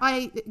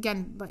 I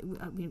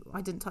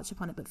didn't touch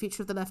upon it, but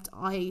Future of the Left,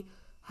 I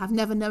have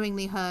never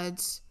knowingly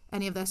heard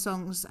any of their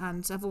songs,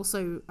 and I've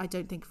also, I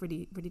don't think,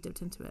 really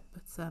dipped into it.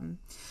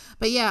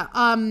 But yeah.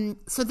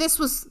 So this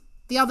was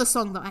the other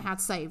song that I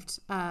had saved,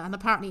 and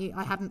apparently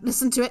I hadn't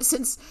listened to it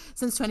since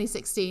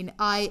 2016.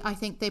 I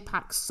think they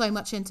pack so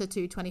much into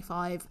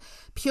 225.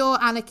 Pure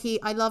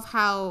anarchy. I love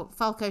how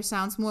Falco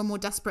sounds more and more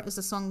desperate as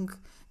the song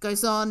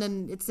goes on,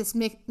 and it's this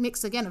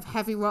mix again of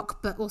heavy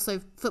rock but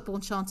also football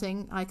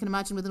chanting. I can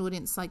imagine with an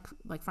audience like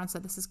Fran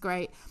said, this is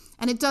great,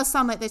 and it does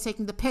sound like they're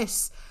taking the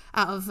piss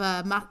out of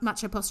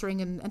macho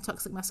posturing and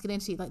toxic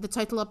masculinity, like the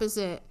total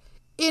opposite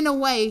in a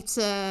way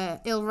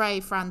to Il Rey,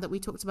 Fran, that we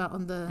talked about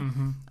on the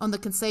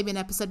Kasabian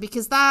episode,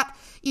 because that,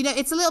 you know,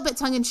 it's a little bit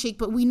tongue-in-cheek,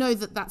 but we know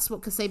that that's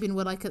what Kasabian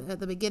were like at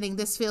the beginning.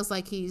 This feels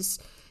like he's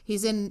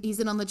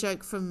in on the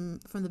joke from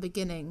the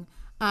beginning.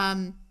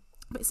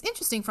 But it's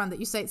interesting, Fran, that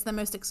you say it's their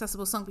most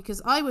accessible song,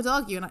 because I would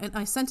argue, and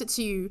I sent it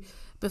to you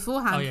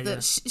beforehand,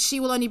 that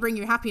She Will Only Bring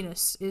You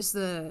Happiness is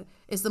the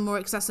more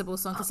accessible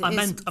song. I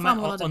meant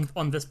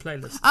on this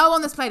playlist. Oh,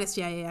 on this playlist,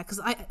 yeah.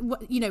 Because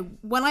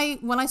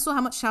when I saw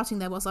how much shouting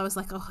there was, I was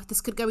like, oh,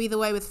 this could go either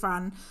way with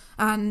Fran.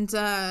 And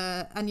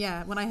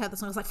yeah, when I heard the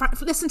song, I was like, Fran,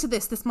 listen to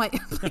this. This might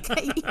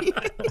implicate you.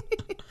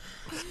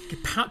 You're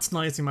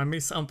patronising my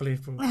miss,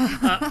 unbelievable.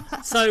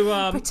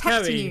 So,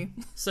 Kerry,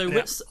 so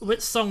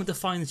which song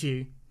defines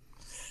you?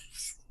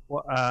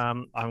 Well,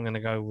 I'm going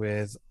to go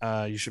with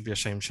You Should Be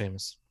Ashamed,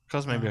 Seamus.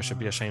 Because maybe I should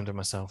be ashamed of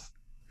myself.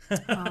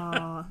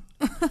 To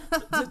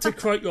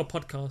quote your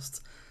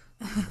podcast.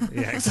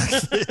 Yeah,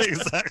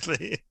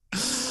 exactly.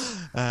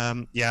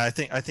 I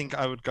think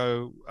I would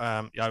go.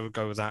 I would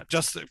go with that.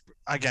 Just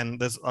again,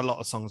 there's a lot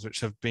of songs which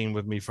have been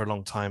with me for a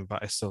long time,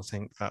 but I still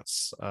think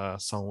that's a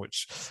song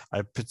which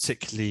I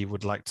particularly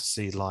would like to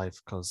see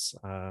live, because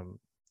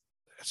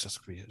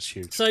it's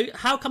huge. So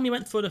how come you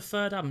went for the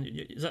third album?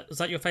 Is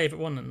that your favourite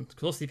one? And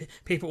because obviously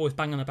people always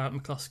bang on about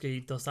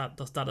McCluskey. Does that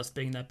as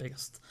being their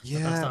best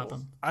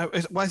album? I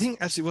think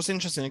actually what's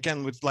interesting,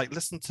 again, with like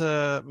listen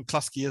to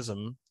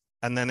McCluskeyism,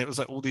 and then it was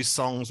like all these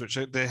songs which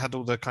they had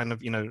all the kind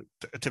of, you know,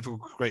 typical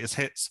greatest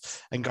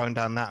hits, and going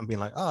down that and being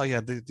like, oh yeah,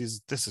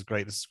 this is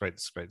great,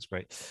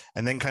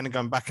 and then kind of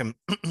going back and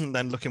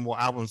then looking what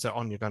albums they're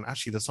on, you're going,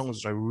 actually the songs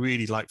which I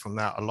really like from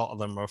that, a lot of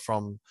them are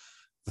from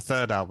the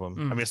third album.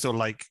 I mean, I still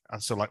like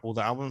all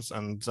the albums,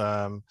 and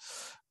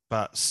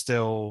but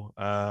still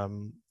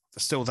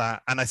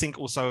that. And I think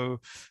also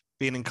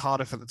being in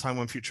Cardiff at the time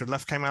when Future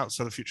Left came out.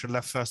 So the Future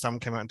Left first album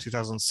came out in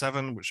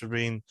 2007, which would have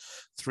been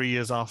 3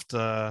 years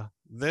after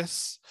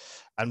this,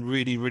 and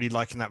really, really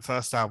liking that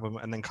first album,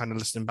 and then kind of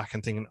listening back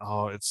and thinking,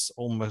 oh, it's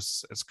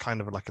kind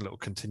of like a little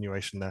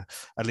continuation there,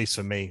 at least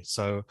for me.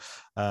 So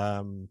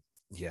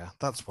yeah,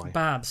 that's why.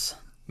 Babs,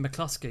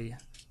 McCluskey,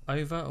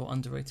 over or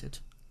underrated?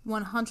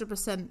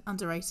 100%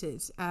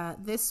 underrated.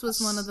 This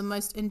was one of the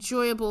most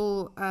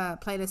enjoyable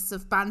playlists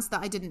of bands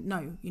that I didn't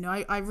know. You know,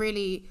 I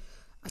really...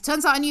 It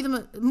turns out I knew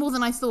them more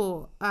than I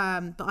thought,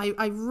 but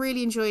I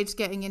really enjoyed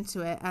getting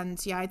into it.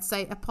 And yeah, I'd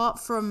say apart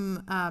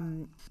from...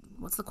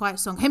 what's the quiet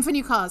song? Hymn for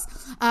New Cars.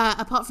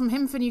 Apart from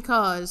Hymn for New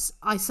Cars,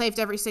 I saved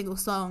every single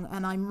song,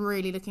 and I'm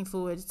really looking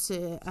forward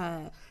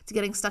to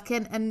getting stuck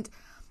in. And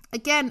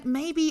again,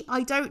 maybe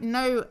I don't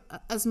know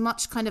as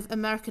much kind of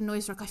American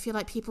noise rock. I feel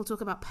like people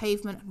talk about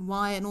Pavement and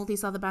Why and all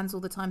these other bands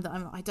all the time that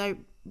I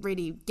don't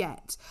really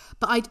get.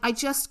 But I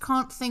just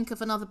can't think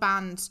of another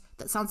band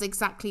that sounds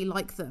exactly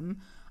like them.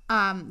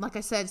 Like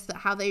I said, that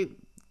how they,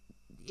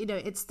 you know,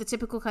 it's the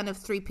typical kind of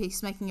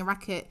three-piece making a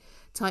racket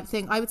type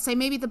thing. I would say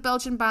maybe the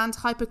Belgian band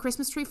Hyper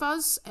Christmas Tree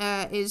Fuzz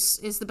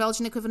is the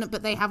Belgian equivalent,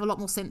 but they have a lot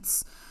more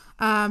synths.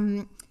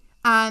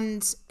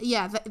 And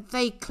yeah,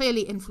 they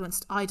clearly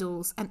influenced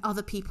Idols and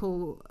other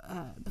people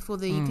before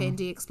the UK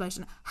indie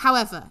explosion.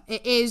 However,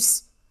 it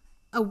is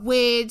a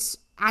weird,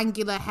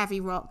 angular, heavy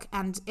rock,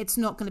 and it's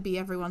not going to be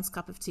everyone's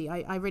cup of tea.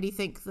 I really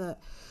think that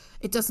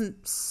it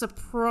doesn't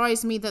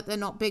surprise me that they're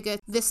not bigger.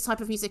 This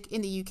type of music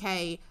in the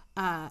UK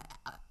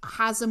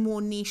has a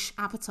more niche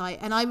appetite,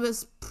 and I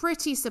was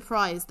pretty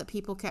surprised that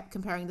people kept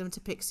comparing them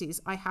to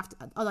Pixies. I have to,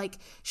 like,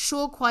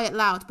 sure, Quiet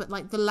Loud, but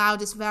like the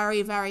Loud is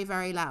very, very,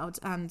 very loud,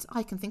 and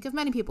I can think of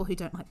many people who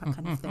don't like that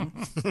kind of thing.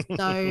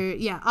 So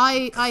yeah,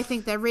 I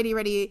think they're really,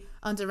 really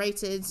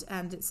underrated,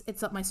 and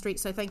it's up my street.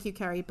 So thank you,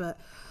 Kerry, but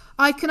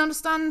I can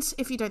understand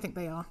if you don't think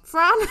they are.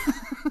 Fran?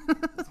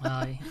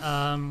 Aye.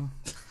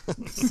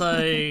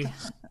 So,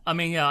 I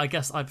mean, yeah, I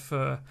guess I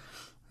prefer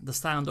the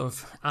sound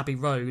of Abbey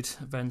Road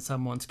than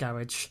someone's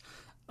garage.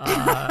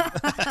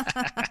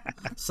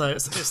 So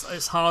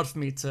it's hard for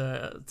me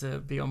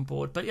to be on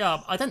board. But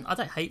yeah, I don't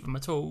hate them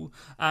at all.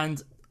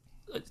 And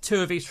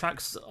 2 of these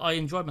tracks, I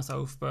enjoyed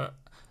myself, but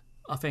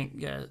I think,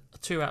 yeah,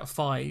 2 out of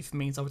 5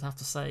 means I would have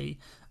to say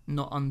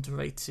not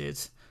underrated.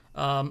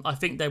 I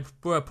think they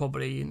were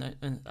probably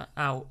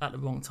out at the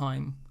wrong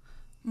time.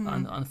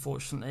 And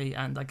unfortunately,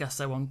 and I guess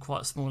they're on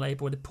quite a small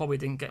label. They probably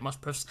didn't get much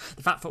push.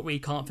 The fact that we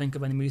can't think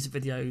of any music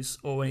videos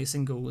or any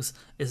singles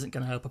isn't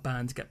going to help a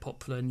band get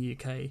popular in the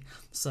UK.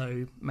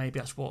 So maybe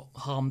that's what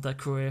harmed their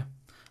career.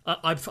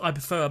 I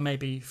prefer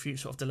maybe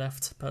Future of the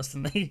Left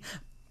personally,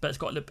 but it's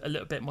got a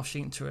little bit more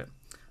sheen to it.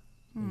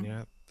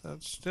 Yeah,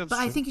 that's but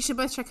I think you should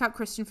both check out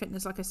Christian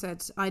Fitness. Like I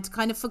said, I'd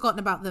kind of forgotten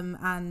about them,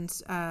 and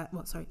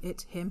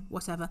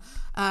whatever.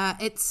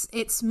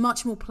 It's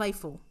much more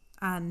playful.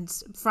 And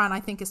Fran, I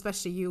think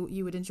especially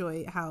you would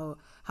enjoy how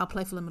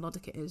playful and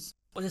melodic it is.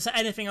 Well, is there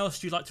anything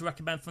else you'd like to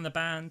recommend from the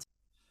band?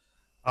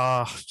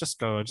 Just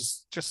go,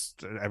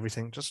 just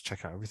everything. Just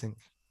check out everything.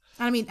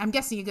 I mean, I'm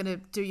guessing you're going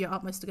to do your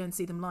utmost to go and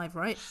see them live,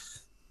 right?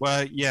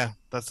 Well, yeah,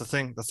 that's the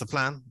thing. That's the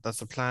plan.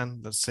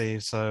 Let's see.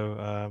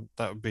 So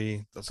that would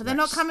be. But they're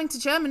not coming to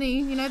Germany.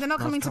 You know, they're not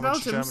coming to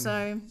Belgium.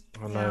 So.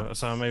 No.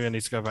 So maybe I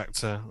need to go back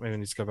to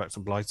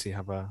Blighty.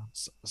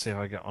 See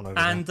how I get on over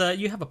there. And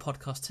you have a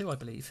podcast too, I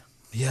believe.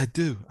 Yeah, I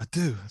do.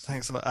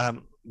 Thanks a lot.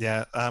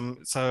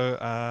 So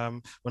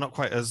we're not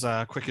quite as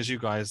quick as you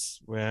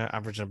guys. We're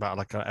averaging about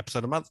like an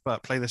episode a month,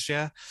 but Play This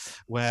Year,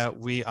 where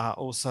we are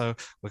also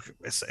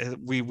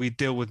we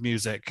deal with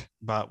music,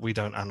 but we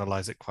don't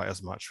analyze it quite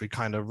as much. We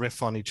kind of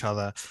riff on each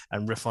other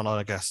and riff on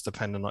our guests,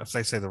 depending on if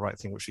they say the right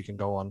thing, which we can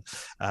go on.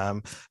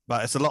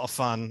 But it's a lot of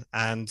fun,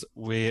 and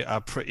we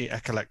are pretty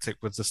eclectic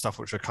with the stuff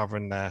which we're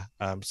covering there.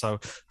 So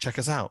check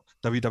us out,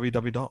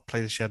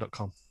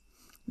 www.playthisyear.com.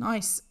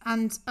 Nice.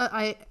 And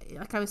I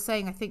was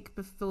saying, I think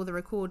before the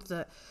record,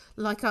 that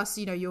like us,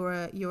 you know, you're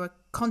a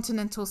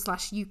continental /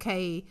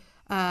 UK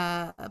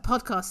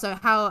podcast. So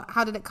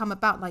how did it come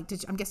about? Like,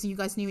 I'm guessing you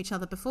guys knew each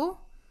other before?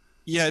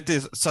 Yeah, it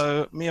is.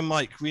 So me and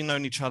Mike, we've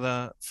known each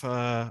other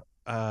for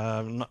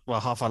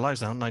half our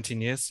lives now,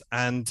 19 years.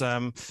 And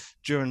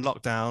during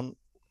lockdown,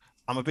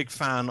 I'm a big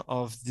fan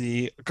of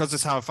because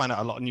it's how I find out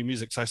a lot of new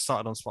music. So I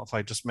started on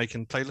Spotify just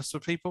making playlists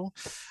with people,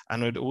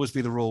 and it would always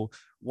be the rule: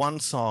 one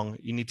song,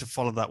 you need to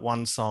follow that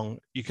one song.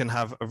 You can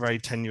have a very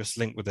tenuous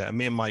link with it. And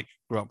me and Mike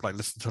grew up like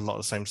listening to a lot of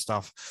the same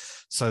stuff.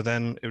 So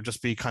then it would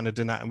just be kind of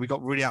doing that. And we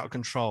got really out of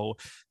control.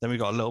 Then we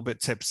got a little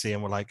bit tipsy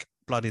and we're like,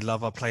 bloody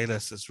love our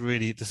playlist.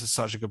 This is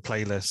such a good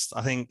playlist.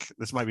 I think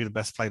this might be the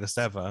best playlist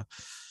ever.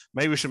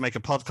 Maybe we should make a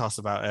podcast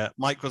about it.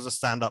 Mike was a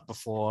stand-up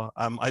before.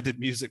 I did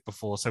music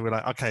before. So we're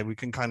like, okay, we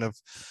can kind of,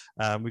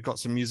 we've got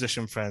some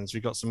musician friends.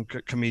 We've got some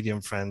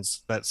comedian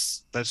friends.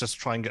 Let's just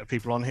try and get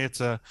people on here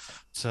to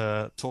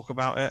talk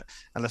about it.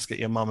 And let's get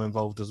your mum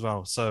involved as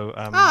well. So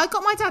I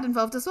got my dad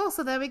involved as well.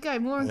 So there we go.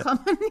 More in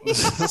common.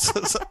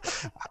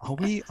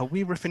 Are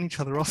we ripping each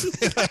other off?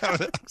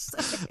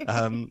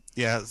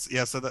 Yeah.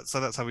 So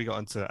that's how we got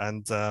into it.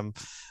 And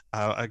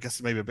I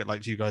guess maybe a bit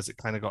like you guys, it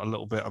kind of got a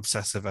little bit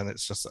obsessive, and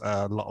it's just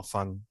a lot of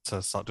fun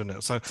to start doing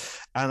it. So,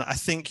 and I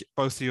think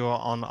both of you are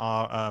on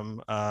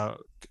our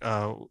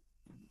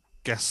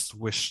guest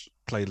wish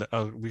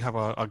playlist. We have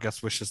our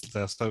guest wishes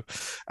there. So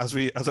as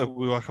we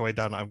work our way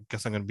down, I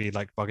guess I'm going to be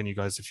like bugging you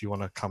guys if you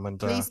want to come and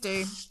please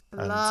do.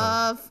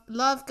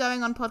 Love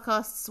going on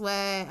podcasts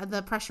where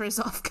the pressure is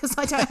off, because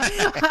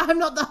I'm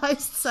not the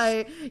host.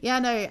 So yeah,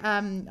 no.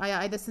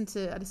 I listen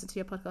to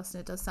your podcast,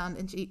 and it does sound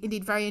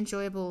indeed very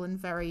enjoyable and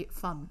very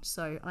fun.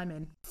 So I'm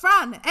in.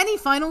 Fran, any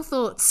final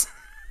thoughts?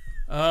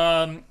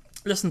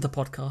 Listen to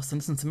podcasts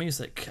and listen to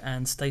music,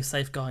 and stay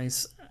safe,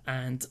 guys.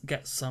 And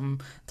get some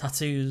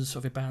tattoos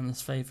of your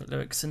band's favourite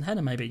lyrics in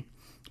henna, maybe.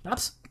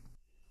 Babs?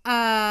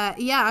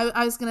 Yeah,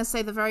 I was going to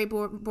say the very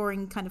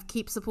boring kind of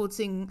keep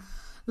supporting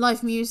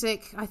live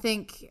music. I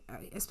think,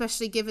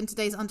 especially given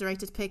today's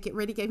underrated pick, it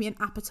really gave me an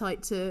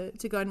appetite to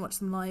go and watch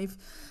them live.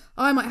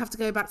 I might have to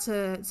go back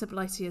to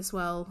Blighty as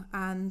well.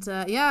 And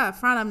yeah,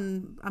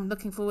 Fran, I'm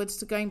looking forward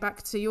to going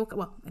back to your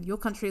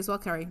country as well,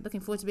 Kerry.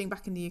 Looking forward to being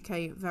back in the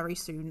UK very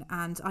soon.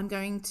 And I'm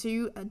going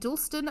to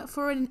Dalston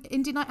for an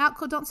indie night out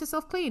called Dance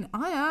Yourself Clean.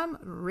 I am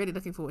really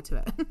looking forward to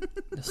it.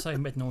 You're so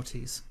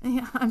mid-noughties.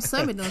 Yeah, I'm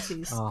so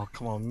mid-noughties. Oh,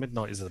 come on.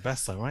 Mid-noughties are the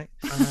best though, right?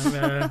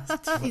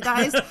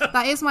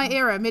 That is my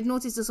era.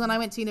 Mid-noughties is when I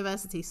went to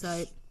university,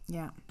 so...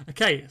 yeah.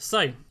 Okay,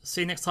 so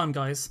see you next time,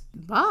 guys.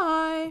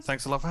 Bye.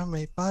 Thanks a lot for having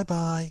me.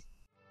 Bye.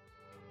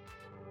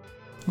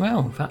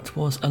 Well, that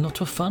was a lot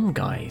of fun,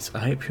 guys. I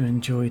hope you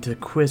enjoyed the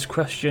quiz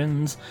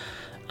questions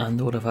and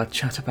all of our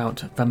chat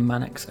about the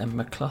Mannix and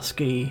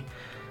McCluskey.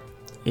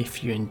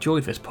 If you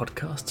enjoyed this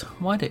podcast,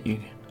 why don't you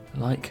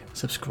like,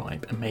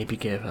 subscribe, and maybe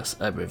give us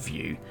a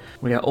review.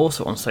 We are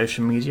also on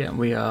social media.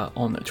 We are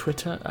on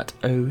Twitter at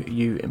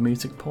OU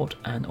Music Pod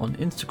and on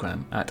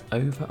Instagram at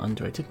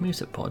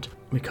 @OverUnderatedMusicPod.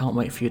 We can't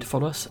wait for you to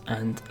follow us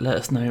and let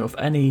us know of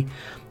any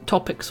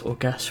topics or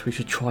guests we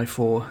should try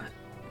for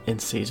in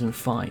season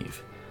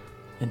 5.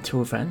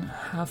 Until then,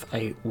 have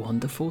a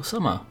wonderful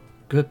summer.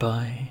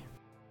 Goodbye.